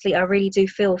 Honestly, I really do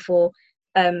feel for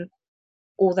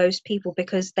all those people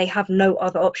because they have no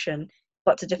other option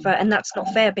but to defer, and that's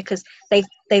not fair because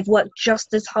they've worked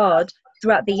just as hard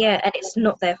throughout the year, and it's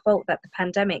not their fault that the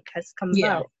pandemic has come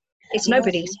about. It's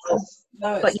nobody's fault.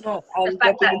 No, But it's not. the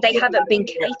fact that they haven't been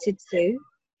catered to,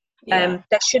 there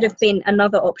should have been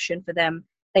another option for them.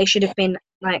 They should have been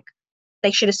like,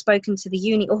 they should have spoken to the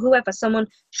uni or whoever. Someone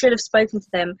should have spoken to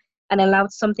them and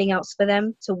allowed something else for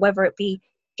them to, whether it be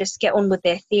just get on with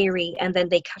their theory and then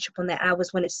they catch up on their hours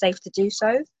when it's safe to do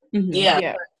so.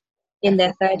 Yeah. In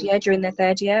their third year, during their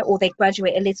third year, or they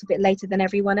graduate a little bit later than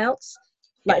everyone else.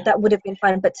 Like that would have been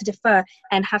fine, but to defer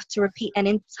and have to repeat an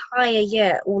entire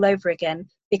year all over again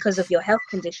because of your health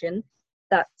condition,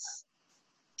 that's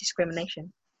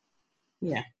discrimination.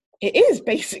 Yeah. It is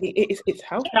basically, it's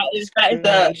health.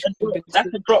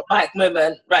 That's a drop mic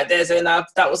moment right there, Zainab.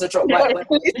 That was a drop mic moment.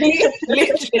 It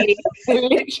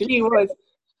literally was.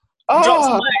 Drops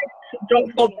Oh,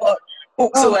 mic, drop bot,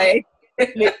 walks away.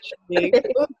 literally.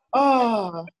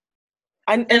 Oh.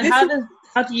 And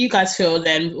how do you guys feel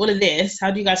then? All of this,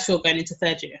 how do you guys feel going into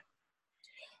third year?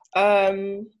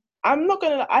 I'm not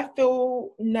gonna. I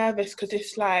feel nervous because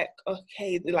it's like,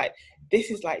 okay, like this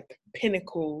is like the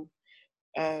pinnacle,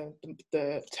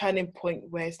 the turning point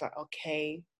where it's like,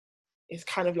 okay, it's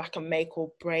kind of like a make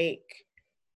or break.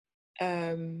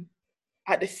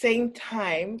 At the same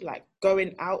time, like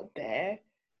going out there,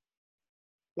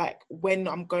 like when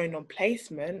I'm going on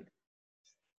placement,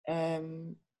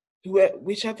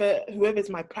 whoever's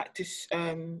my practice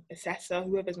assessor,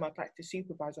 whoever's my practice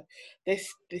supervisor,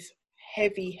 there's this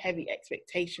heavy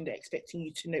expectation. They're expecting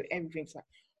you to know everything. It's like,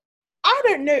 I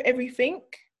don't know everything.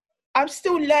 I'm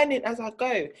still learning as I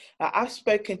go. Like, I've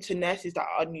spoken to nurses that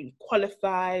are newly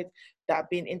qualified, that have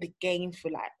been in the game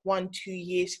for like 1, 2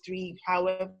 years, 3,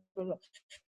 however,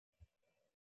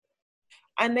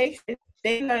 and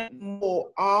they learn more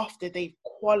after they've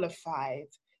qualified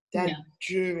than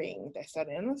during their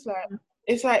study. And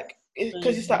it's like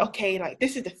because it's like, okay, like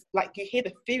this is like you hear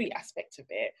the theory aspect of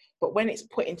it, but when it's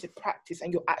put into practice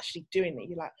and you're actually doing it,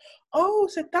 you're like, oh,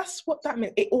 so that's what that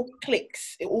meant. It all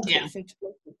clicks into place.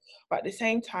 But at the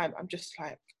same time, I'm just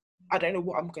like, I don't know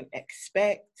what I'm going to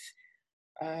expect.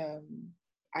 I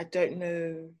don't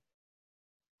know.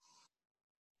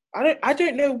 I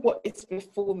don't know what is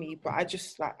before me, but I'm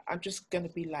just gonna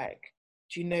be like,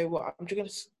 do you know what? I'm just gonna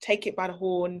take it by the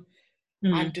horn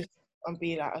and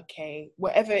be like, okay,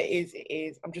 whatever it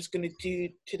is. I'm just gonna do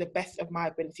to the best of my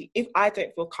ability. If I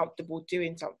don't feel comfortable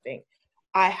doing something,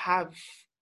 I have,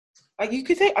 like you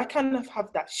could say, I kind of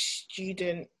have that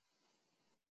student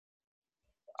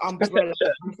umbrella.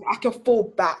 I can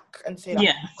fall back and say,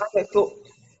 like,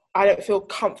 I don't feel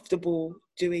comfortable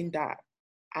doing that.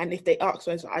 And if they ask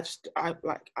me,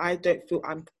 I don't feel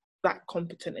I'm that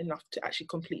competent enough to actually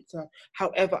complete that.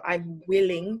 However, I'm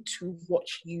willing to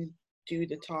watch you do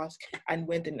the task, and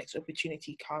when the next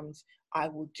opportunity comes, I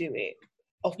will do it.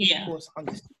 Of course,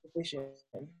 under supervision.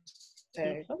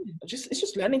 So it's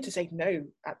just learning to say no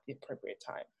at the appropriate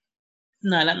time.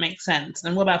 No, that makes sense.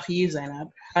 And what about for you, Zainab?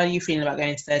 How are you feeling about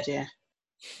going to third year?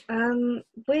 I'm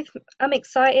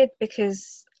excited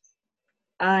because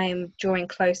I'm drawing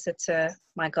closer to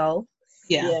my goal.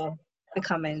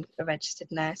 Becoming a registered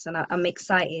nurse, and I'm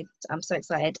excited. I'm so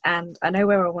excited, and I know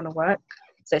where I want to work,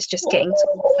 so it's just getting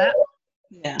towards that.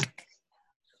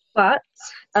 But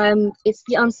it's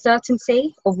the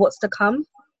uncertainty of what's to come.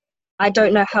 I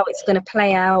don't know how it's going to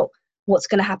play out, what's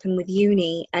going to happen with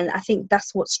uni, and I think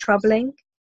that's what's troubling.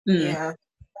 The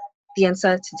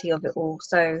uncertainty of it all.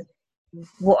 So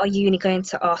what are uni going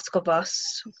to ask of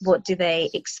us? What do they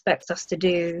expect us to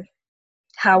do?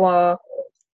 How are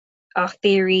our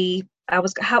theory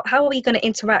hours, how are we going to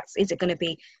interact? Is it going to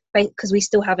be, because we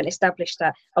still haven't established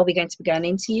that, are we going to be going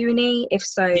into uni? If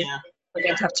so, we're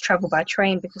going to have to travel by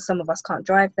train because some of us can't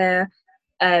drive there.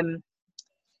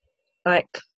 Like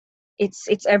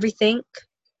it's everything.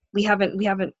 We don't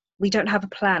have a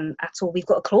plan at all. We've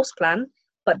got a course plan,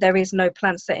 but there is no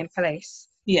plan set in place.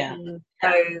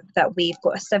 So that we've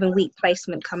got a 7-week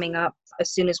placement coming up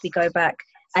as soon as we go back.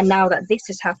 And now that this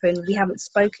has happened, we haven't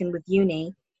spoken with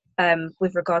uni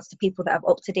with regards to people that have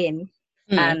opted in,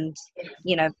 and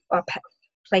our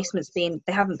placements they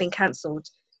haven't been cancelled.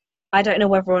 I don't know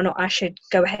whether or not I should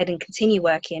go ahead and continue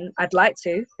working. I'd like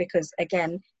to, because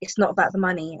again, it's not about the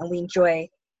money, and we enjoy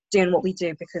doing what we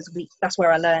do because that's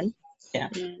where I learn.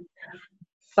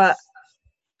 But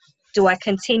do I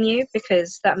continue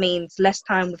because that means less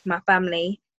time with my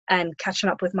family and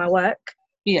catching up with my work?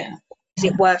 Is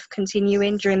it worth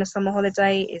continuing during the summer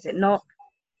holiday? Is it not?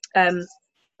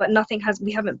 But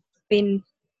we haven't been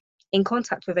in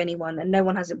contact with anyone, and no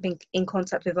one hasn't been in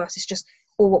contact with us. It's just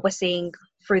all what we're seeing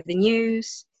through the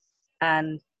news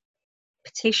and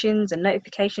petitions and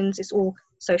notifications. It's all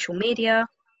social media.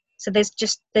 So there's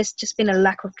just been a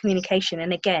lack of communication,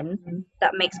 and again,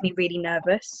 that makes me really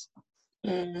nervous.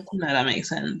 No, that makes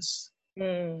sense.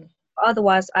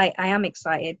 Otherwise, I am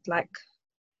excited. Like,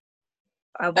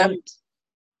 I want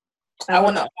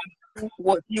to.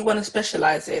 What do you want to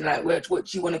specialize in? Like, what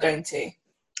do you want to go into?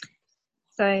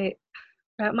 So,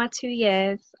 throughout my 2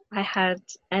 years, I had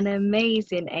an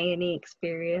amazing A&E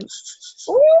experience.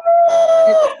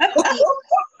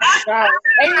 Wow.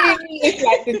 A&E is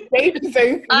like the safe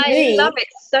zone for me. I love it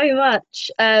so much.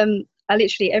 I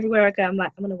literally, everywhere I go, I'm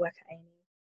like, I'm going to work at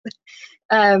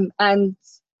A&E. And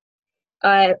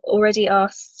I already I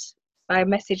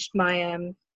messaged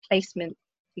my placement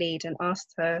lead and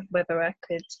asked her whether I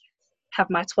could have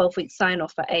my 12-week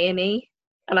sign-off at A&E.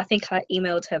 And I think I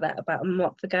emailed her that about a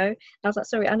month ago. And I was like,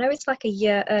 sorry, I know it's like a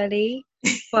year early,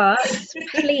 but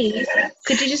please,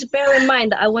 could you just bear in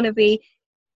mind that I want to be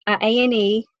at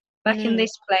A&E back in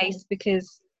this place,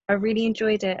 because I really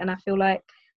enjoyed it and I feel like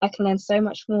I can learn so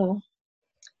much more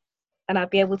and I'll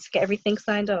be able to get everything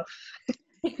signed off.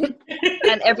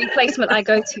 And every placement I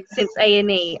go to since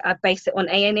A&E, I base it on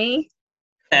A&E,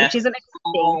 which isn't a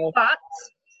good thing, but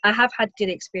I have had good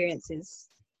experiences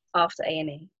after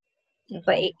A&E,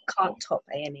 but it can't top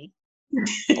A&E.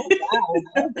 Oh,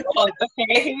 wow.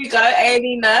 Okay, here we go.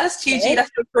 A&E nurse, GG,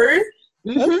 that's the crew.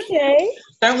 Okay.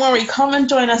 Don't worry, come and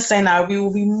join us, Zainab. We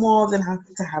will be more than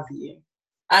happy to have you.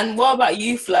 And what about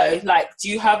you, Flo? Like,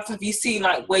 have you seen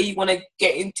like where you want to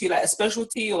get into, like a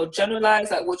specialty or generalize?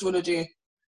 Like, what do you want to do?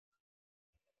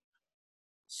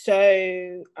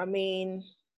 So, I mean,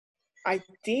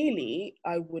 ideally,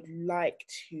 I would like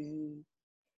to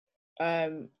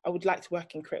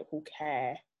work in critical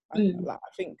care. I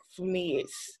think for me,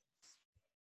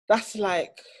 that's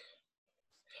like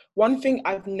one thing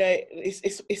I've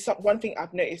noticed. It's one thing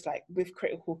I've noticed, like with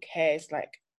critical care, is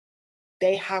like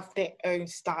they have their own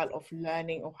style of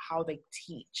learning of how they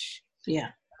teach.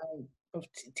 Yeah.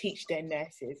 Teach their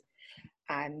nurses,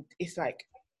 and it's like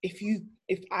if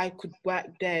I could work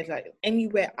there, like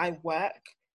anywhere I work,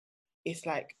 it's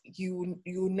like you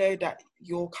know that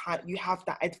you have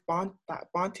that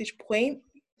vantage point,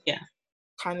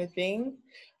 kind of thing.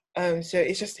 So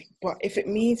it's just, but if it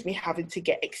means me having to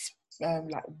get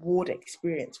like ward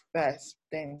experience first,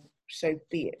 then so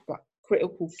be it. But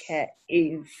critical care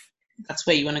that's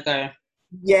where you want to go.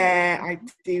 Yeah, I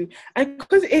do, and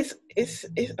because it's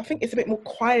I think it's a bit more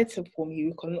quieter for me,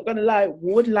 because I'm not gonna lie,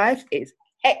 ward life is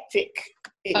hectic.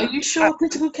 Are you sure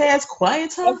critical care is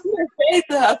quieter? I was gonna say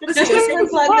that. Just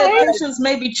because like the patients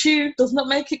maybe chewed does not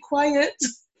make it quiet.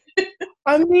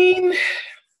 I mean,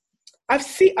 I've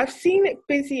seen it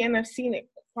busy and I've seen it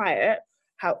quiet.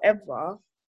 However,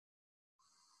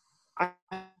 I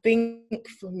think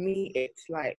for me it's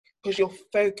like, because you're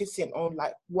focusing on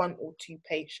like one or two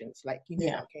patients, like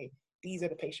okay, these are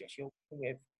the patients you're working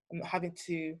with. I'm not having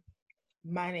to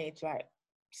manage like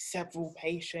several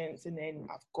patients, and then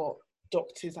I've got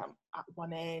doctors at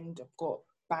one end, I've got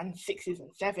band 6s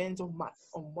and 7s on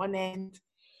one end,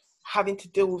 having to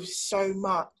deal with so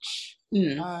much,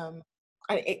 and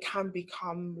it can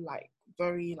become like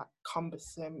very like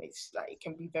cumbersome. It's like it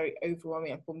can be very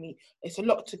overwhelming, and for me it's a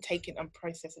lot to take in and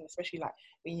process, and especially like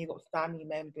when you've got family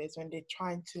members, when they're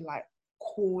trying to like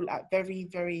call at very,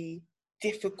 very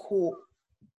difficult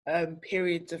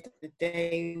periods of the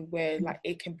day, where like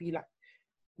it can be like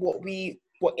what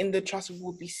in the trust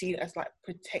would be seen as like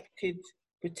protected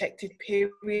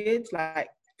periods, like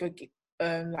for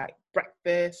like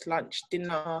breakfast, lunch,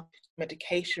 dinner,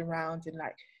 medication rounds, and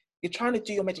like you're trying to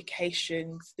do your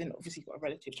medications, then obviously you've got a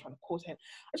relative trying to call him.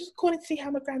 I just calling to see how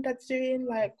my granddad's doing,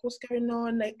 like what's going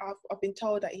on. Like I've been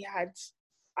told that he had,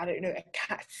 I don't know, a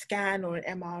CAT scan or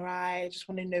an MRI. I just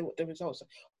want to know what the results are.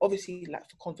 Obviously, like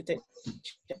for confidentiality,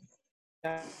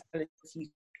 you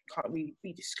can't really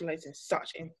be disclosing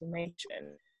such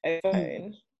information over the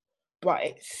phone. But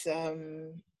it's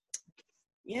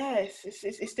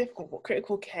it's difficult. But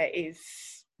critical care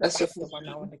that's the one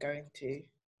I want to go into.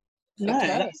 No,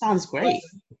 that sounds great.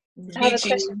 I have a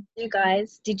question for you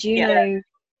guys. Did you know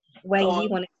where you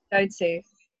wanted to go to?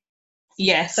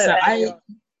 Yes, so I,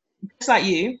 just like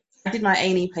you, I did my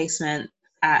A&E placement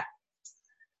at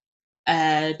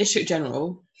District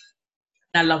General.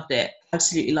 I loved it,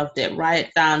 absolutely loved it,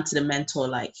 right down to the mentor.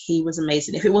 Like, he was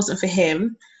amazing. If it wasn't for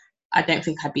him, I don't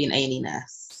think I'd be an A&E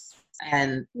nurse.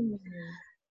 And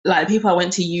like people I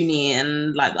went to uni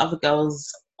and like the other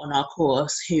girls on our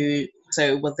course who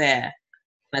were there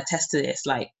and attest to this,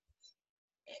 like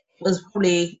it was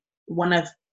probably one of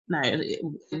no, it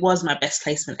was my best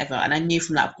placement ever. And I knew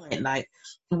from that point, like,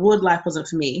 the ward life wasn't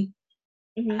for me.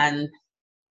 Mhm. And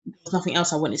there was nothing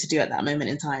else I wanted to do at that moment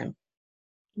in time.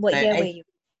 What So year were you?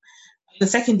 the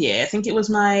second year, I think it was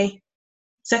my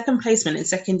second placement in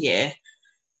second year.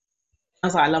 I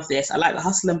was like, I love this. I like the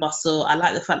hustle and bustle. I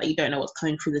like the fact that you don't know what's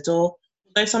coming through the door.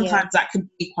 Though sometimes that could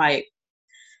be quite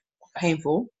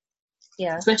painful,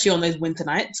 Yeah. especially on those winter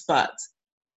nights, but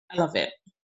I love it.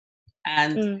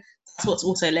 And that's what's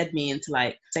also led me into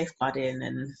like safeguarding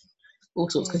and all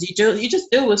sorts, because you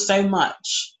just deal with so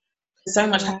much. So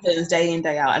much happens day in,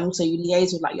 day out, and also you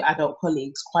liaise with like your adult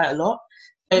colleagues quite a lot.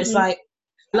 So it's like,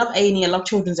 I love A&E, I love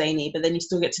children's A&E, but then you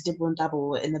still get to dibble and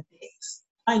dabble in the bits,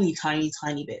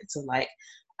 tiny bits of like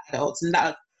adults, and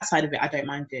that side of it I don't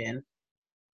mind doing.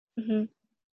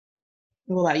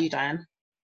 What about you, Diane?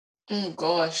 Oh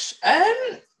gosh.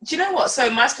 Do you know what? So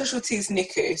my specialty is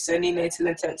NICU, so neonatal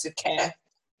intensive care.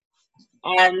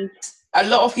 And a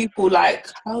lot of people like,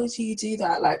 how do you do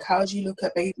that? Like, how do you look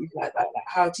at babies like that? Like,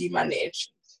 how do you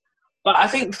manage? But I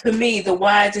think for me, the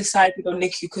why I decided on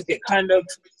NICU, because it kind of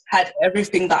had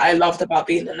everything that I loved about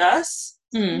being a nurse.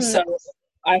 So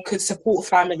I could support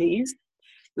families,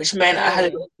 which meant I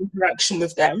had an interaction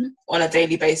with them on a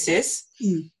daily basis.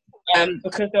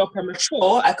 Because they were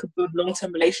premature, I could build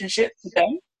long-term relationships with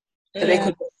them. So they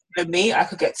could get to know me, I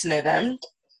could get to know them.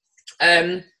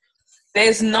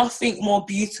 There's nothing more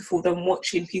beautiful than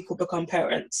watching people become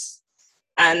parents.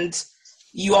 And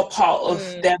you are part of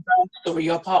their birth story,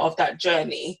 you're part of that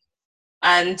journey.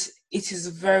 And it is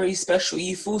very special.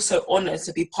 You feel so honoured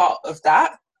to be part of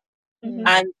that. And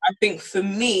I think for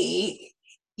me,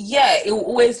 it will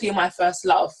always be my first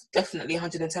love, definitely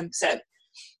 110%.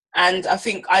 And I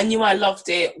think I knew I loved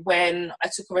it when I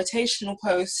took a rotational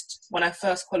post when I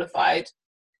first qualified.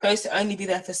 Supposed to only be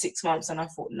there for 6 months, and I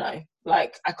thought, no,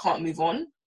 like, I can't move on.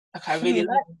 Like, I really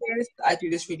like this. I do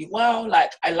this really well.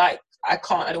 Like, I don't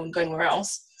want to go anywhere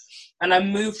else. And I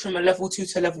moved from a level 2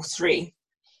 to a level 3.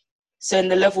 So in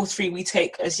the level 3, we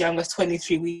take as young as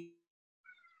 23 weeks.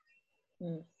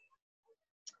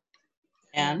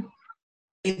 Yeah.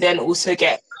 We then also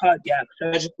get cardiac,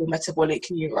 surgical, metabolic,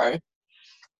 neuro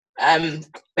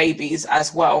babies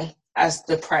as well as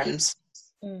the prems.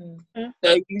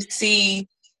 So you see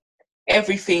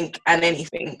everything and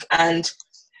anything, and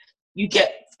you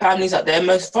get families that they're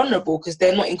most vulnerable because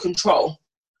they're not in control,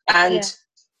 and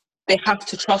they have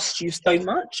to trust you so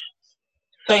much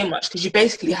because you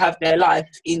basically have their life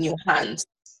in your hands.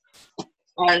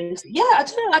 And I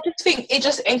don't know, I just think it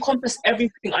just encompassed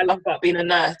everything I love about being a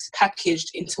nurse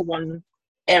packaged into one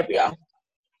area,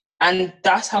 and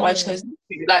that's how I chose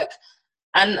to, like.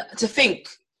 And to think,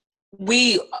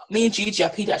 me and Gigi are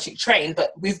pediatric trained,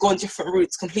 but we've gone different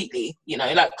routes completely,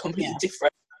 like completely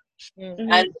different.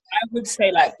 And I would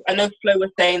say, like, I know Flo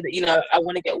was saying that, I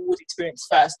want to get ward experience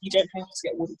first. You don't have to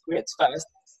get ward experience first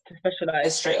to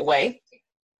specialise straight away.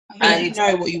 And if you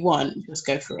know what you want, just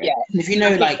go for it. Yeah. And if you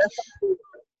know, like,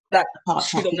 that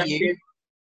you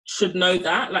should know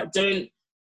that, like, don't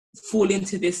fall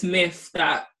into this myth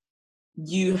that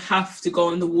you have to go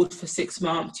on the ward for 6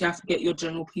 months, you have to get your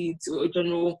general peds or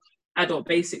general adult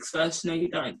basics first. No, you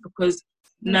don't, because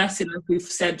nursing, like we've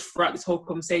said throughout this whole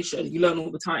conversation, you learn all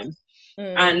the time.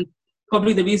 And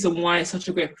probably the reason why it's such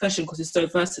a great profession, because it's so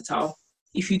versatile.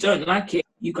 If you don't like it,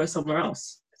 you go somewhere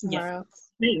else.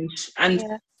 Change. And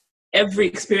every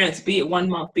experience, be it 1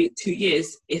 month, be it 2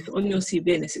 years, it's on your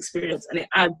CV and it's experience, and it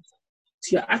adds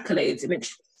to your accolades. It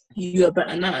makes you a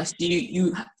better nurse.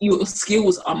 Your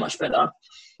skills are much better.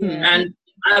 And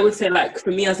I would say, like,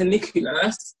 for me as a NICU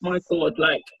nurse, my God,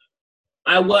 like,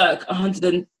 I work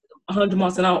 100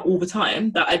 miles an hour all the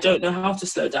time, that I don't know how to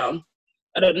slow down.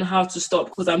 I don't know how to stop,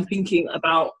 because I'm thinking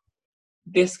about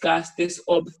this gas, this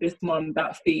ob, this mum,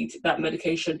 that feed, that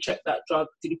medication, check that drug,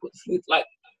 did you put the fluid? Like,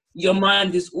 your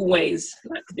mind is always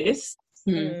like this.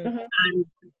 And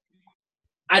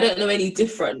I don't know any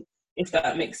different, if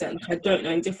that makes sense. I don't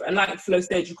know any different. And like Flo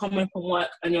said, you come in from work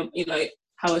and you're,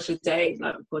 how was your day?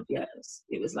 Like, God, yes,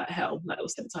 it was like hell. Like, I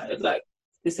was so tired. Like,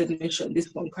 this admission, this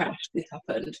one crashed, this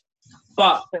happened.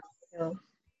 But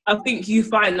I think you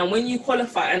find that when you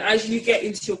qualify and as you get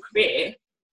into your career,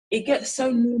 it gets so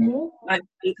normal. Like,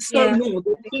 it's so normal.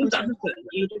 The things that happen,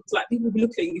 you just, like, people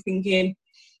look at you thinking,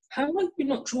 how are you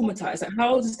not traumatized? Like,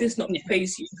 how does this not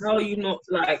face you? How are you not,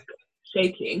 like,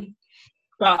 shaking?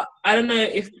 But I don't know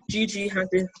if Gigi has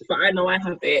this, but I know I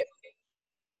have it.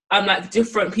 I'm like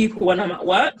different people when I'm at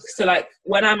work. So, like,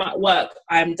 when I'm at work,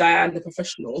 I'm Diane, the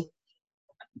professional.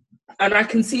 And I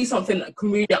can see something that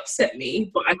can really upset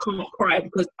me, but I can't cry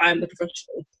because I'm the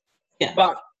professional.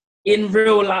 But in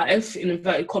real life, in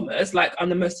inverted commas, like, I'm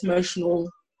the most emotional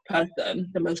person,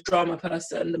 the most drama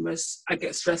person, the most, I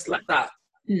get stressed like that.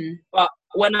 Mm. But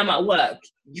when I'm at work,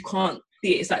 you can't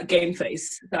see it. It's like game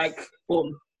face, it's like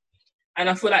boom. And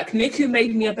I feel like NICU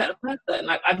made me a better person.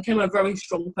 Like, I became a very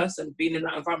strong person being in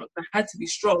that environment. I had to be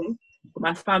strong for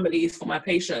my families, for my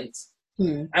patients,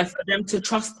 and for them to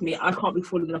trust me. I can't be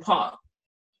falling apart,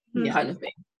 kind of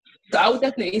thing. So I would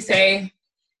definitely say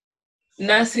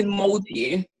nursing molds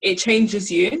you. It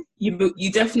changes you.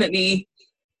 You definitely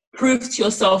prove to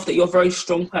yourself that you're a very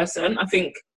strong person. I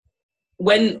think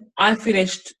when I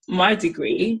finished my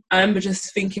degree, I remember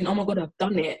just thinking, oh my God, I've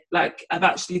done it. Like, I've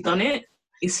actually done it.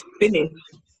 It's finished.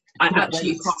 I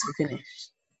actually can't finish.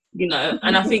 You know,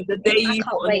 and I think the day you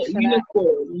put on a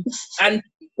uniform, and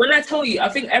when I tell you, I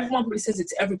think everyone probably says it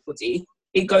to everybody,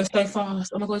 it goes so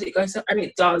fast. Oh my God, it goes so, and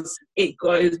it does. It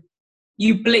goes,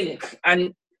 you blink,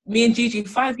 and me and Gigi,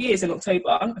 5 years in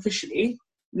October, officially,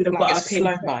 we'd have got our pin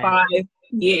for 5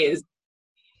 years.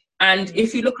 And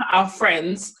if you look at our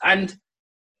friends, and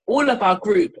all of our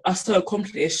group are so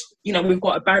accomplished, you know, we've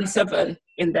got a band 7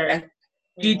 in there.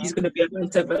 Gigi's going to be a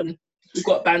band 7. We've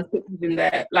got band 6 in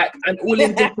there, like, and all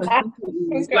in different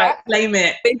countries. Like, claim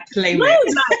it. Like,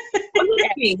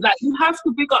 honestly, like, you have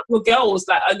to big up your girls,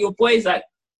 like, and your boys. Like,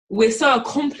 we're so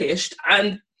accomplished,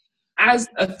 and as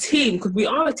a team, because we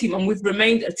are a team, and we've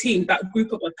remained a team. That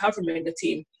group of us have remained a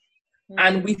team,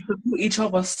 and we support each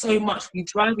other so much. We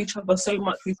drive each other so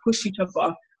much. We push each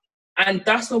other, and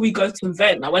that's where we go to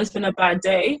vent. Like, when it's been a bad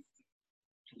day,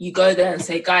 you go there and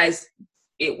say, guys,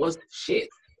 it was shit.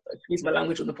 Excuse my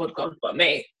language on the podcast, but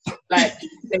mate, like,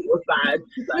 it was bad.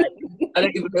 Like, I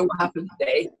don't even know what happened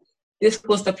today. This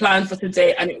was the plan for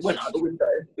today, and it went out the window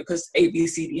because A, B,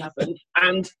 C, D happened.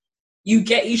 And you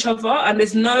get each other, and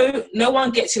there's no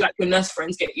one gets you like your nurse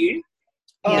friends get you.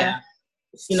 Yeah.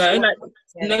 You know, like,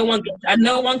 no one gets, and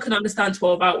no one can understand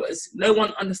 12 hours. No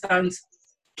one understands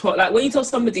 12. Like, when you tell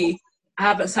somebody, I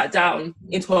haven't sat down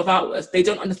in 12 hours, they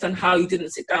don't understand how you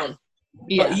didn't sit down.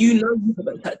 Yeah. But you know you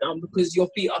haven't sat down because your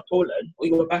feet are swollen, or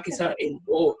your back is hurting,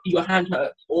 or your hand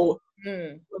hurts, or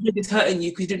your head is hurting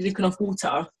you because you didn't drink enough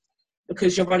water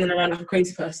because you're running around like a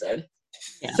crazy person.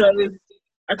 Yeah. So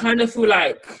I kind of feel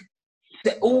like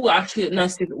they're all actually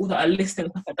nurses, all that are listening,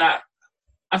 stuff like that.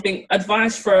 I think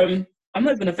advice from, I'm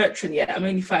not even a veteran yet, I'm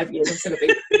only 5 years, I'm still a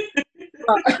baby.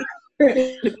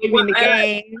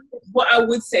 What I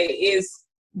would say is,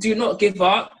 do not give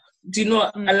up. Do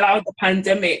not allow the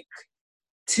pandemic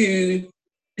to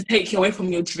take you away from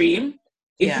your dream.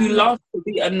 If you love to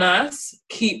be a nurse,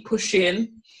 keep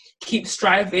pushing, keep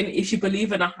striving. If you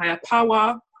believe in a higher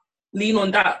power, lean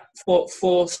on that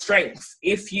for strength.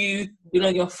 If you know,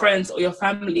 your friends or your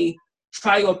family,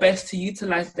 try your best to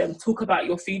utilize them. Talk about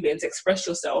your feelings, express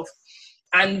yourself,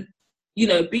 and, you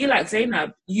know, be like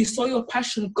Zainab. You saw your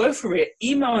passion, go for it.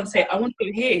 Email and say, I want to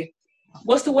go here.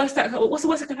 What's the worst that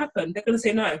can happen? They're going to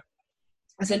say no.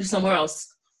 I send you somewhere else.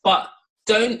 But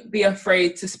don't be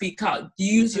afraid to speak out.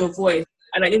 Use your voice.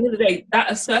 And at the end of the day,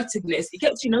 that assertiveness, it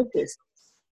gets you noticed.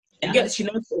 It gets you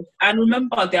noticed. And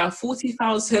remember, there are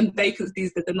 40,000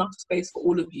 vacancies. There's enough space for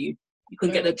all of you. You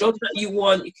can get the job that you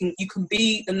want. You can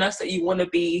be the nurse that you want to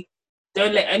be.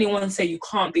 Don't let anyone say you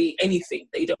can't be anything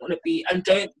that you don't want to be. And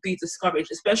don't be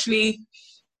discouraged, especially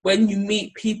when you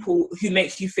meet people who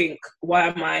make you think, why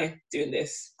am I doing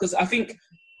this? Because I think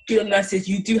student nurses,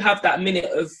 you do have that minute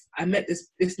of, I met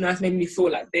this nurse, made me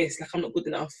feel like this, like I'm not good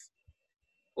enough.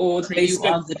 Or so you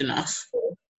are good enough.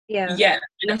 Yeah. And you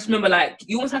have to remember, like,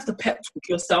 you always have to pep talk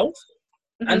yourself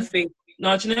and think,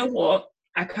 no, do you know what?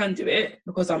 I can do it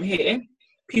because I'm here.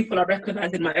 People are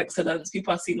recognizing my excellence.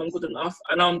 People are seeing I'm good enough,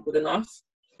 and I'm good enough.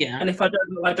 Yeah. And if I don't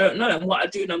know, I don't know. And what I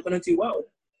do, I'm going to do well.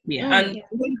 Yeah. And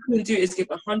what you can do is give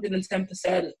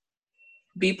 110%,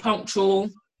 be punctual,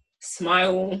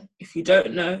 smile. If you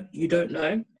don't know, you don't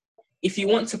know. If you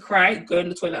want to cry, go in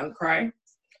the toilet and cry.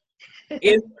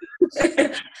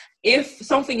 If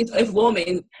something is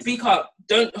overwhelming, speak up.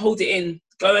 Don't hold it in.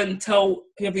 Go and tell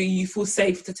whoever you feel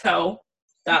safe to tell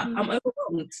that I'm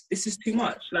overwhelmed. This is too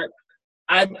much. Like,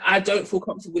 I don't feel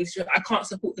comfortable with this. I can't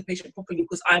support the patient properly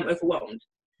because I'm overwhelmed.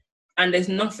 And there's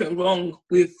nothing wrong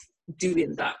with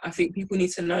doing that. I think people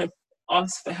need to know,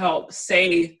 ask for help,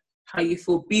 say how you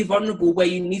feel, be vulnerable where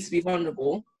you need to be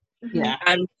vulnerable. Yeah.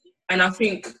 And I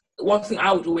think one thing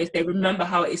I would always say, remember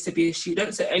how it is to be a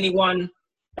student. So anyone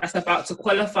that's about to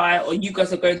qualify, or you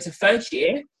guys are going to third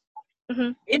year,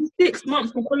 in 6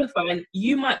 months from qualifying,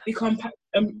 you might become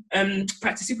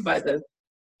practice supervisors,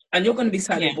 and you're going to be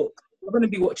signing books. You're going to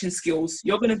be watching skills.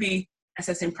 You're going to be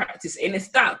assessing practice, and it's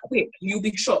that quick. You'll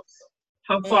be shocked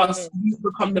how fast you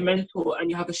become the mentor and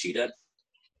you have a student.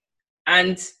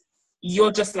 And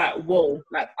you're just like, whoa,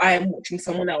 like I am watching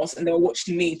someone else and they were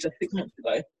watching me just 6 months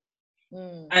ago.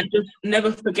 And just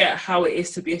never forget how it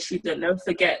is to be a student. Never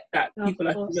forget that people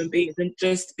are human beings, and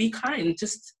just be kind.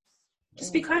 Just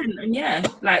be kind. And yeah,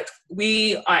 like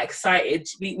we are excited.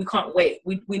 We can't wait.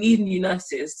 We need new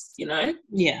nurses, you know?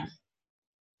 Yeah.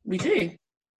 We do.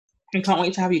 We can't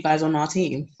wait to have you guys on our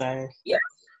team. So yeah.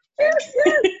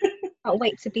 Can't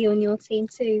wait to be on your team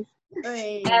too.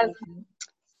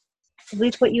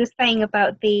 With what you were saying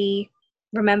about the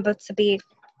remember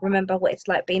what it's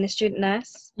like being a student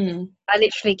nurse. I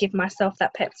literally give myself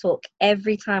that pep talk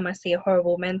every time I see a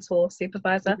horrible mentor or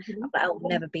supervisor. I'm like, I'll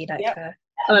never be like her.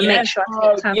 I'm gonna make sure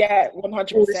I take time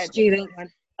 100%. for all the students, and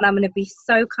I'm gonna be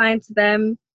so kind to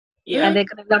them. Yeah. And they're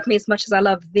gonna love me as much as I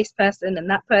love this person and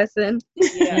that person.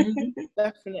 Yeah,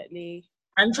 definitely.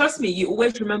 And trust me, you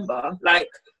always remember. Like,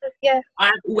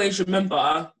 I always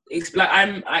remember. It's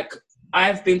like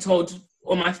I've been told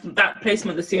on that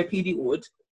placement, the COPD ward,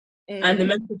 and the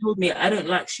mentor told me, I don't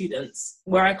like students.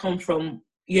 Where I come from,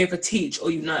 you either teach or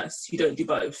you nurse. You don't do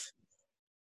both.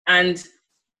 And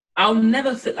I'll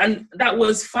never and that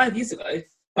was 5 years ago,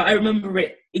 but I remember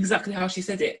it exactly how she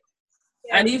said it.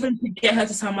 Yeah. And even to get her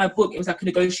to sign my book, it was like a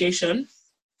negotiation.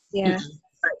 Yeah.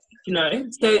 You know,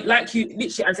 so like you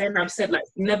literally, as Zainab said, like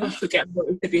never forget what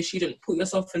it is to be a student. Put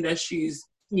yourself in their shoes.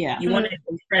 Yeah. You want to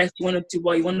impress, you want to do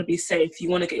well, you want to be safe, you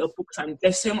want to get your book time.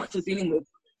 There's so much you're dealing with.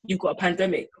 You've got a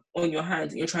pandemic on your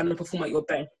hands and you're trying to perform at your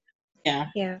best. Yeah.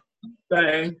 Yeah.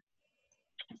 So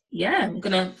yeah, I'm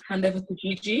gonna hand over to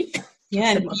Gigi.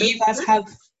 Yeah, do you guys have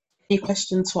any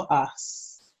questions for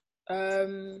us? How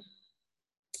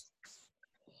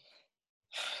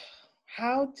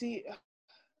do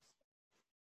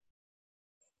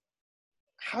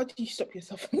you stop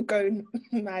yourself from going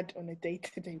mad on a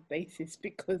day-to-day basis?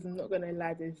 Because I'm not gonna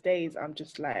lie, there's days I'm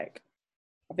just like,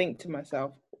 I think to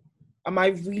myself, am I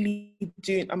doing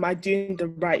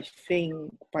the right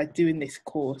thing by doing this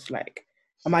course? Like,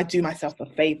 am I doing myself a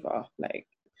favor? Like,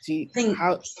 I think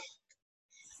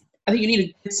you need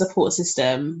a good support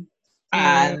system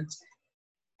and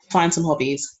find some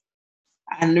hobbies.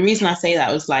 And the reason I say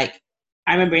that was like,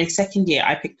 I remember in second year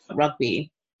I picked up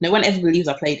rugby. No one ever believes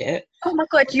I played it. Oh my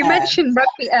god, you mentioned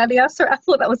rugby earlier, so I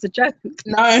thought that was a joke.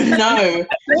 No.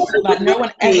 Like no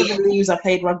one ever believes I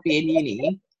played rugby in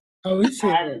uni. Oh, is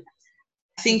it?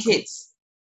 I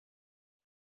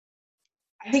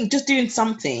think just doing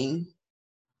something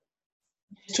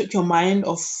took your mind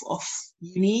off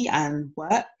uni and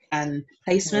work and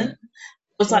placement. It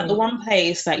was like the one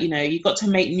place that, you know, you got to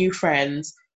make new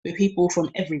friends with people from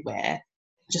everywhere,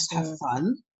 just have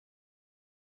fun.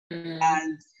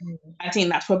 And I think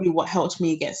that's probably what helped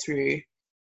me get through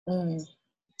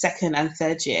second and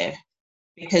third year,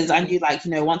 because I knew, like,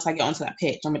 you know, once I get onto that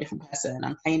pitch, I'm a different person.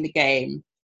 I'm playing the game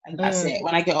and that's it.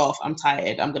 When I get off, I'm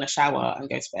tired. I'm going to shower and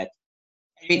go to bed.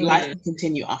 Life can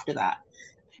continue after that.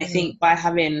 I think by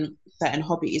having certain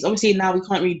hobbies, obviously now we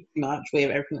can't really do much with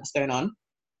everything that's going on.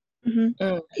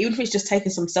 Even if it's just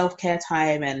taking some self-care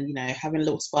time and, you know, having a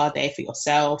little spa day for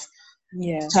yourself,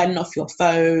 turning off your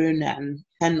phone and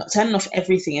turning off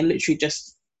everything and literally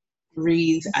just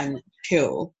breathe and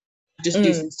chill, just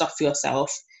do some stuff for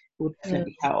yourself will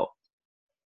definitely help.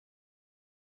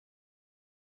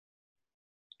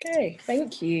 Okay,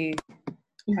 thank you.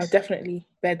 I'll definitely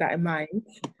bear that in mind.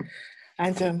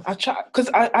 And I'll try, because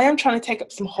I am trying to take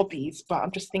up some hobbies, but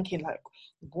I'm just thinking, like,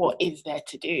 what is there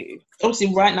to do?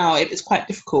 Obviously, right now it's quite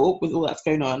difficult with all that's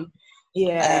going on.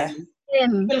 Yeah.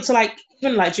 Even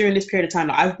during this period of time,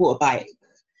 like, I've bought a bike,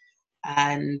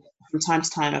 and from time to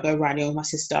time I go riding with my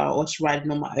sister or just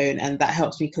riding on my own, and that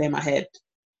helps me clear my head.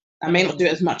 I may not do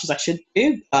it as much as I should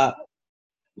do, but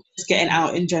just getting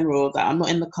out in general, that I'm not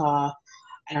in the car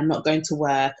and I'm not going to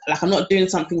work, like I'm not doing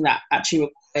something that actually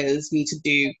requires me to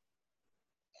do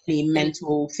any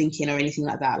mental thinking or anything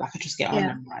like that. Like I just get on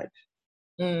and ride.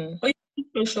 Or you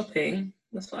go shopping.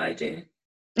 That's what I do.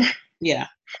 Yeah.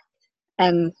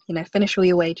 And, you know, finish all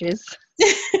your wages.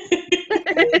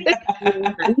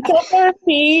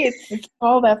 Therapy, it's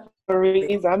all that for a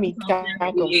reason. I mean, can't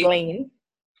complain.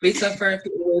 Retail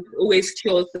therapy always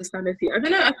cures the sanity. I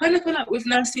don't know, I kind of feel like with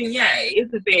nursing, it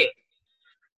is a bit,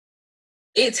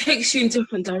 it takes you in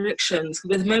different directions.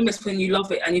 There's moments when you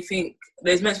love it and you think,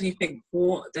 there's moments when you think,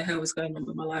 what the hell is going on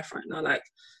with my life right now? Like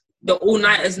the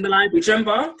all-nighters in the library, do you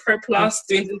remember? Pro Plus,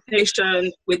 doing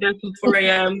dissertation, we're there till 4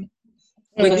 a.m.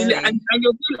 And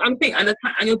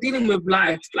you're dealing with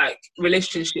life, like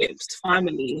relationships,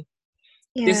 family.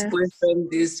 This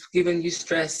boyfriend is giving you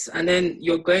stress, and then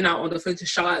you're going out on the phone to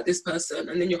shout at this person,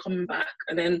 and then you're coming back,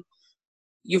 and then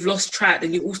you've lost track,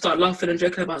 and you all start laughing and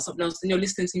joking about something else, then you're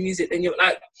listening to music, then you're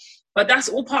like, But that's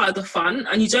all part of the fun,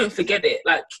 and you don't forget it.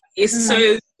 Like, it's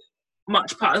so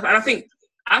much part of it. And I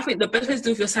think the best way to do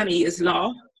with your sanity is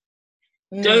laugh.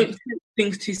 Don't take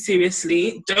things too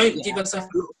seriously. Don't give yourself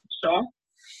a lot of pressure.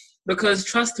 Because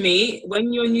trust me,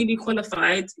 when you're newly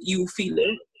qualified, you will feel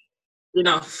it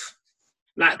enough.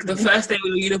 Like the first day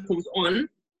when your uniform's on,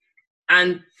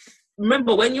 and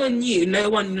remember, when you're new, no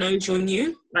one knows you're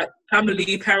new. Like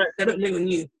family, parents, they don't know you're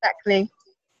new. Exactly.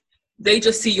 They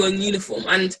just see you're in uniform.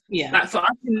 And like for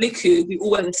us in NICU, we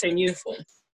all wear the same uniform.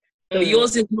 So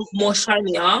yours is not more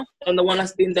shinier than the one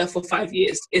that's been there for 5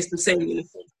 years. It's the same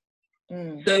uniform.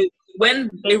 So when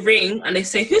they ring and they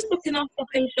say, who's looking after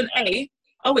patient A?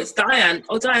 Oh, it's Diane.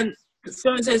 Oh, Diane,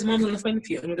 so-and-so's mom's on the phone for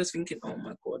you. And you're just thinking, oh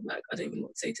my God, like, I don't even know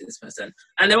what to say to this person.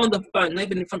 And they're on the phone, not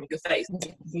even in front of your face.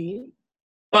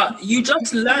 But you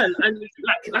just learn. And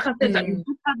like I said, that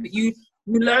you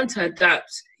learn to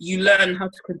adapt. You learn how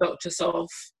to conduct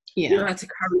yourself. You learn how to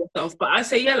carry yourself. But I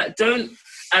say, like, don't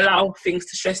allow things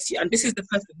to stress you. And this is the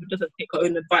person who doesn't take her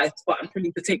own advice, but I'm telling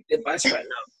you to take the advice right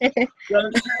now.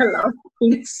 Don't allow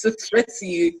things to stress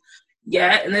you.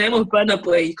 Yeah, in the name of Burna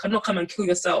Boy, you cannot come and kill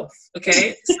yourself,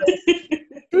 okay? So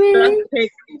just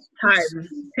take time.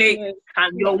 Take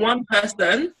time. You're one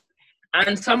person,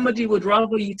 and somebody would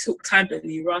rather you took time than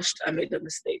you rushed and made a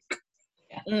mistake.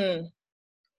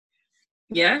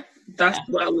 Yeah, that's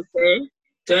what I would say.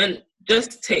 Don't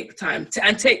just take time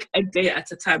and take a day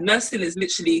at a time. Nursing is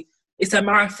literally, it's a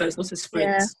marathon, it's not a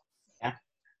sprint.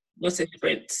 Not a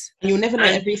sprint. And you'll never know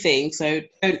everything, so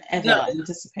don't ever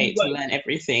anticipate to learn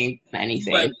everything and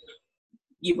anything.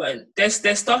 You won't. There's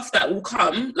stuff that will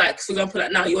come, like for example,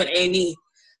 like now you're on A&E.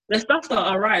 There's stuff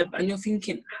that arrive and you're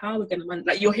thinking, how are we gonna manage?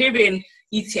 Like you're hearing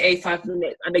ETA 5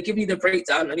 minutes and they give you the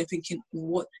breakdown and you're thinking,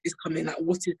 what is coming? Like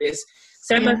what is this?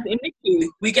 Same as in NICU,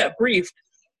 we get briefed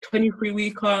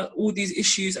 23-weeker, all these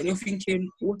issues, and you're thinking,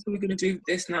 what are we gonna do with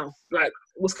this now? Like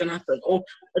what's gonna happen? Or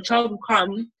a child will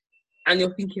come and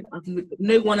you're thinking,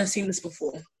 no one has seen this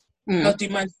before. How do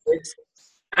you manage this?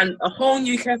 And a whole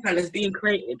new care plan is being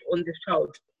created on this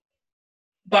child.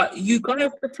 But you go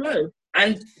with the flow.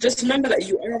 And just remember that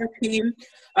you are a team.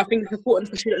 I think it's important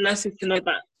for student nurses to know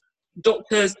that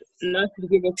doctors, nurses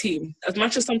give a team. As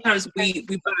much as sometimes we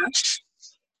bash,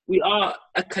 we are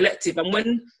a collective. And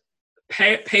when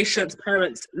patients,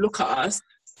 parents look at us,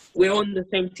 we're on the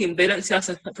same team. They don't see us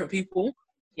as separate people.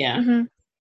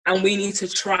 And we need to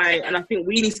try, and I think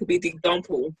we need to be the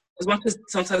example. As much as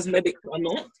sometimes medics are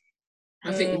not,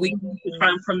 I think we need to try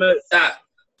and promote that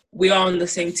we are on the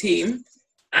same team.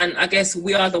 And I guess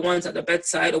we are the ones at the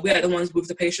bedside, or we are the ones with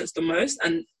the patients the most.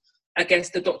 And I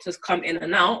guess the doctors come in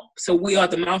and out. So we are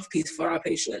the mouthpiece for our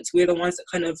patients. We're the ones that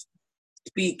kind of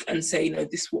speak and say, you know,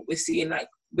 this is what we're seeing. Like,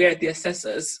 we're the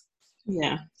assessors.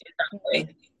 Yeah. In that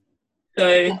way.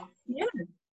 So, yeah.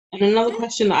 And another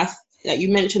question that you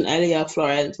mentioned earlier,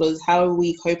 Florence, was how are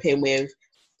we coping with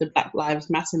the Black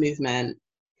Lives Matter movement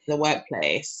in the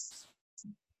workplace?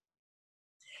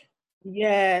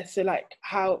 Yeah, so like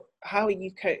how are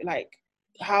you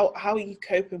how are you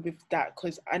coping with that?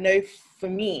 Because I know for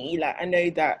me, like I know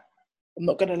that I'm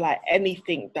not gonna like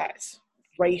anything that's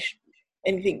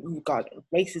anything regarding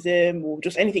racism or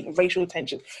just anything racial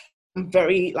tension. I'm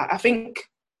very I think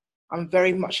I'm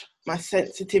very much, my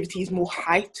sensitivity is more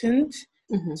heightened.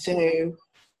 So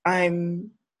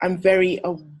I'm very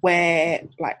aware,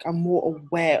 like I'm more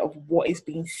aware of what is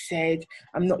being said.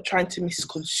 I'm not trying to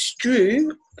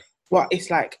misconstrue, but it's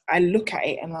like I look at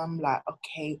it and I'm like,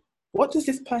 okay, what does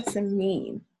this person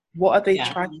mean? What are they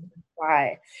trying to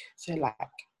imply? So like,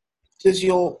 does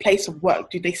your place of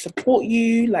work, do they support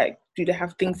you? Like, do they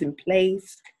have things in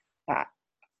place? That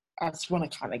I just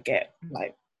want to kind of get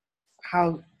like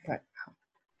how. I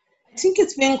think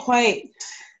it's been quite,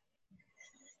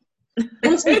 I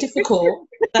wouldn't say difficult.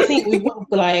 I think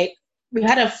we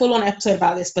had a full-on episode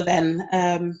about this, but then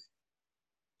I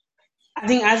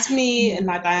think as me and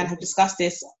Diane have discussed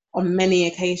this on many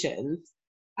occasions,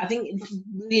 I think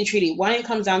really and truly, one, it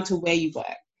comes down to where you work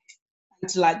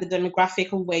and to like the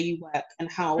demographic of where you work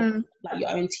and how like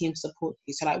your own team supports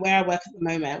you. So like where I work at the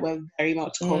moment, we're very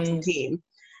much a cultural team,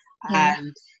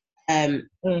 and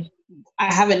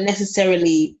I haven't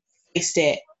necessarily faced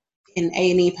it in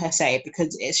A&E per se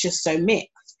because it's just so mixed.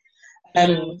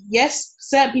 Yes,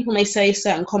 certain people may say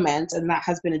certain comments and that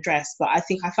has been addressed, but I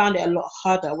think I found it a lot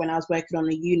harder when I was working on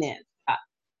a unit that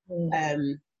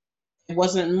there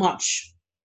wasn't much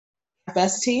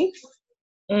diversity.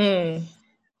 And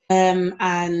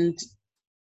I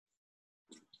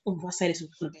say this was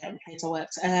a place I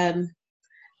worked.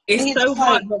 It's so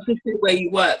hard not to see where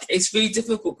you work. It's really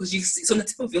difficult because it's on the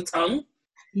tip of your tongue.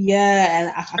 Yeah, and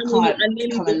I can't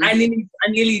come and... I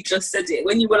nearly just said it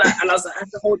when you were like, and I was like, I have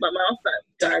to hold my mouth,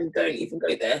 like, don't even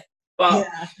go there. But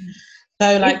yeah,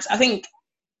 so like I think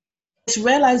it's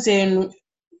realizing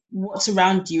what's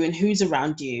around you and who's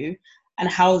around you and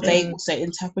how they also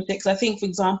interpret it. Because I think, for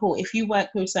example, if you work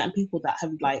with certain people that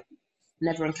have like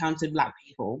never encountered Black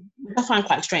people, which I find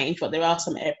quite strange, but there are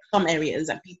some areas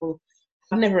that people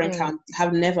have never encountered,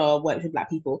 have never worked with Black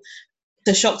people.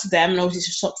 It's a shock to them, and obviously it's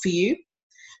a shock for you.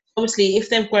 Obviously, if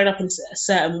they've grown up in a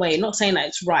certain way, not saying that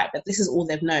it's right, but this is all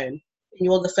they've known, and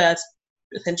you're the first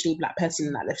essentially Black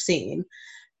person that they've seen,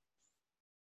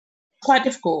 quite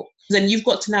difficult. Then you've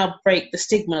got to now break the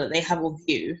stigma that they have of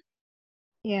you.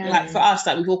 Yeah. Like for us,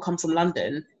 like we've all come from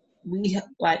London.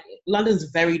 London's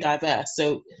very diverse,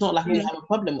 so it's not like we have a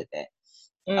problem with it.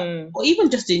 Or even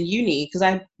just in uni, because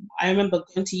I remember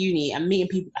going to uni and meeting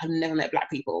people that have never met Black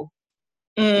people,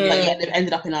 but yet they've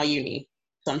ended up in our uni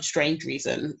for some strange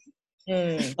reason.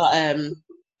 But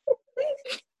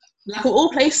like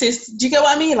all places, do you get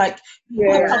what I mean? Like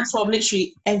people come from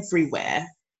literally everywhere,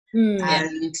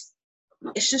 and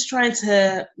it's just trying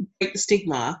to break the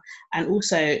stigma, and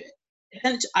also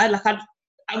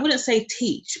I wouldn't say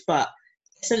teach, but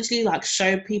essentially like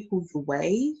show people the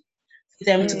way for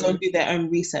them to go and do their own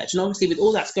research. And obviously with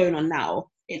all that's going on now,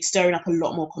 it's stirring up a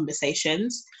lot more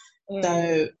conversations.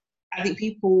 So I think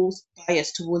people's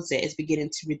bias towards it is beginning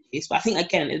to reduce. But I think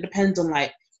again, it depends on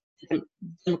like the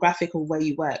demographic of where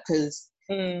you work, because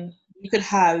you could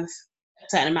have a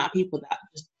certain amount of people that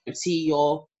just don't see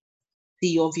your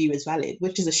view as valid,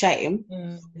 which is a shame.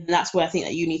 And that's where I think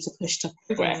that you need to push to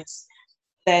progress.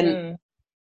 Then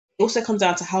it also comes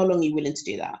down to how long you're willing to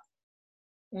do that.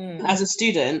 As a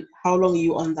student, how long are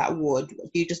you on that ward? Do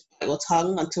you just bite your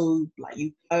tongue until like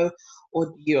you go, or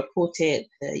do you report it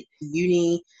to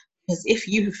uni? Because if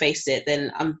you have faced it,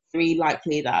 then I'm very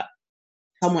likely that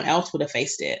someone else would have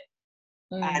faced it.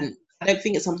 And I don't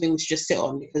think it's something we should just sit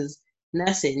on, because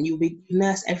nursing, you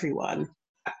nurse everyone.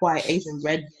 Black, white, Asian,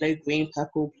 red, yellow, green,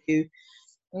 purple, blue.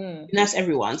 You nurse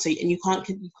everyone, so and you can't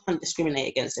discriminate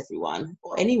against everyone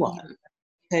or anyone,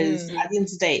 because at the end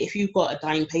of the day, if you've got a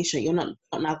dying patient, you're not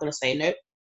now going to say, nope,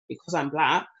 because I'm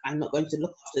Black, I'm not going to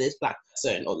look after this Black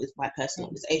person or this white person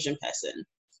or this Asian person.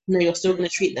 No, you're still going to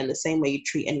treat them the same way you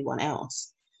treat anyone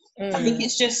else. I think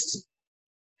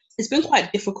it's been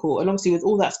quite difficult, and obviously with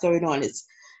all that's going on,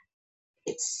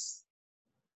 it's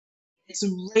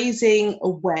raising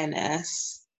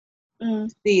awareness,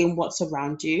 seeing what's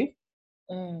around you,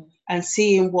 and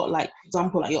seeing what, like, for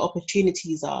example, like your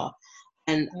opportunities are.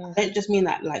 And I don't just mean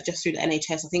that like just through the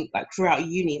NHS. I think like throughout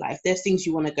uni, like if there's things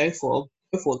you want to go for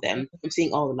them. I'm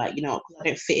saying, oh, like, you know, I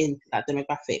don't fit into that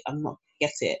demographic, I'm not gonna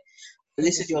get it. But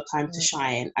this is your time to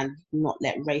shine, and not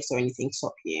let race or anything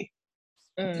stop you.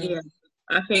 Yeah,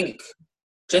 I think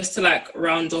just to like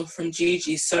round off from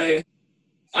Gigi, so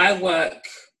I work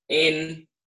in,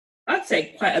 I'd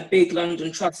say, quite a big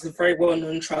London trust. It's a very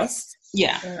well-known trust.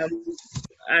 Yeah.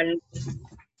 And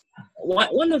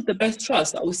one of the best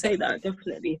trusts, I would say that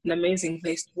definitely. It's an amazing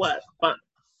place to work. But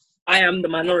I am the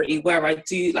minority where I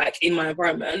do, like, in my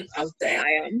environment, I would say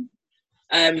I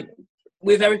am.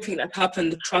 With everything that's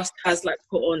happened, the trust has like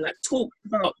put on like talks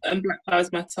about Black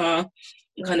Lives Matter,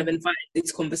 and kind of invited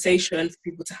this conversation for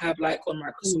people to have like on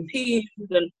Microsoft Teams,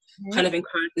 and kind of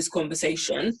encourage this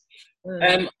conversation.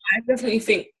 I definitely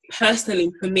think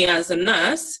personally for me as a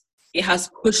nurse, it has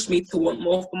pushed me to want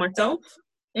more for myself.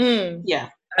 Yeah.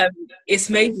 It's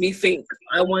made me think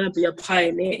I want to be a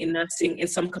pioneer in nursing in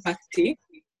some capacity.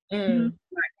 Like,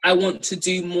 I want to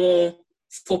do more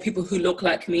for people who look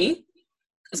like me,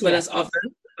 as well as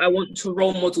others. I want to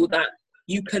role model that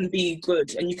you can be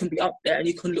good and you can be up there and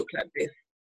you can look like this.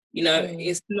 You know,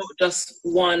 it's not just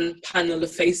one panel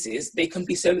of faces. They can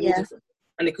be so many different,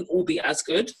 and they can all be as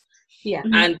good. Yeah.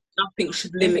 And nothing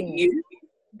should limit you.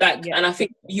 And I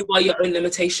think you are your own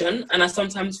limitation. And I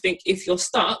sometimes think if you're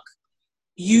stuck,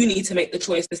 you need to make the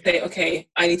choice to say, okay,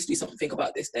 I need to do something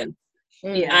about this then.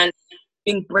 And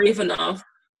being brave enough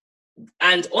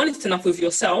and honest enough with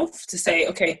yourself to say,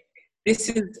 okay, this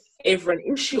is either an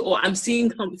issue, or I'm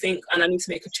seeing something and I need to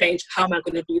make a change. How am I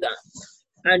going to do that?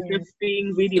 And just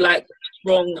being really like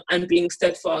strong and being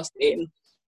steadfast in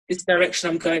this direction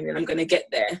I'm going in. I'm going to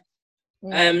get there.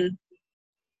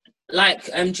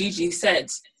 Like Gigi said,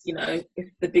 you know,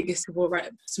 it's the biggest civil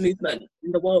rights movement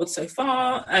in the world so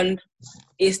far, and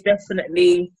it's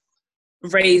definitely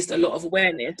raised a lot of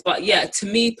awareness. But yeah, to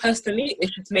me personally,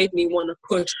 it's just made me want to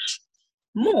push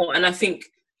more. And I think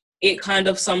it kind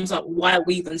of sums up why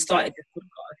we even started this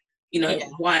podcast, you know,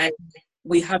 why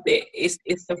we have it. It's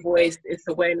the voice, it's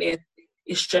awareness,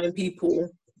 it's showing people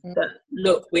that,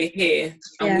 look, we're here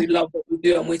and we love what we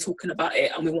do and we're talking about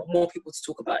it and we want more people to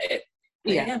talk about it.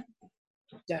 Yeah.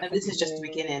 And this is just the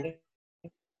beginning.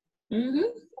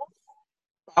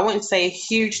 I want to say a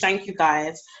huge thank you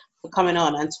guys for coming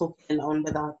on and talking on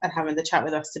with us and having the chat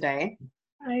with us today.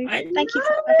 Thank you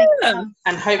for having us.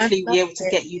 And hopefully be able to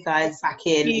get you guys back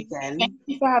in again. Thank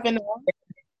you for having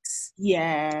us.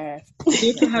 Yeah. We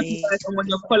need to have you guys on when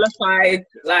you're qualified.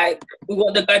 Like, we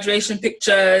want the graduation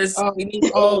pictures. We need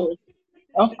it all.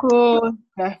 Of course,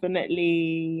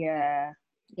 definitely. Yeah.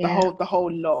 The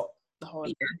whole lot.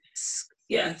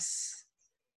 Yes.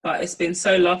 But it's been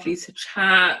so lovely to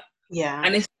chat. Yeah.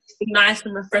 And it's nice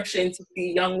and refreshing to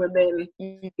see young women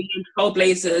being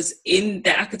trailblazers in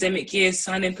their academic years,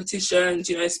 signing petitions,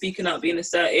 you know, speaking up, being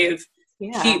assertive.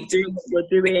 Keep doing what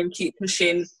you're doing, keep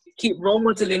pushing, keep role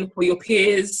modeling for your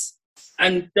peers,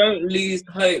 and don't lose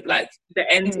hope. Like, the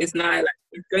end is nigh. Like,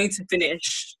 it's going to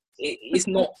finish. It's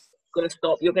not going to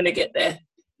stop. You're going to get there.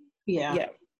 Yeah.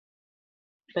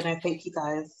 But I thank you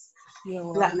guys.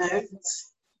 On that note,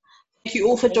 thank you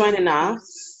all for joining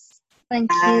us.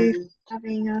 Thank you for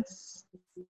having us.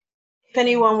 If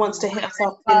anyone wants to hit us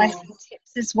up,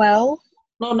 tips as well.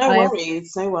 No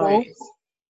worries.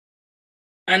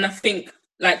 And I think,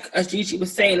 like, as Gigi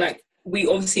was saying, like, we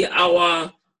obviously,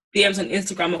 our DMs on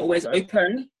Instagram are always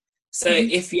open. So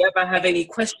if you ever have any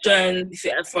questions, if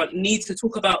you ever need to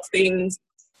talk about things,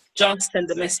 just send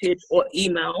a message or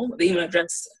email. The email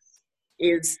address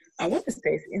is, I want to say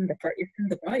it's in the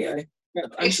bio.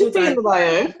 It should be in the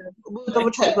bio. We'll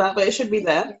double check that, but it should be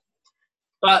there.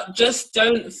 But just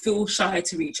don't feel shy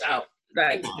to reach out.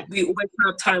 Like, we always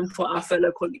have time for our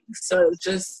fellow colleagues. So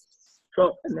just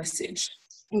drop a message.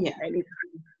 Yeah. Anytime.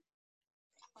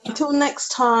 Until next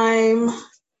time.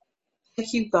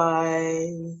 Thank you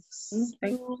guys.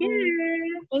 Thank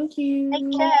you. Thank you.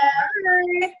 Take care.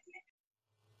 Bye.